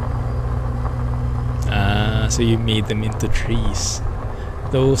 Ah, so you made them into trees.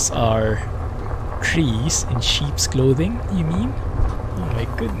 Those are trees in sheep's clothing, you mean? Oh my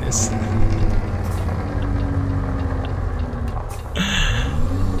goodness.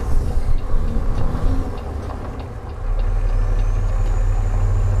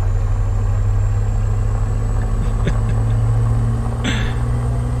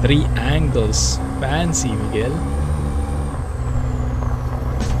 Three angles. Fancy, Miguel.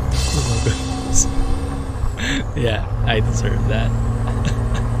 Oh my goodness. Yeah, I deserve that.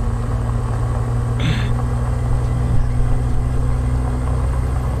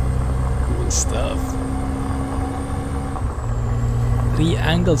 Cool stuff. 3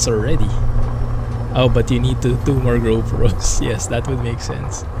 angles already. Oh, but you need to 2 more GoPros. Yes, that would make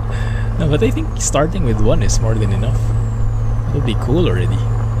sense. No, but I think starting with 1 is more than enough. That would be cool already.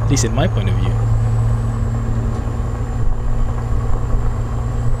 At least in my point of view.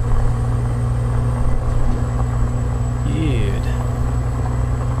 Good.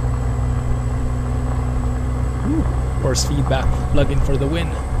 Ooh, force feedback plugin for the win.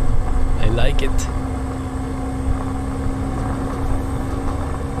 I like it.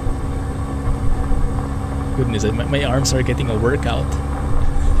 Goodness, my arms are getting a workout.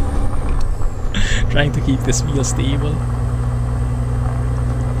 Trying to keep this wheel stable.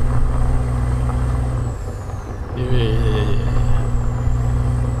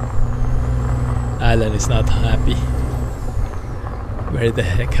 Alan is not happy. Where the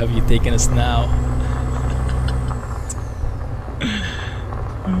heck have you taken us now?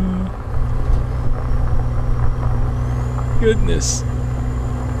 Goodness.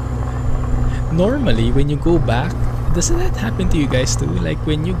 Normally when you go back, doesn't that happen to you guys too? Like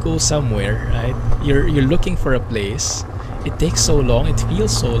when you go somewhere, right? You're looking for a place. It takes so long, it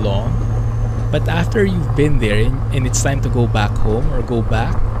feels so long. But after you've been there and it's time to go back home or go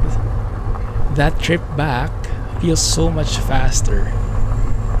back, that trip back feels so much faster.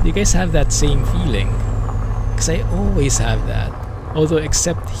 Do you guys have that same feeling? Because I always have that. Although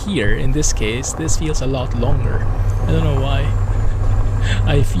except here, in this case, this feels a lot longer. I don't know why.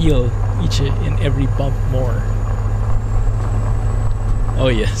 I feel each and every bump more. Oh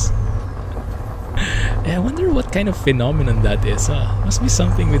yes. I wonder what kind of phenomenon that is. Must be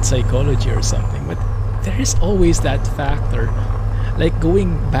something with psychology or something. But there is always that factor. Like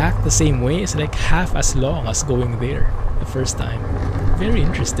going back the same way is like half as long as going there the first time. Very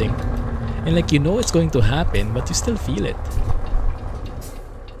interesting. And like you know it's going to happen, but you still feel it.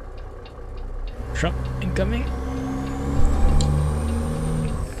 Truck incoming.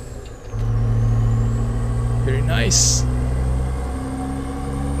 Very nice. Nice.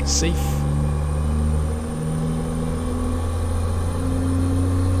 Safe.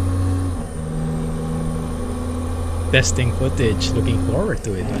 Testing footage. Looking forward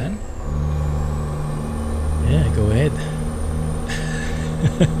to it, man. Yeah, go ahead.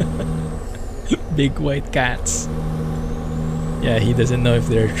 Big white cats. Yeah, he doesn't know if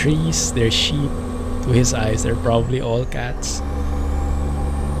they're trees, they're sheep. To his eyes, they're probably all cats.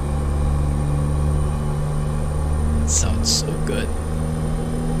 It sounds so good.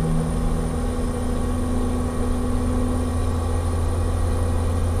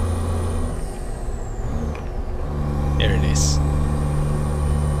 There it is.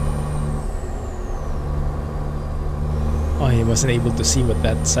 Oh, he wasn't able to see what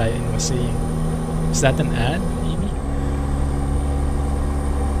that sign was saying. Is that an ad, maybe?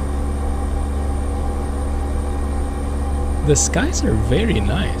 The skies are very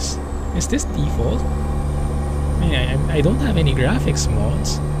nice. Is this default? I mean, I don't have any graphics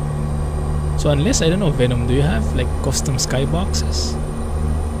mods. So unless, I don't know, Venom, do you have like custom skyboxes?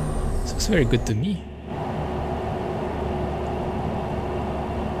 This looks very good to me.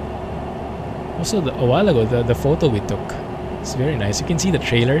 Also, a while ago, the photo we took, it's very nice. You can see the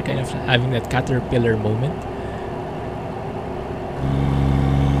trailer kind of having that caterpillar moment.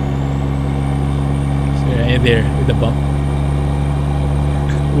 So yeah, there with the bump.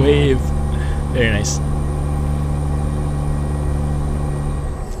 Wave. Very nice.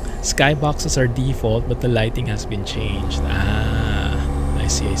 Skyboxes are default, but the lighting has been changed. Ah, I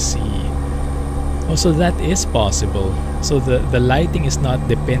see, I see. Also, that is possible. So the lighting is not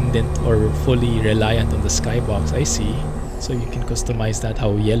dependent or fully reliant on the skybox. I see. So you can customize that,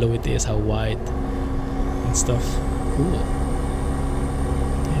 how yellow it is, how white, and stuff. Cool.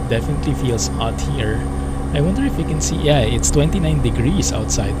 It definitely feels hot here. I wonder if you can see. Yeah, it's 29 degrees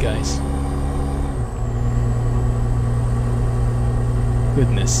outside, guys.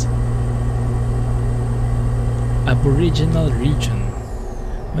 Goodness. Aboriginal region.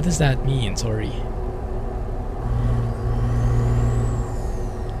 What does that mean? Sorry.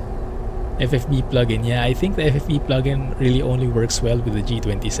 FFB plugin. Yeah, I think the FFB plugin really only works well with the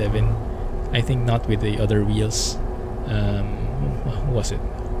G27. I think not with the other wheels. Who was it?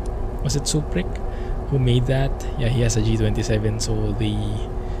 Was it Suprik who made that? Yeah, he has a G27, so the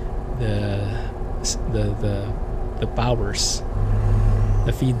powers,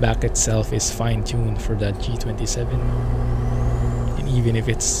 the feedback itself is fine-tuned for that G27. And even if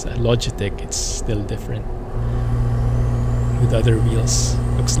it's a Logitech, it's still different with other wheels,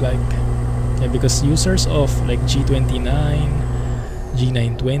 looks like. Yeah, because users of like G29,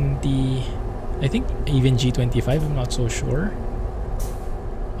 G920, I think even G25, I'm not so sure.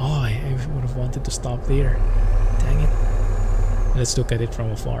 Oh, I would have wanted to stop there. Dang it. Let's look at it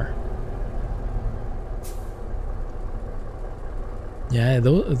from afar. Yeah,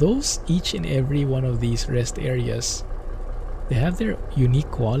 those each and every one of these rest areas, they have their unique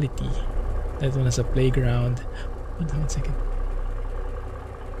quality. That one has a playground. Hold on 1 second.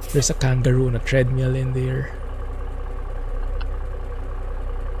 There's a kangaroo and a treadmill in there.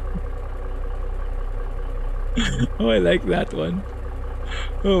 Oh, I like that one.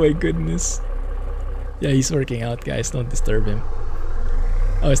 Oh my goodness. Yeah, he's working out, guys. Don't disturb him.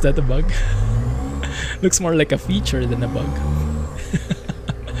 Oh, is that a bug? Looks more like a feature than a bug.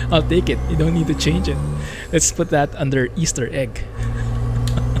 I'll take it. You don't need to change it. Let's put that under Easter egg.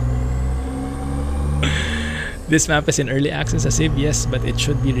 This map is in early access as if, yes, but it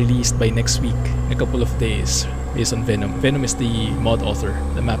should be released by next week, in a couple of days, based on Venom. Venom is the mod author,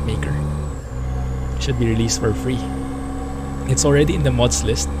 the map maker. It should be released for free. It's already in the mods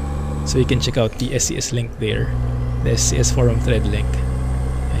list, so you can check out the SCS link there, the SCS forum thread link.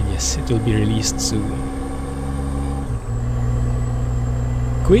 And yes, it will be released soon.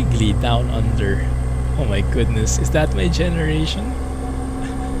 Quigley Down Under. Oh my goodness, is that my generation?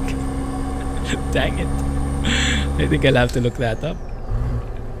 Dang it. I think I'll have to look that up.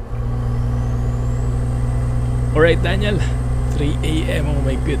 Alright, Daniel. 3 a.m. Oh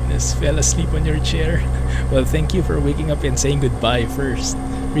my goodness. Fell asleep on your chair. Well, thank you for waking up and saying goodbye first.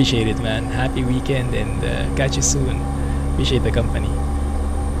 Appreciate it, man. Happy weekend and catch you soon. Appreciate the company.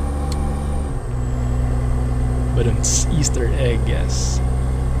 But it's Easter egg, yes.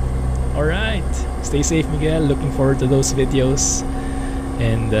 Alright. Stay safe, Miguel. Looking forward to those videos.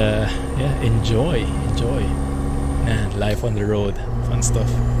 And yeah, enjoy. Man, life on the road. Fun stuff.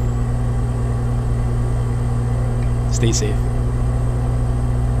 Stay safe.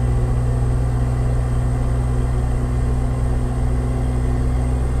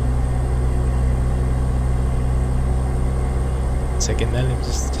 Second, let me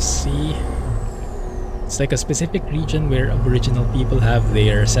just see. It's like a specific region where Aboriginal people have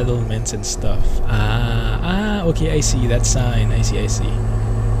their settlements and stuff. Okay, I see that sign. I see.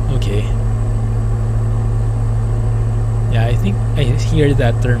 Okay. Yeah, I think I hear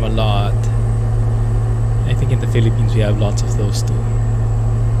that term a lot. I think in the Philippines we have lots of those too.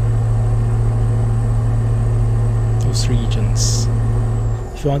 Those regions.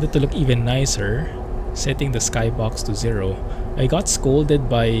 If you wanted to look even nicer, setting the skybox to 0. I got scolded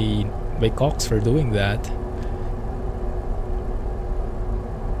by Cox for doing that.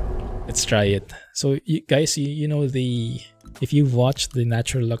 Let's try it. So you guys, you know, if you've watched the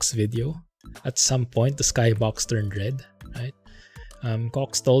Natural Lux video, at some point the skybox turned red, right?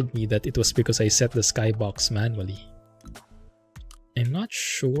 Cox told me that it was because I set the skybox manually. I'm not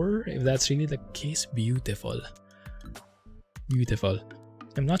sure if that's really the case. Beautiful.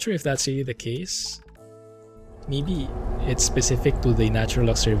 I'm not sure if that's really the case. Maybe it's specific to the Natural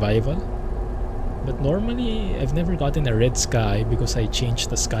Lux Revival. But normally, I've never gotten a red sky because I changed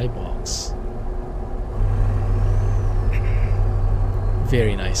the skybox.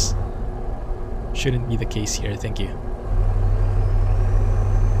 Very nice. Shouldn't be the case here, thank you.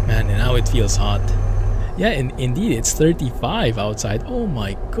 Man, and now it feels hot. Yeah, and indeed, it's 35 outside. Oh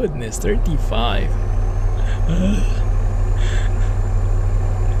my goodness, 35.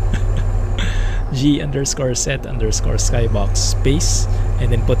 G_set_skybox space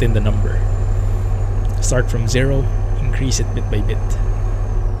and then put in the number. Start from 0, increase it bit by bit.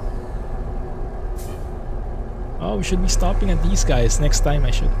 Oh, we should be stopping at these guys. Next time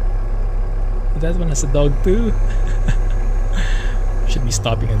I should. That one has a dog too. Should be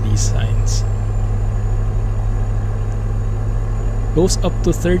stopping at these signs. Goes up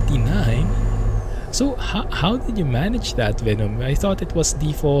to 39. So how did you manage that, Venom? I thought it was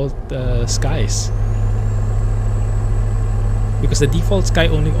default skies. Because the default sky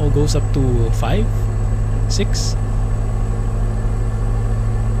only all goes up to 5, 6.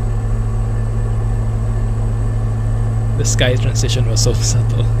 The sky transition was so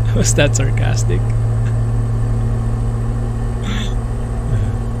subtle. Was that sarcastic?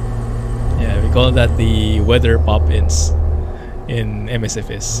 Yeah, we call that the weather pop-ins in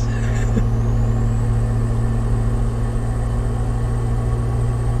MSFS.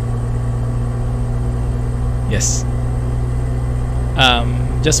 Yes.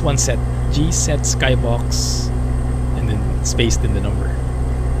 Just one set. G set skybox and then spaced in the number.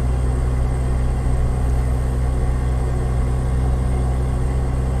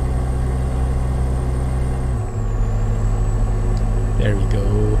 There we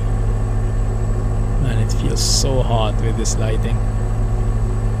go. Man, it feels so hot with this lighting.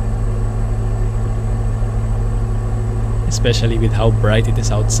 Especially with how bright it is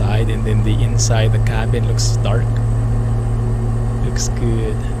outside, and then the inside, the cabin looks dark. Looks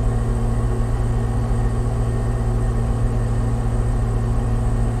good.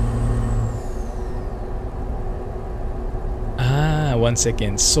 One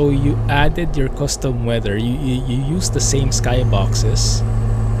second. So you added your custom weather. You used the same skyboxes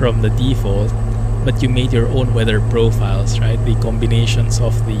from the default, but you made your own weather profiles, right? The combinations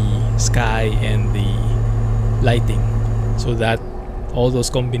of the sky and the lighting, so that all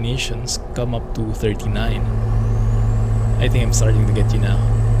those combinations come up to 39. I think I'm starting to get you now.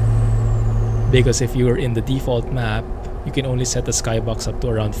 Because if you're in the default map, you can only set the skybox up to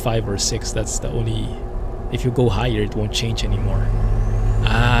around 5 or 6. That's the only... If you go higher, it won't change anymore.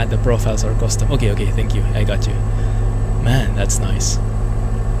 Ah, the profiles are custom. Okay, thank you. I got you. Man, that's nice.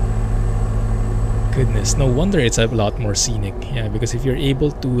 Goodness, no wonder it's a lot more scenic. Yeah, because if you're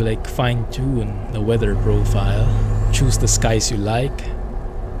able to like fine-tune the weather profile, choose the skies you like,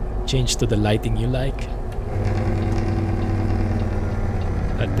 change to the lighting you like,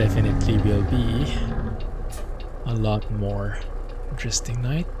 that definitely will be a lot more interesting.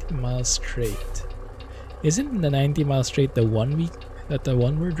 90 miles straight. Isn't the 90 miles straight the one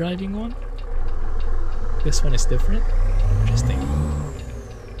we're driving on? This one is different. Interesting.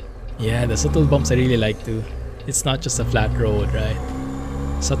 Yeah, the subtle bumps I really like too. It's not just a flat road, right?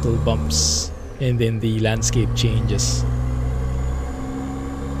 Subtle bumps, and then the landscape changes.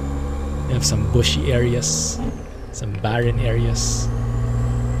 You have some bushy areas, some barren areas,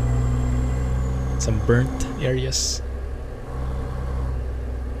 some burnt areas.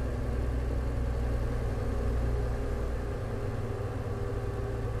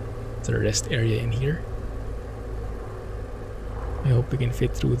 The rest area in here. I hope we can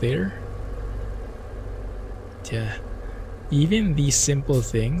fit through there. Yeah, even these simple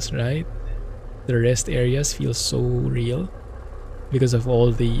things, right? The rest areas feel so real because of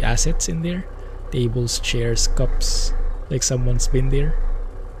all the assets in there. Tables, chairs, cups, like someone's been there.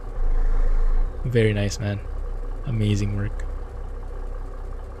 Very nice, man. Amazing work.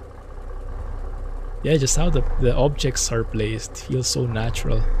 Yeah, just how the objects are placed feels so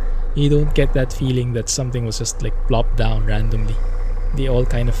natural. You don't get that feeling that something was just like plopped down randomly. They all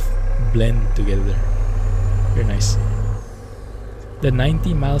kind of blend together. Very nice. The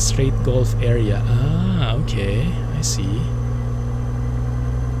 90-mile straight golf area. Ah, okay. I see.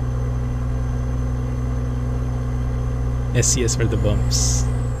 SCS for the bumps.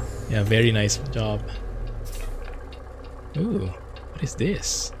 Yeah, very nice job. Ooh, what is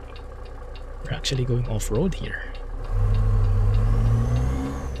this? We're actually going off-road here.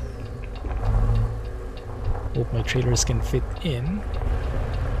 Hope my trailers can fit in.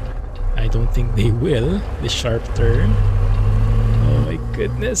 I don't think they will. This sharp turn. Oh my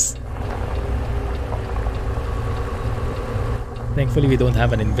goodness. Thankfully we don't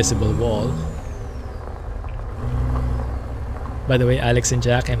have an invisible wall. By the way, Alex and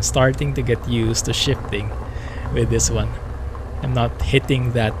Jack, I'm starting to get used to shifting with this one. I'm not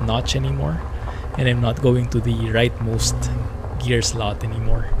hitting that notch anymore, and I'm not going to the rightmost gear slot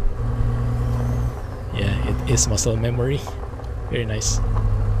anymore. Yeah, it is muscle memory. Very nice.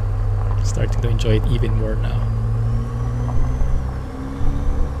 Starting to enjoy it even more now.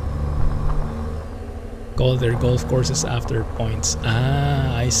 Call their golf courses after points.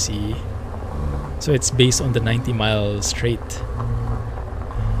 Ah, I see. So it's based on the 90-mile straight.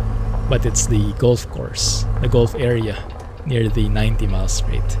 But it's the golf course, the golf area near the 90-mile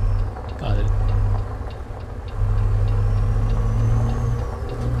straight. Got it.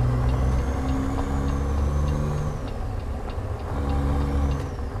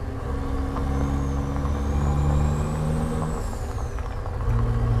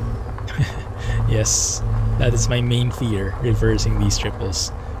 Yes, that is my main fear, reversing these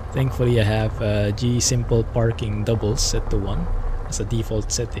triples. Thankfully I have G simple parking doubles set to 1 as a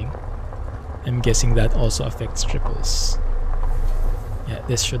default setting. I'm guessing that also affects triples. Yeah,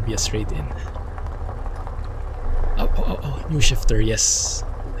 this should be a straight in. Oh, new shifter, yes.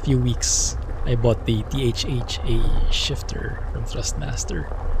 A few weeks. I bought the THHA shifter from Thrustmaster.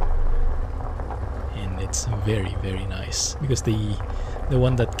 And it's very, very nice. Because the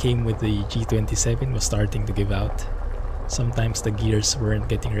one that came with the G27 was starting to give out. Sometimes the gears weren't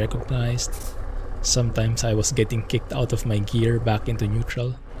getting recognized. Sometimes I was getting kicked out of my gear back into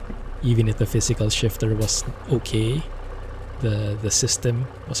neutral. Even if the physical shifter was okay, the system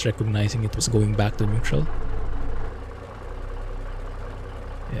was recognizing it was going back to neutral.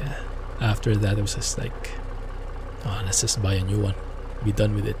 Yeah, after that it was just like, oh, let's just buy a new one. Be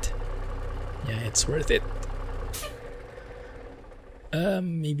done with it. Yeah, it's worth it.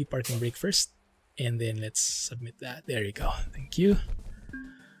 Maybe parking brake first, and then let's submit that. There you go. Thank you.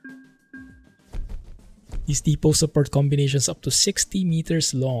 These depots support combinations up to 60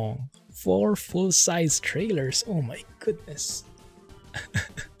 meters long. 4 full-size trailers. Oh my goodness.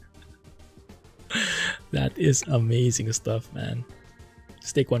 That is amazing stuff, man.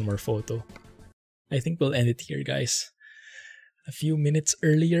 Let's take one more photo. I think we'll end it here, guys. A few minutes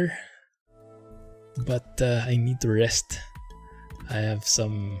earlier. But I need to rest. I have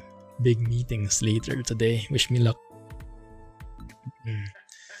some big meetings later today. Wish me luck.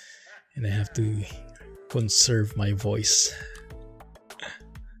 And I have to conserve my voice.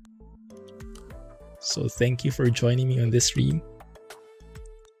 So thank you for joining me on this stream.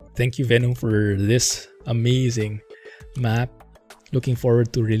 Thank you, Venom, for this amazing map. Looking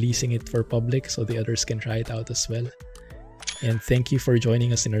forward to releasing it for public so the others can try it out as well. And thank you for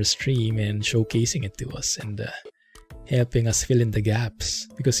joining us in our stream and showcasing it to us and helping us fill in the gaps.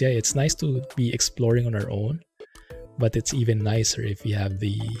 Because yeah, it's nice to be exploring on our own, but it's even nicer if we have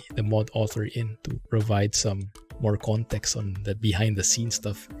the mod author in to provide some more context on the behind the scenes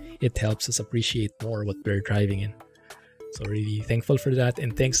stuff. It helps us appreciate more what we're driving in. So really thankful for that,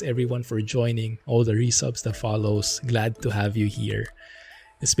 and thanks everyone for joining, all the resubs, the follows. Glad to have you here.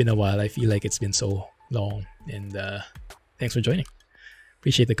 It's been a while. I feel like it's been so long, and thanks for joining.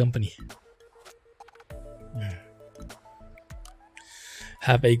 Appreciate the company.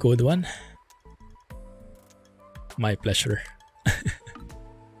 Have a good one. My pleasure.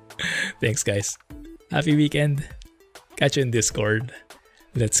 Thanks, guys. Happy weekend. Catch you in Discord.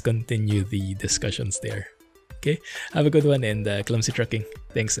 Let's continue the discussions there. Okay, have a good one, and Clumsy Trucking.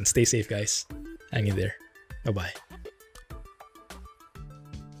 Thanks, and stay safe, guys. Hang in there. Bye-bye.